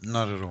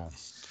 Not at all.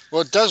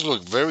 Well, it does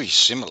look very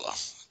similar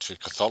to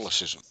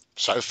Catholicism.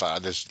 So far,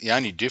 the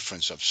only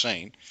difference I've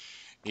seen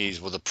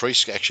is, well, the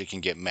priests actually can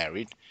get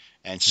married,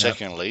 and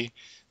secondly,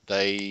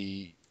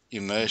 they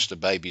immerse the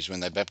babies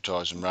when they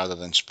baptise them rather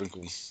than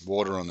sprinkle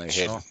water on their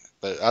head.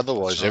 But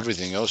otherwise,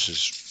 everything else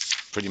is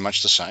pretty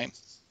much the same.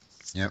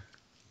 Yep.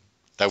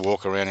 They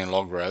walk around in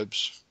long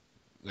robes.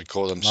 They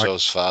call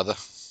themselves Father.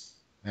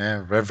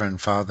 Yeah,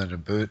 Reverend Father to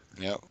boot.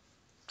 Yep.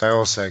 They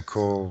also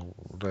call,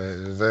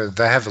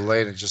 they have a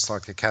leader, just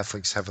like the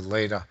Catholics have a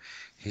leader.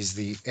 He's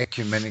the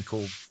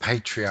ecumenical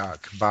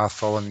patriarch,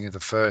 Bartholomew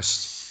I,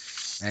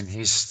 and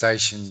he's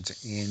stationed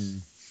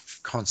in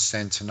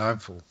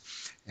Constantinople,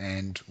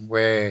 and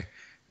where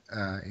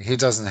he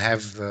doesn't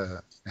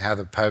have how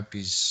the Pope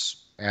is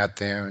out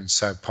there and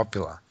so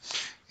popular.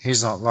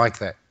 He's not like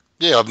that.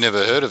 Yeah, I've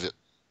never heard of it.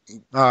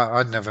 No,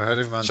 I'd never heard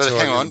of him until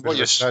I did a bit of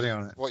a study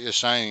on it. What you're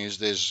saying is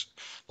there's,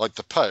 like,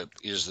 the Pope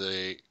he's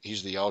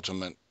the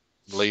ultimate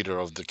leader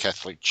of the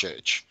Catholic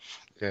Church.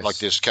 Yes. Like,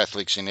 there's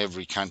Catholics in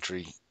every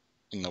country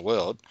in the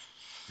world,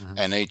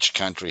 and each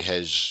country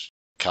has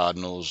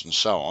cardinals and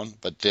so on,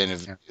 but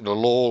then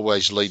it'll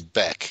always lead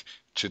back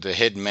to the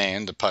head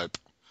man, the Pope.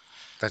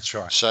 That's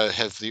right. So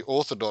have the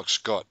Orthodox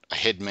got a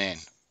head man?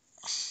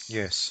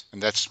 Yes.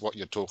 And that's what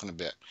you're talking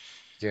about.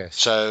 Yes.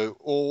 So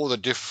all the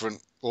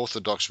different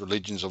Orthodox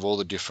religions of all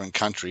the different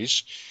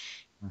countries,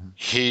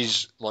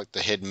 he's like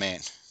the head man.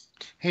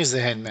 He's the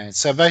head man.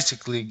 So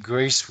basically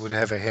Greece would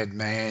have a head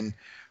man,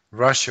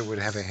 Russia would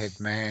have a head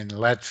man,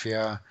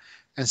 Latvia,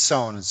 and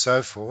so on and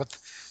so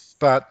forth.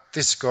 But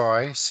this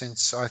guy,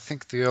 since I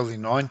think the early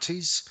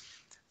 90s,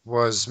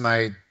 was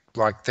made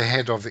like the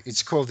head of,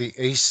 it's called the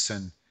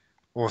Eastern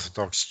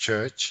Orthodox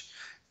Church,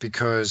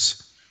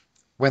 because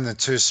when the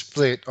two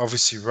split,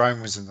 obviously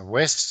Rome was in the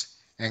west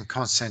and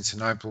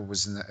Constantinople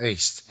was in the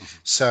east.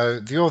 So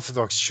the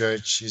Orthodox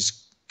Church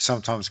is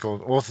sometimes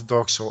called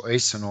Orthodox or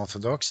Eastern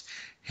Orthodox.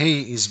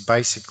 He is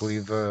basically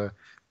the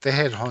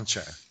head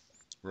honcho.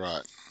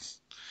 Right.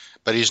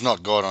 But he's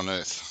not God on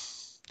earth.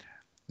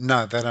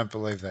 No, they don't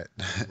believe that.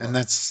 Right. And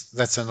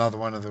that's another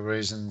one of the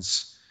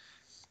reasons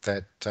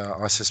that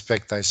I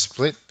suspect they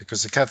split,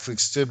 because the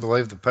Catholics do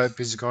believe the Pope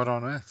is God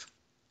on earth.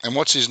 And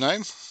what's his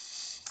name?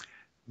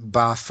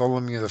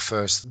 Bartholomew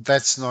I.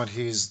 That's not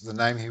the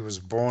name he was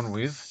born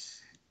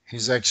with.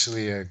 He's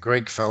actually a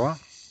Greek fella.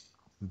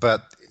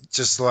 But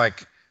just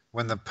like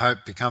when the Pope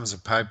becomes a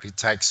Pope, he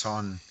takes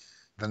on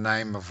the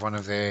name of one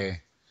of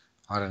their,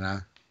 I don't know,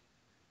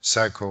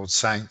 so-called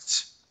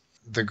saints.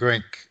 The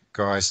Greek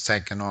guy's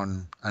taken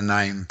on a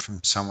name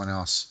from someone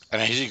else.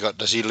 And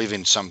does he live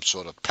in some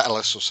sort of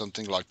palace or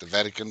something like the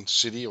Vatican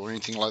City or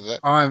anything like that?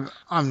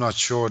 I'm not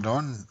sure,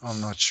 Don.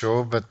 I'm not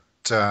sure, but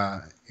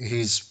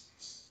he's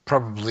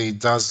probably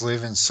does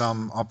live in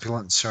some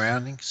opulent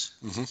surroundings.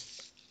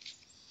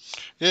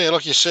 Yeah,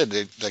 like you said,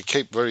 they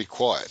keep very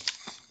quiet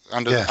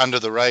Yeah, under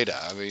the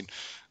radar. I mean,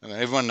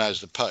 everyone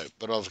knows the Pope,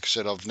 but like I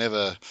said, I've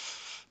never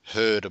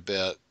heard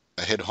about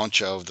a head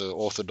honcho of the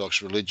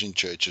Orthodox religion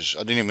churches.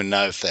 I didn't even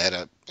know if they had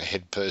a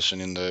head person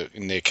in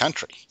their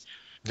country.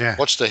 yeah.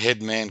 What's the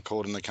head man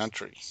called in the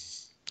country?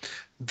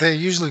 They're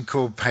usually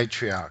called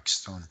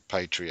patriarchs, Don.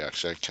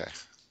 Patriarchs. Okay.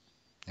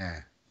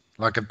 Yeah.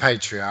 Like a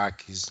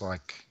patriarch is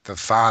like the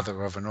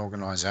father of an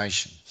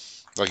organization.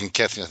 Like in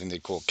Catholic, I think they're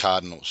called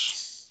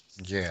cardinals.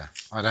 Yeah.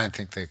 I don't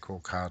think they're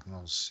called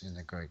cardinals in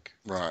the Greek.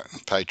 Right.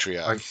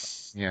 Patriarch.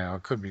 Yeah, I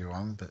could be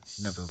wrong, but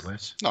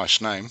nevertheless.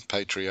 Nice name,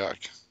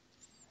 Patriarch.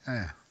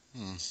 Yeah.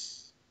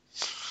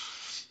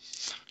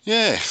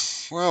 Yeah.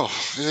 Well,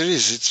 it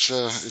is.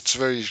 It's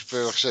very,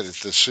 very. Like I said,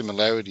 the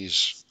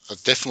similarities are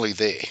definitely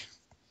there.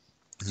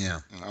 Yeah.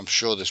 And I'm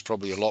sure there's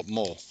probably a lot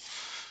more.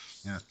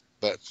 Yeah.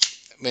 But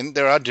I mean,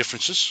 there are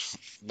differences,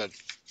 but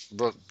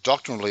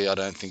doctrinally, I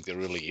don't think there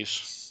really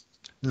is.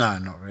 No,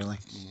 not really.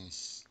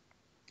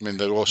 I mean,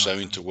 they're also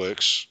into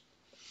works.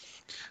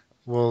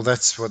 Well,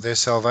 that's what their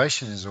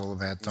salvation is all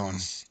about, Don.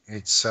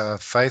 It's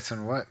faith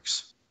and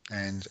works.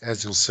 And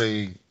as you'll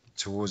see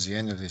towards the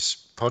end of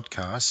this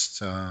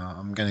podcast,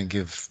 I'm going to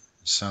give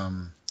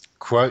some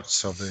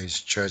quotes of these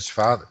church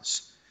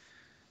fathers.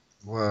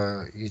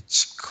 Well,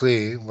 it's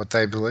clear what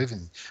they believe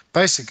in.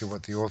 Basically,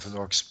 what the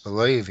Orthodox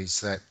believe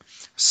is that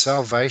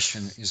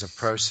salvation is a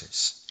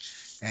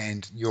process,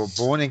 and you're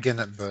born again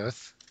at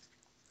birth.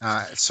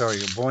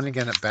 You're born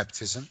again at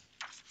baptism.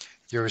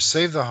 You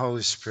receive the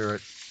Holy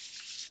Spirit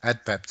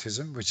at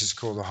baptism, which is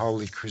called the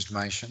Holy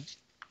Chrismation.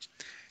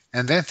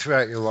 And then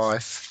throughout your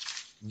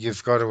life,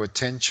 you've got to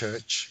attend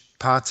church,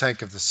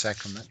 partake of the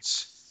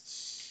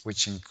sacraments,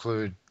 which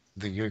include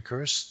the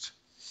Eucharist,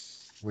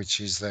 which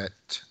is that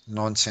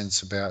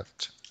nonsense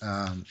about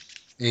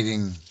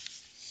eating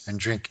and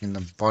drinking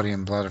the body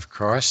and blood of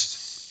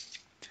Christ,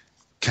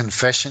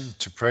 confession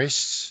to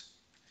priests,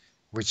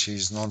 which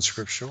is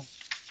non-scriptural,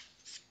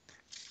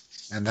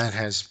 and that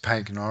has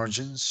pagan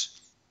origins.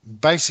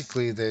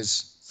 Basically,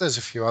 there's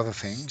a few other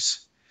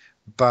things,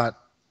 but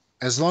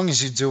as long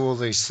as you do all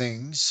these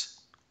things,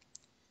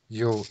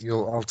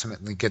 you'll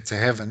ultimately get to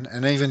heaven.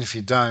 And even if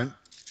you don't,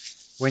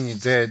 when you're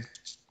dead,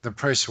 the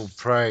priest will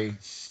pray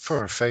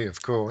for a fee,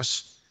 of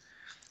course.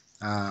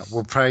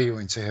 Will pray you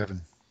into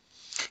heaven.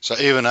 So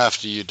even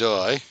after you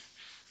die,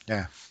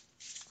 Yeah.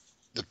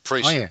 the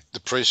Oh,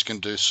 priest can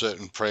do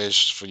certain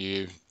prayers for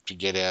you to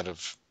get out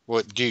of.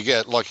 What do you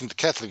get? Like the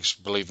Catholics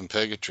believe in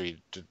purgatory.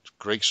 Do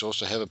Greeks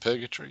also have a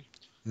purgatory?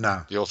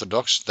 no. The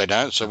Orthodox, they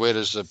don't. So where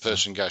does the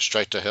person go?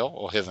 Straight to hell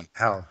or heaven?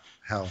 Hell.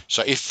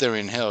 So if they're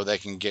in hell, they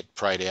can get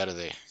prayed out of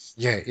there.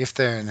 Yeah, if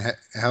they're in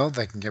hell,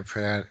 they can get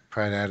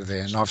prayed out of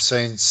there. And I've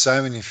seen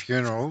so many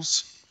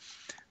funerals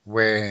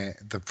where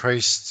the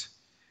priest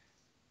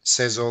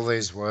says all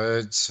these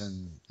words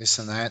and this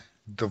and that.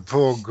 The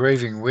poor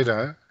grieving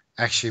widow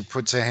actually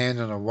puts her hand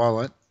in a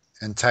wallet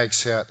and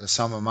takes out a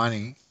sum of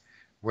money,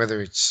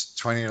 whether it's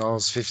 $20,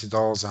 $50,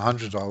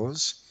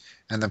 $100,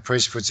 and the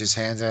priest puts his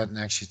hand out and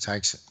actually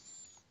takes it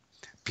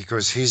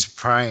because he's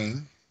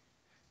praying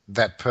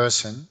that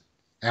person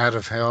out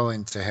of hell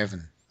into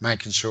heaven,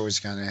 making sure he's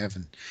going to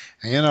heaven.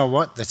 And you know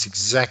what? That's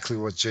exactly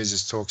what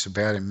Jesus talks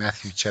about in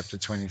Matthew chapter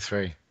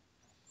 23.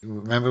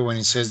 Remember when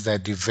he says they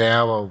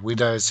devour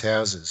widows'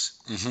 houses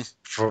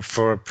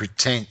for a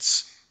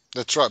pretense?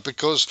 That's right,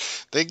 because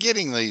they're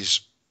getting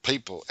these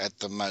people at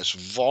the most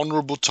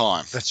vulnerable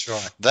time. That's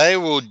right. They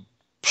will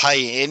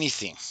pay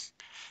anything.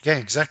 Yeah,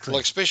 exactly.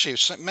 Like especially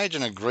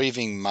imagine a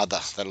grieving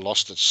mother that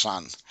lost its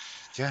son.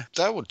 Yeah.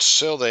 They would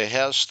sell their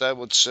house. They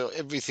would sell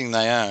everything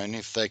they own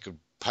if they could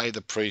pay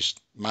the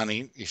priest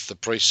money. If the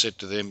priest said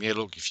to them, "Yeah,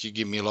 look, if you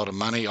give me a lot of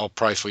money, I'll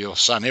pray for your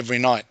son every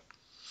night."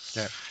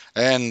 Yeah.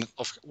 And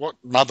what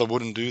mother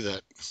wouldn't do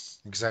that?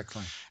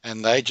 Exactly.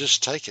 And they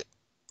just take it.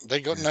 They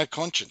got no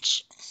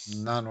conscience.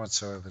 None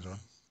whatsoever, Don.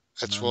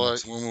 That's why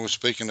when we were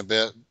speaking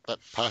about that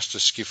Pastor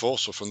Skiff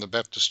also from the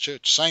Baptist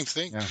Church, same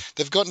thing. Yeah.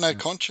 They've got no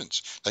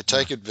conscience. They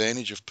take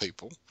advantage of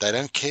people. They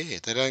don't care.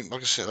 They don't,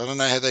 like I said, I don't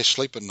know how they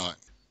sleep at night.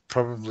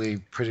 Probably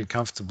pretty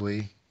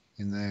comfortably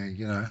in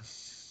their,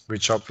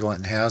 rich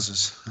opulent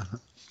houses.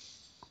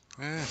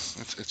 Yeah,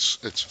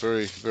 it's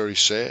very, very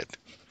sad.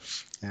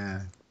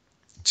 Yeah.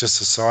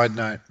 Just a side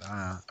note,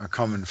 a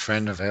common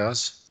friend of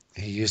ours,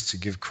 he used to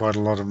give quite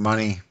a lot of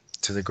money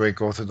to the Greek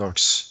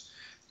Orthodox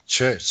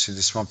Church, to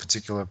this one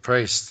particular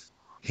priest.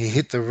 He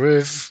hit the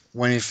roof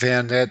when he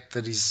found out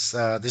that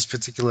this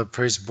particular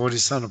priest bought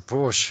his son a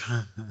Porsche.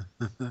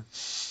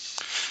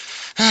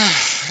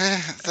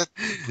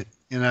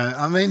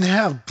 I mean,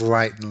 how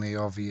blatantly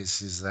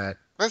obvious is that?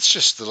 That's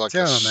just like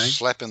a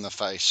slap in the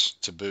face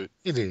to boot.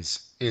 It is.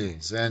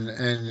 And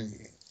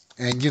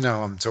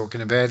I'm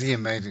talking about, he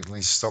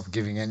immediately stopped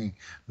giving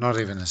not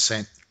even a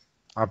cent.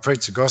 I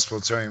preached the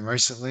gospel to him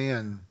recently,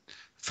 and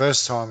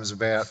first time was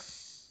about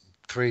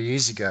 3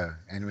 years ago,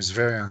 and it was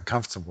very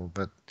uncomfortable.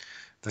 But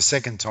the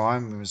second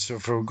time it was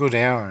for a good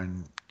hour,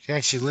 and he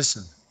actually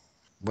listened.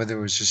 Whether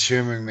it was just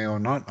humouring me or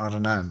not, I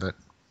don't know. But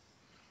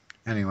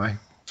anyway.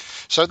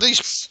 So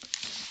these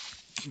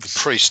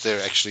priests,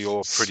 they're actually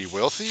all pretty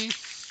wealthy.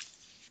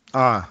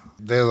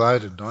 They're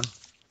loaded, Don.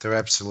 They're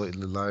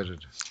absolutely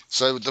loaded.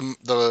 So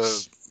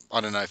the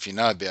I don't know if you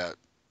know about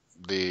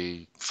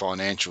the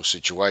financial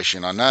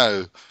situation. I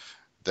know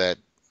that,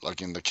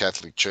 like in the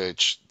Catholic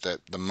Church, that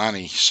the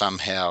money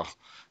somehow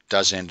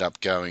does end up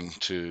going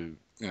to,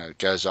 it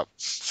goes up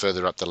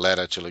further up the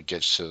ladder till it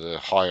gets to the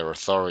higher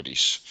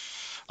authorities.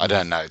 I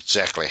don't know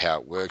exactly how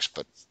it works,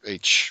 but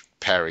each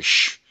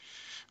parish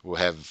will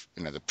have,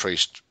 the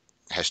priest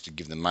has to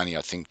give the money,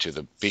 I think, to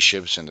the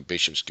bishops, and the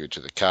bishops give it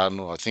to the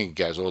cardinal. I think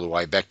it goes all the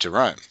way back to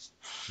Rome.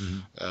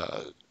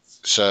 Mm-hmm.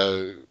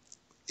 So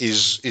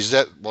is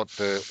that what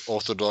the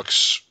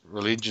Orthodox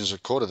religions are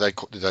called?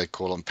 Do they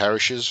call them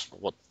parishes?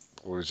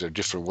 Or is there a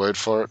different word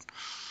for it?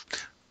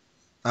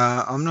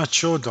 I'm not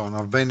sure, Don.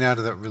 I've been out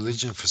of that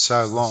religion for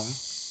so long.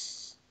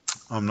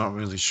 I'm not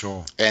really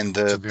sure, And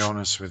to be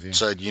honest with you.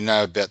 so do you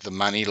know about the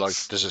money? Like,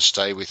 does it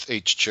stay with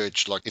each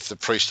church? Like, if the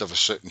priest of a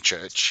certain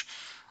church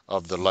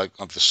of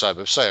the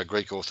suburb, say a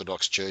Greek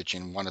Orthodox church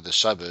in one of the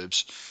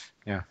suburbs,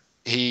 Yeah.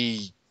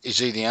 Is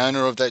he the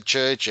owner of that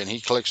church and he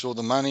collects all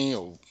the money,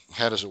 or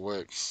how does it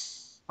work?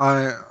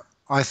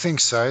 I think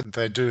so.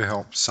 They do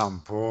help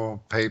some poor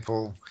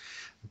people,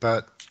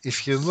 but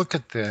if you look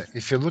at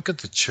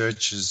the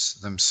churches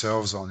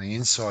themselves on the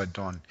inside,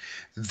 Don,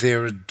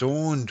 they're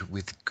adorned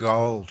with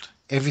gold.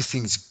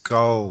 Everything's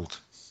gold.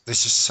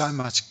 There's just so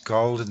much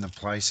gold in the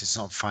place. It's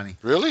not funny.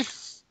 Really?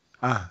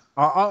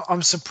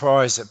 I'm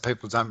surprised that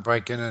people don't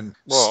break in and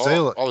Well,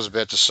 steal it. I was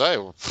about to say,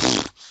 well,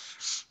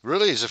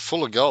 really? Is it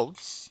full of gold?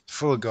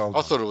 Full of gold, I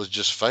Don. thought it was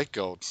just fake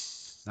gold.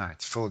 No,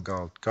 it's full of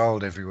gold.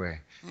 Gold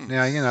everywhere. Hmm.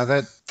 Now,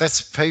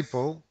 that's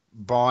people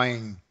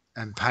buying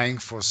and paying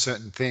for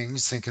certain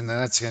things, thinking that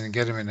that's going to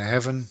get them into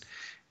heaven,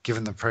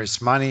 giving the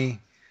priest money.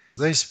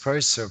 These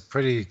priests are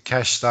pretty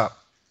cashed up.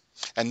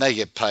 And they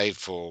get paid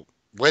for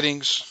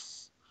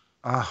weddings.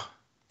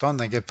 Don,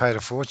 they get paid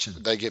a fortune.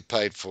 They get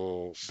paid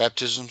for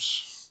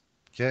baptisms.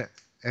 Yeah,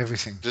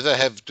 everything. Do they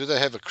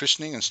have a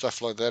christening and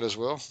stuff like that as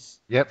well?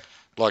 Yep.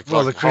 Like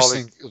Well, the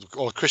holy,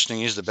 or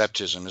christening is the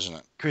baptism, isn't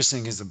it?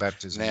 christening is the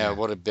baptism. Now, Yeah.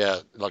 what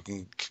about, like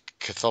in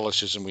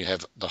Catholicism, we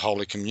have the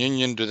Holy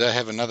Communion. Do they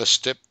have another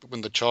step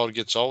when the child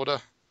gets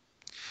older?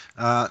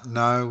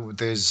 No,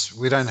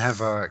 we don't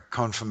have a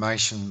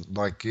confirmation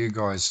like you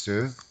guys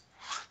do,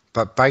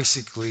 but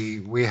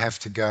basically we have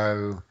to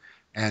go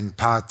and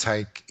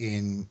partake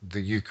in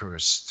the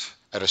Eucharist.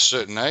 At a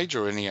certain age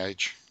or any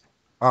age?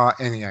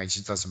 Any age,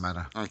 it doesn't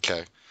matter.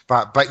 Okay.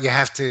 But you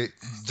have to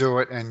do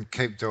it and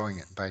keep doing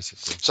it,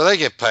 basically. So they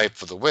get paid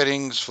for the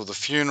weddings, for the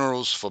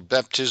funerals, for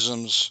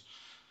baptisms.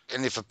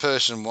 And if a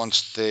person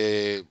wants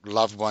their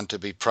loved one to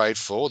be prayed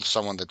for,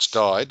 someone that's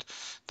died,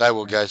 they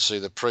will go see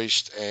the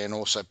priest and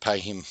also pay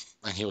him,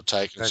 and he'll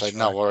take and say,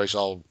 no worries,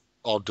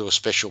 I'll do a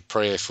special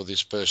prayer for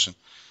this person.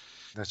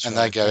 That's and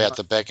right. They go out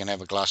the back and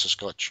have a glass of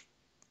scotch.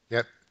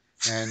 Yep.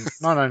 And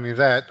not only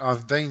that,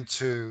 I've been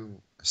to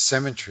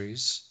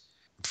cemeteries.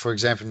 For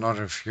example, not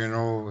at a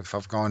funeral. If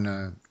I've gone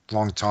a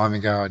long time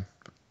ago, I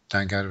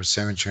don't go to a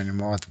cemetery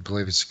anymore. I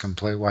believe it's a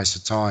complete waste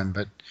of time.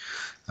 But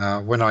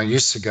when I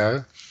used to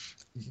go,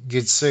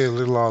 you'd see a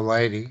little old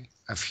lady,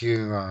 a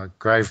few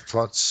grave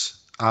plots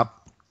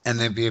up, and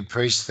there'd be a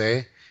priest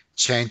there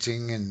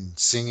chanting and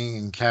singing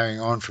and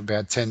carrying on for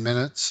about 10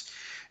 minutes.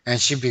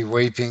 And she'd be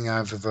weeping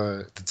over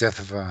the death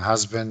of her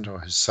husband or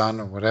her son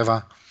or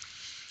whatever.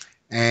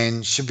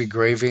 And she'd be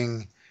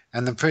grieving.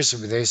 And the priest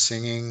would be there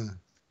singing,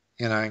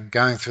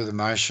 going through the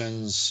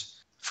motions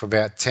for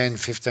about 10,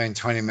 15,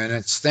 20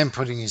 minutes, then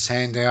putting his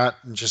hand out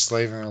and just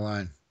leaving her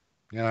alone.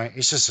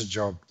 It's just a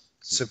job.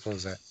 Simple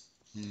as that.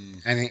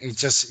 And it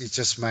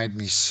just made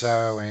me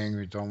so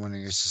angry, Don, when I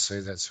used to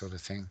see that sort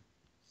of thing.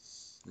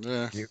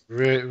 Yeah. It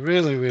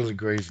really, really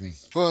grieved me.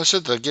 Well, I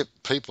said they get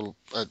people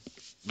at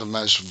the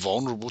most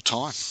vulnerable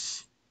time.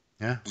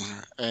 Yeah.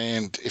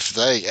 And if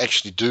they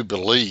actually do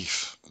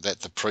believe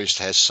that the priest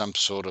has some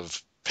sort of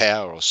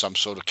power or some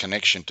sort of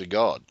connection to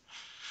God,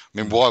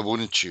 I mean, why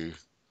wouldn't you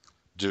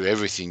do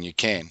everything you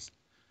can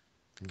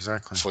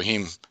Exactly. for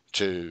him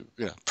to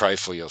pray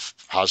for your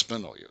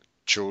husband or your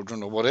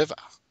children or whatever?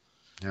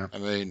 Yeah. I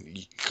mean,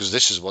 because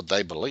this is what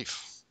they believe.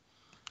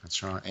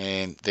 That's right.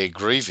 And they're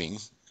grieving,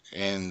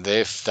 and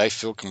they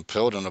feel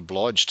compelled and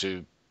obliged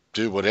to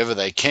do whatever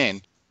they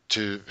can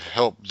to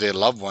help their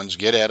loved ones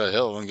get out of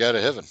hell and go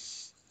to heaven.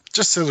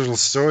 Just a little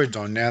story,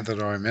 Don, now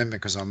that I remember,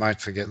 because I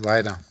might forget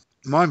later.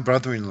 My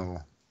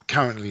brother-in-law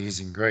currently is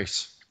in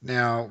Greece.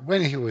 Now,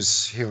 when he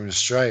was here in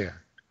Australia,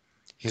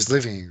 he's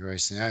living in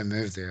Greece now. He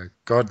moved there.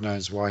 God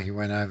knows why he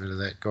went over to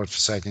that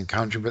godforsaken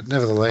country, but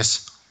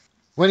nevertheless,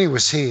 when he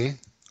was here,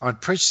 I'd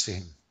preached to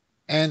him.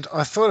 And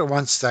I thought at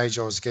one stage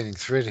I was getting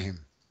through to him.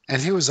 And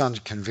he was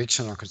under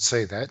conviction, I could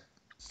see that.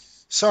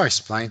 So I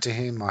explained to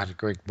him, I had a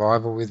Greek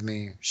Bible with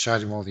me,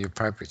 showed him all the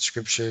appropriate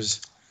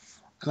scriptures.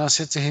 And I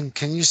said to him,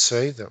 can you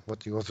see that what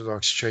the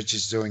Orthodox Church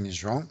is doing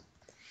is wrong?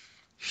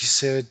 He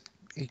said,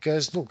 he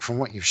goes, look, from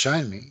what you've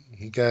shown me,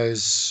 he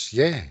goes,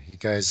 yeah. He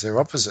goes, they're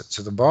opposite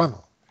to the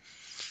Bible.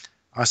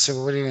 I said,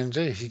 well, what are you going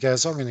to do? He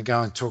goes, I'm going to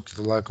go and talk to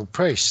the local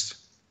priest.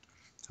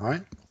 All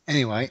right.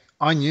 Anyway,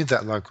 I knew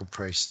that local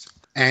priest.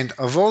 And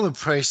of all the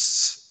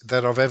priests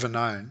that I've ever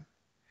known,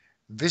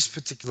 this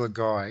particular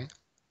guy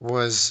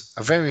was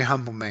a very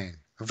humble man,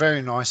 a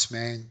very nice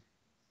man.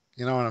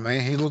 You know what I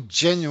mean? He looked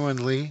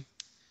genuinely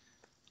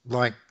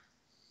like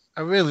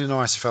a really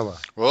nice fella.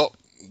 Well,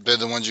 they're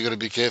the ones you got to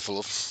be careful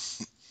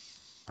of.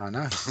 I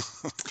know.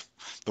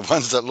 The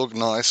ones that look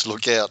nice,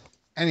 look out.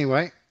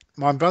 Anyway,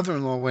 my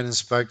brother-in-law went and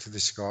spoke to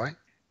this guy,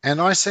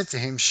 and I said to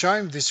him, show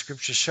him this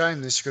scripture, show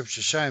him this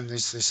scripture, show him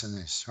this, this, and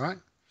this, right?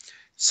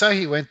 So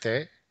he went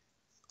there.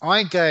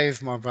 I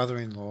gave my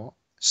brother-in-law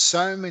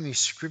so many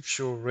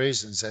scriptural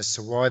reasons as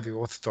to why the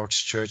Orthodox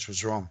Church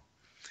was wrong.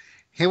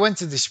 He went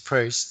to this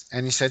priest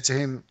and he said to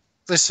him,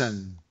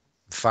 listen,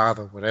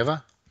 father,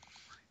 whatever.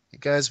 He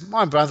goes,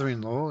 my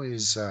brother-in-law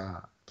is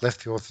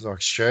left the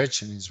Orthodox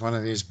Church and he's one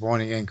of these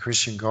born-again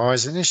Christian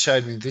guys, and he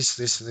showed me this,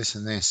 this, this,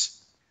 and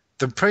this.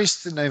 The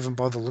priest didn't even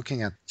bother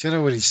looking at it. Do you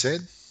know what he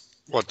said?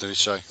 What did he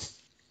say?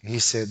 He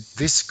said,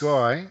 this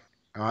guy,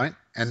 right,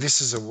 and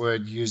this is a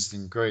word used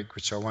in Greek,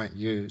 which I won't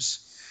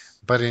use,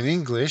 but in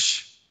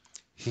English,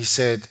 he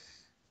said,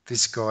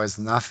 this guy's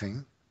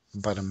nothing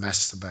but a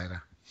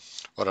masturbator.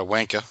 What, a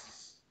wanker?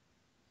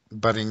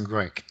 But in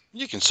Greek.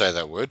 You can say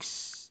that word.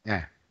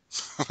 Yeah.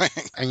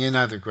 And you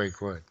know the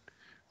Greek word,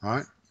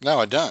 right? No,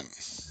 I don't.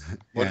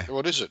 Yeah.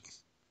 What is it?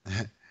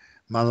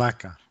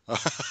 Malaka.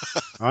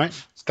 Right?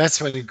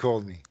 That's what he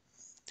called me.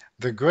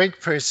 The Greek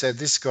priest said,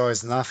 this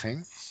guy's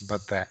nothing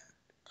but that.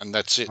 And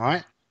that's it.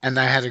 Right? And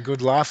they had a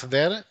good laugh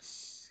about it.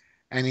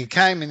 And he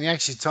came and he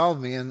actually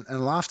told me and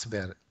laughed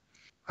about it.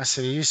 I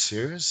said, are you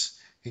serious?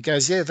 He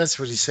goes, yeah, that's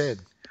what he said.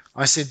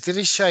 I said, did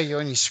he show you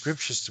any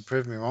scriptures to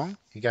prove me wrong?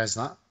 He goes,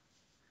 no.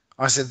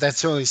 I said,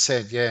 that's all he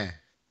said, yeah.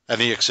 And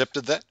he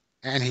accepted that?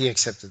 And he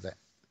accepted that.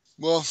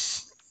 Well,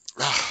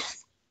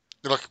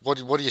 like,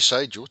 what do you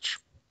say, George?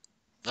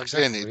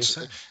 Again,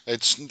 Exactly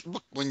it's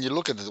look, when you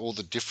look at all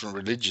the different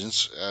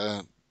religions,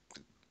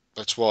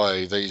 that's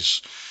why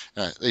these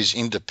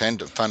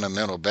independent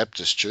fundamental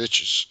Baptist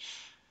churches,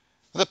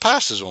 the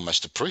pastor's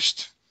almost a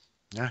priest.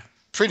 Yeah.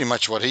 Pretty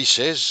much what he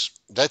says,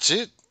 that's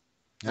it.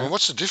 Yeah. Well,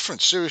 what's the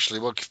difference? Seriously,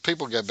 well, if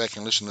people go back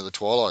and listen to the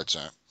Twilight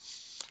Zone,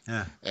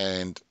 yeah,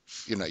 and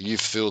you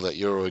feel that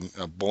you're in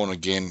a born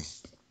again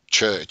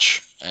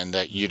church and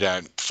that you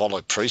don't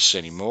follow priests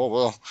anymore,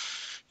 well,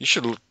 you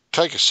should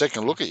take a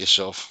second look at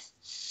yourself.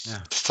 Yeah.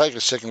 Take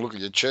a second look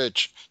at your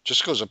church.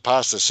 Just because a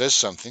pastor says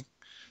something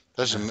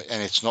doesn't,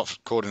 and it's not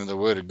according to the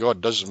Word of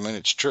God, doesn't mean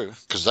it's true.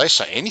 Because they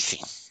say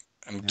anything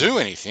and do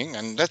anything,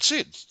 and that's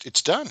it.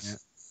 It's done.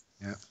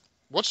 Yeah.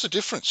 What's the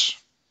difference?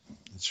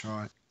 That's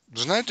right.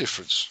 There's no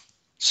difference.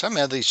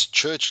 Somehow these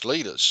church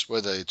leaders,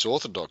 whether it's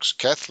Orthodox,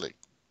 Catholic,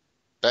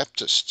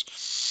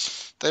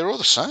 Baptist, they're all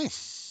the same.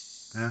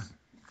 Yeah.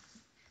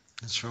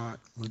 That's right.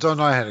 Well, Don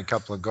and I had a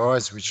couple of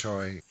guys which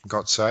I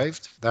got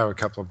saved. They were a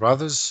couple of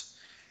brothers.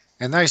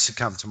 And they used to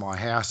come to my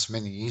house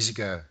many years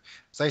ago.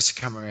 They used to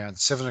come around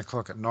 7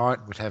 o'clock at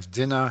night, would have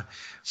dinner.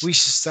 We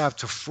used to stay up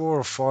till 4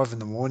 or 5 in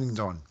the morning,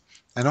 Don.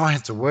 And I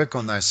had to work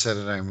on those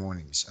Saturday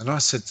mornings. And I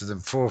said to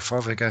them, 4 or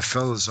 5, I go,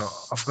 fellas,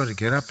 I've got to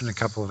get up in a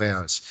couple of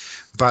hours.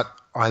 But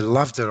I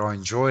loved it. I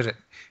enjoyed it.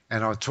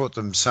 And I taught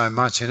them so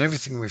much. And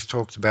everything we've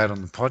talked about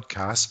on the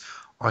podcast,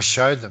 I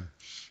showed them.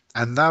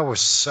 And they were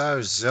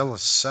so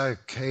zealous, so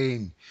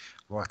keen,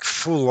 like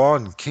full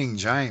on King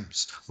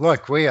James,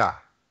 like we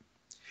are.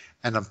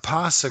 And a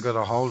pastor got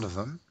a hold of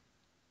them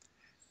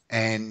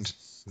and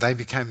they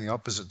became the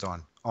opposite,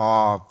 Don.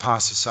 Oh,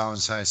 Pastor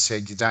so-and-so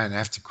said you don't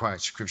have to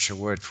quote scripture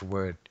word for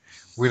word.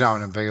 We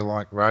don't want to be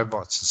like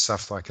robots and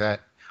stuff like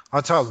that. I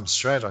told them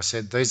straight, I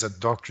said, these are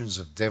doctrines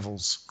of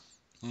devils.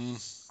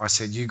 I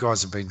said, you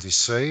guys have been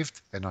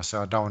deceived. And I said,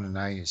 I don't want to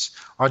know you.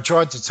 I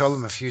tried to tell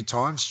them a few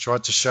times,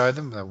 tried to show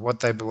them that what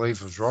they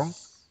believed was wrong.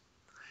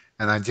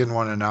 And they didn't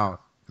want to know it.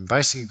 And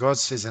basically, God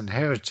says, an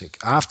heretic,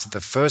 after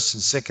the first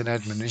and second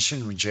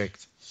admonition,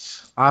 reject.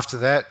 After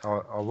that,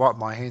 I wiped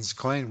my hands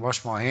clean,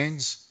 washed my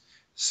hands,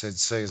 said,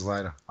 see you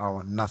later. I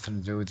want nothing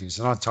to do with this.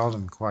 And I told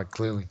him quite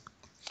clearly.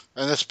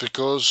 And that's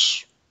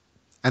because...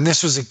 And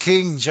this was a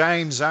King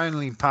James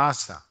only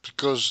pastor.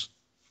 Because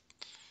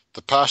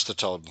the pastor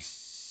told them.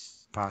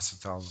 Pastor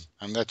told them.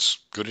 And that's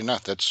good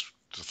enough. That's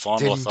the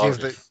final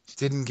authority.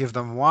 Didn't give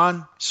them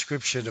one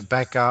scripture to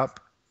back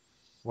up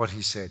what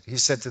he said. He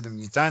said to them,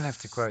 you don't have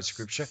to quote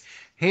scripture.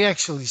 He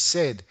actually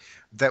said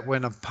that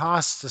when a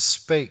pastor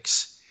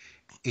speaks,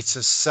 it's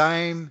the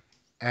same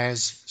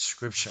as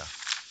scripture.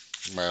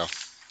 Well.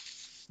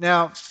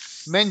 Now,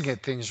 men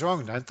get things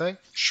wrong, don't they?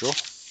 Sure.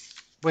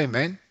 We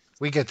men,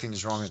 we get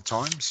things wrong at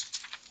times.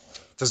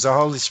 Does the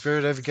Holy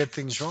Spirit ever get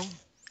things wrong?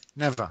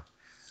 Never.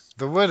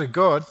 The Word of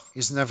God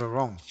is never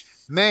wrong.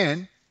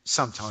 Man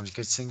sometimes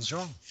gets things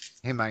wrong.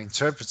 He may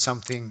interpret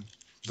something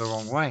the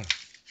wrong way.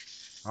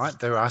 Right?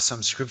 There are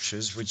some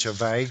scriptures which are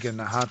vague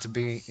and are hard to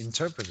be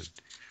interpreted.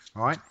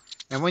 Right?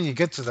 And when you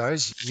get to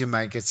those, you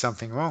may get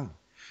something wrong.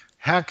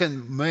 How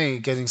can me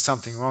getting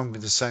something wrong be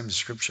the same as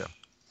Scripture?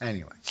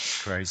 Anyway,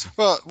 crazy.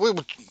 Well, we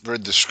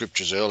read the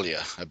scriptures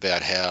earlier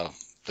about how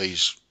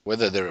these,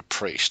 whether they're a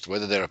priest,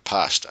 whether they're a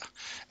pastor,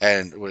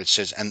 and what it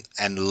says,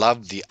 and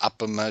love the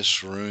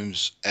uppermost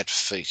rooms at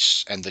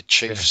feasts and the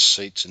chief Yeah.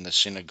 seats in the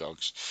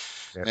synagogues.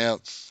 Yep.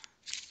 Now,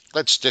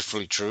 that's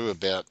definitely true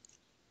about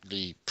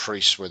the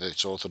priests, whether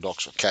it's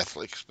Orthodox or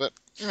Catholics. But,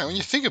 when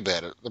you think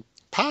about it, the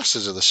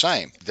pastors are the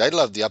same. They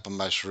love the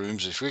uppermost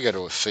rooms. If we go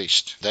to a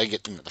feast, they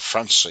get the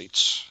front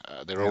seats.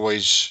 They're Yep.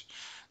 always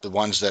the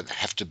ones that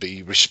have to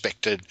be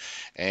respected,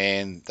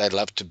 and they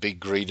love to be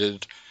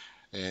greeted.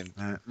 And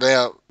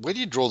now, where do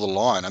you draw the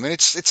line? I mean,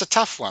 it's a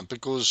tough one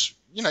because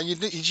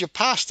he's your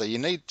pastor. You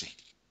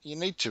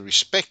need to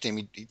respect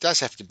him. He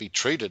does have to be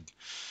treated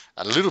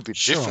a little bit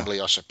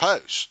differently, I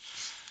suppose.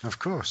 Of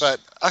course. But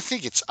I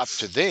think it's up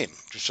to them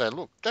to say,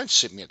 look, don't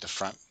sit me at the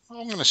front.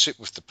 I'm going to sit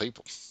with the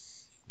people.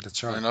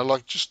 That's right.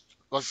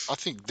 I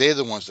think they're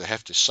the ones that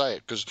have to say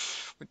it, because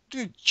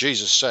did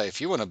Jesus say, if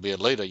you want to be a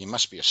leader, you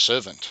must be a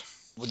servant?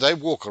 Well, they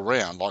walk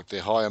around like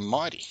they're high and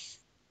mighty.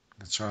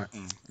 That's right.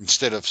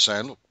 Instead of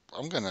saying, look,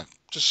 I'm going to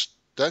just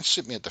don't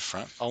sit me at the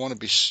front. I want to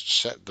be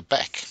sat at the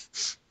back.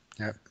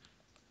 Yep.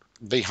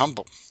 Be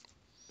humble.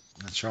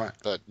 That's right.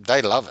 But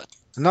they love it.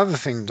 Another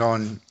thing,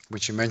 Don,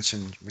 which you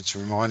mentioned, which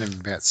reminded me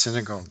about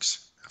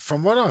synagogues.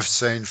 From what I've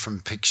seen from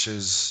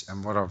pictures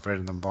and what I've read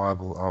in the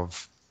Bible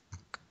of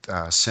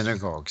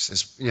synagogues,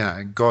 is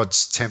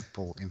God's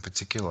temple in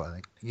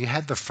particular. You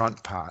had the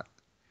front part,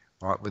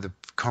 right, where the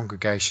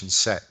congregation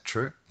sat.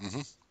 True.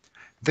 Mm-hmm.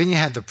 Then you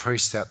had the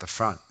priest out the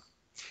front,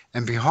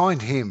 and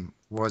behind him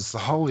was the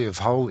Holy of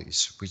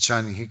Holies, which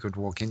only he could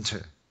walk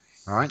into.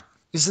 Right?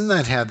 Isn't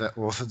that how the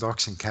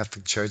Orthodox and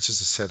Catholic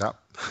churches are set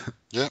up?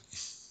 Yeah.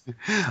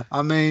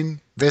 I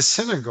mean, they're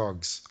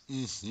synagogues.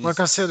 Mm-hmm. Like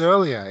I said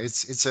earlier,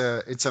 it's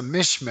a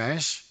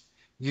mishmash,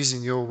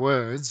 using your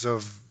words,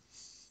 of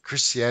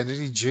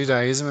Christianity,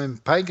 Judaism,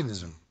 and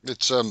paganism.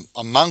 It's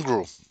a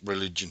mongrel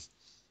religion.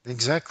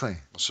 Exactly.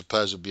 I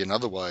suppose would be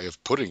another way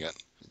of putting it.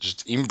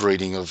 Just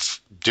inbreeding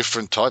of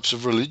different types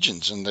of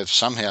religions, and they've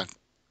somehow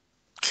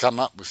come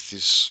up with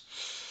this,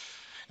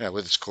 whether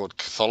it's called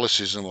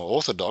Catholicism or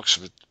Orthodox,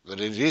 but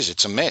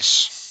it's a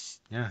mess.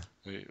 Yeah.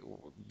 A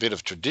bit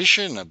of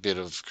tradition, a bit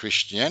of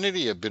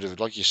Christianity, a bit of,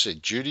 like you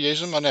said,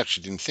 Judaism. I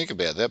actually didn't think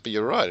about that, but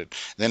you're right.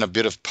 Then a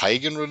bit of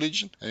pagan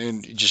religion,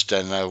 and you just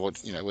don't know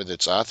whether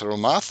it's Arthur or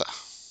Martha.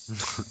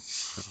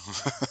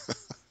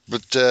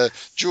 But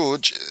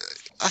George,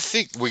 I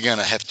think we're going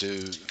to have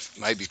to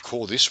maybe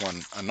call this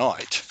one a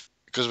night,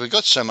 because we've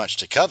got so much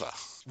to cover.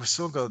 We've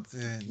still got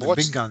the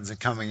big guns are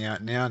coming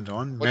out now,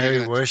 Don.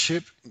 Mary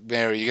worship.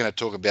 Mary, you're going to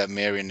talk about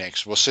Mary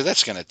next. Well, see,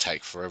 that's going to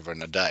take forever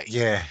and a day.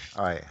 Yeah.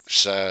 Oh, yeah.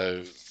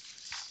 So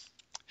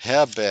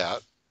how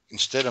about,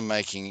 instead of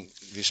making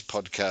this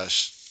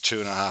podcast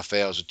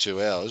 2.5 hours or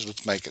 2 hours,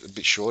 let's make it a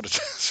bit shorter.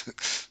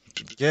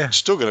 Yeah. It's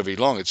still going to be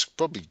long. It's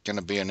probably going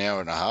to be an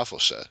hour and a half or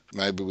so.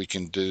 Maybe we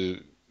can do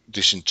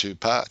this in 2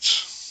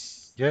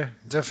 parts. Yeah,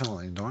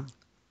 definitely, Don.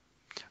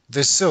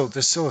 There's still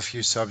a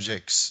few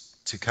subjects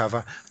to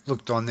cover.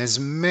 Look, Don, there's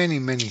many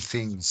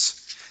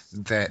things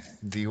that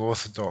the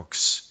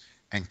Orthodox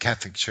and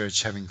Catholic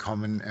Church have in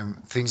common,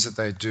 and things that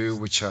they do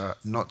which are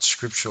not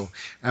scriptural,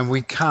 and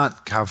we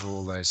can't cover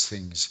all those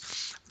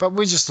things. But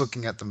we're just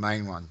looking at the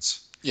main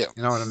ones. Yeah.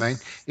 You know what I mean?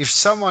 If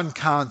someone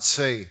can't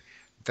see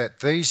that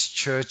these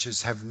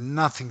churches have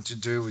nothing to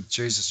do with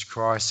Jesus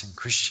Christ and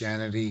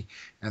Christianity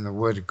and the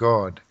Word of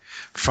God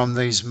from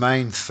these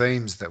main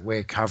themes that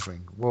we're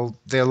covering, well,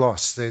 they're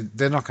lost.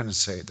 They're not going to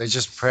see it. They're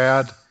just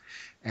proud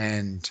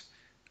and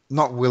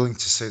not willing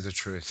to see the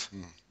truth.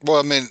 Well,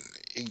 I mean,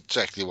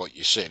 exactly what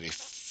you said.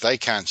 If they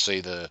can't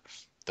see the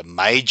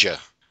major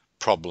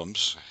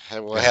problems,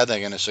 how are they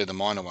going to see the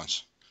minor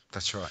ones?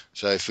 That's right.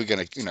 So if we're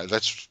going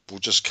to, we'll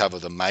just cover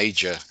the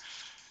major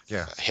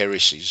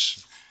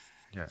heresies,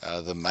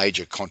 the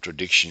major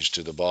contradictions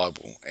to the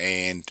Bible,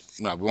 and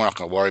we're not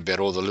going to worry about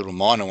all the little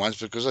minor ones,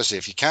 because I say,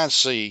 if you can't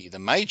see the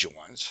major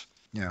ones,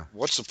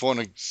 what's the point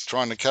of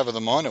trying to cover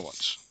the minor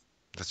ones?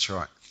 That's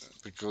right.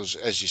 Because,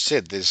 as you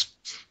said, there's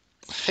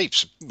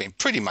heaps. I mean,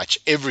 pretty much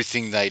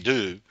everything they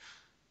do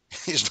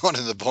is not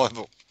in the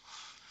Bible.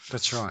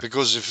 That's right.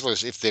 Because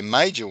if their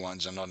major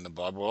ones are not in the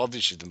Bible,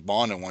 obviously the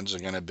minor ones are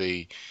going to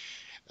be,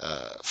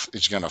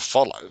 it's going to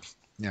follow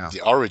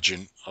the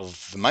origin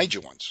of the major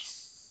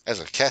ones.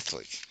 As a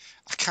Catholic,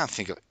 I can't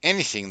think of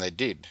anything they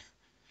did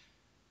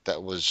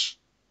that was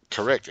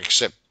correct,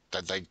 except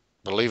that they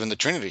believe in the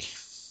Trinity.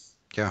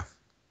 Yeah.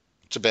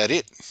 It's about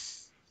it.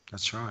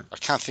 That's right. I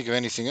can't think of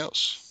anything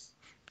else.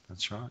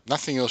 That's right.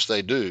 Nothing else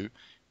they do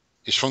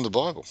is from the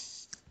Bible.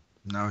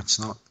 No, it's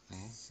not.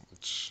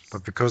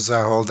 But because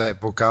they hold that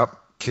book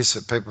up, kiss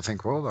it, people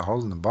think, well, they're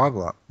holding the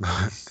Bible up.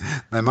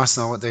 They must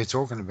know what they're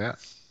talking about.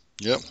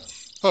 Yep.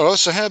 All right,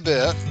 so how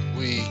about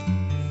we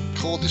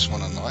call this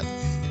one a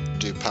night,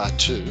 do part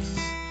 2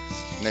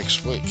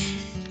 next week.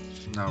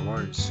 No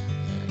worries.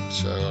 And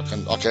so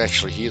I can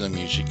actually hear the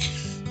music,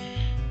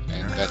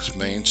 and that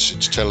means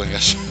it's telling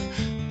us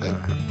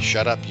that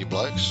shut up, you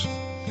blokes.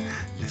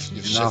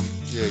 You've Enough.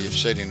 said, you've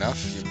said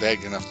enough. You've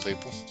bagged enough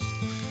people.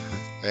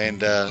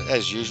 And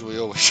as usual, we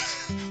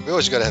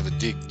always got to have a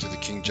dig to the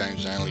King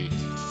James only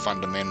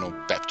fundamental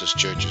Baptist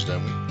churches,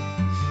 don't we?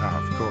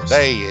 Oh, of course.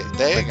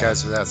 That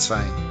goes without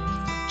saying.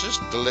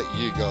 Just to let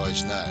you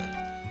guys know,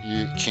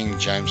 you King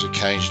James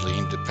occasionally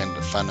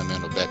independent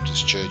fundamental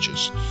Baptist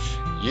churches,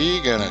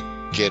 you're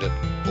gonna get it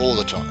all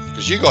the time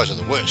because you guys are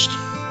the worst.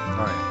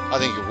 Oh, yeah. I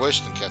think you're worse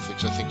than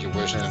Catholics. I think you're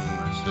worse than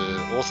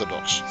the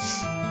Orthodox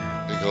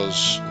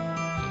because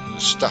the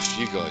stuff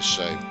you guys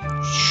say,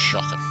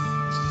 shocking.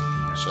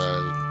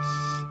 So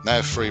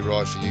no free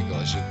ride for you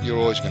guys. You're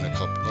always going to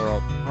cop.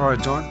 All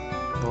right, Don.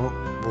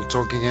 Well, we'll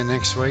talk again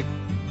next week.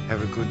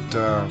 Have a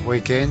good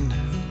weekend.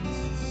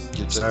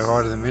 You too. Say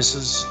hi to the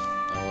missus.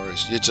 No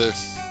worries. You too.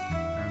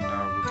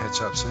 And we'll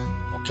catch up soon.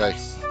 Okay.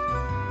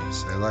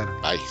 See you later.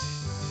 Bye.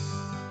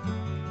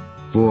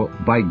 For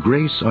by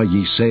grace are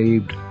ye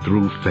saved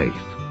through faith,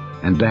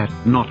 and that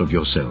not of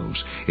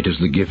yourselves, it is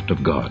the gift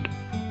of God,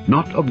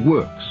 not of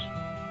works,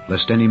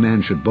 lest any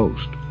man should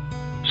boast.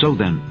 So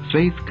then,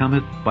 faith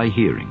cometh by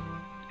hearing,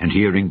 and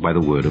hearing by the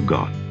word of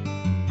God.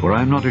 For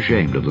I am not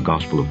ashamed of the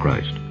gospel of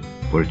Christ,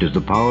 for it is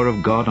the power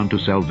of God unto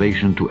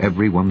salvation to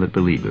every one that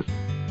believeth,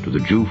 to the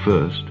Jew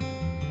first,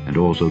 and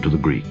also to the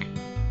Greek.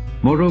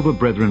 Moreover,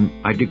 brethren,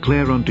 I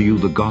declare unto you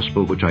the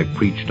gospel which I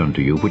preached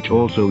unto you, which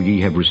also ye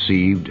have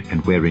received,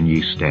 and wherein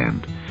ye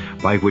stand,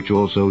 by which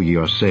also ye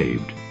are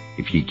saved,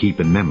 if ye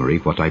keep in memory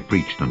what I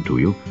preached unto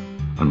you,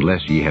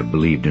 unless ye have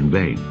believed in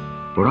vain.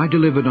 For I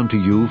delivered unto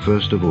you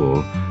first of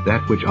all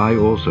that which I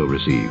also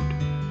received,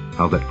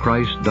 how that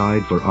Christ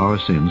died for our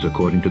sins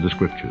according to the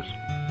Scriptures,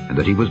 and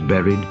that he was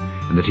buried,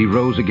 and that he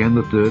rose again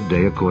the third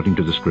day according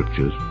to the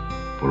Scriptures.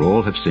 For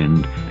all have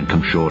sinned, and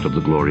come short of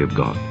the glory of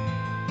God.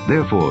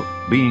 Therefore,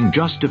 being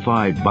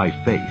justified by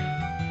faith,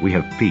 we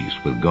have peace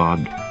with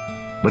God.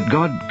 But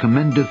God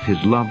commendeth his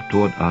love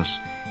toward us,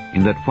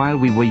 in that while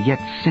we were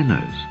yet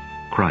sinners,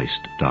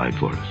 Christ died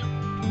for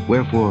us.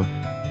 Wherefore,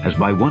 as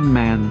by one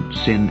man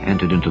sin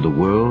entered into the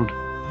world,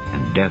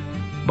 and death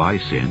by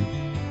sin,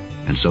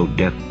 and so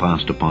death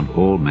passed upon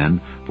all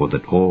men, for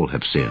that all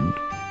have sinned,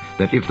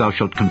 that if thou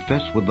shalt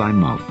confess with thy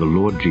mouth the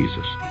Lord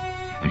Jesus,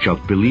 and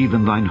shalt believe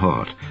in thine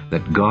heart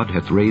that God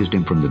hath raised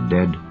him from the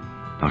dead,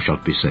 thou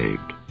shalt be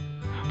saved.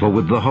 For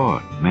with the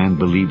heart man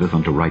believeth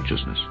unto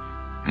righteousness,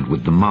 and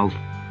with the mouth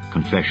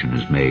confession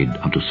is made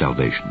unto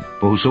salvation.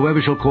 For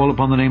whosoever shall call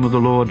upon the name of the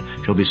Lord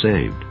shall be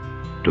saved.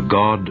 To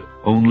God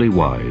only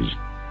wise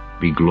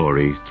be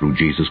glory through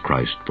Jesus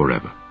Christ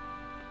forever.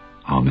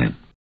 Amen.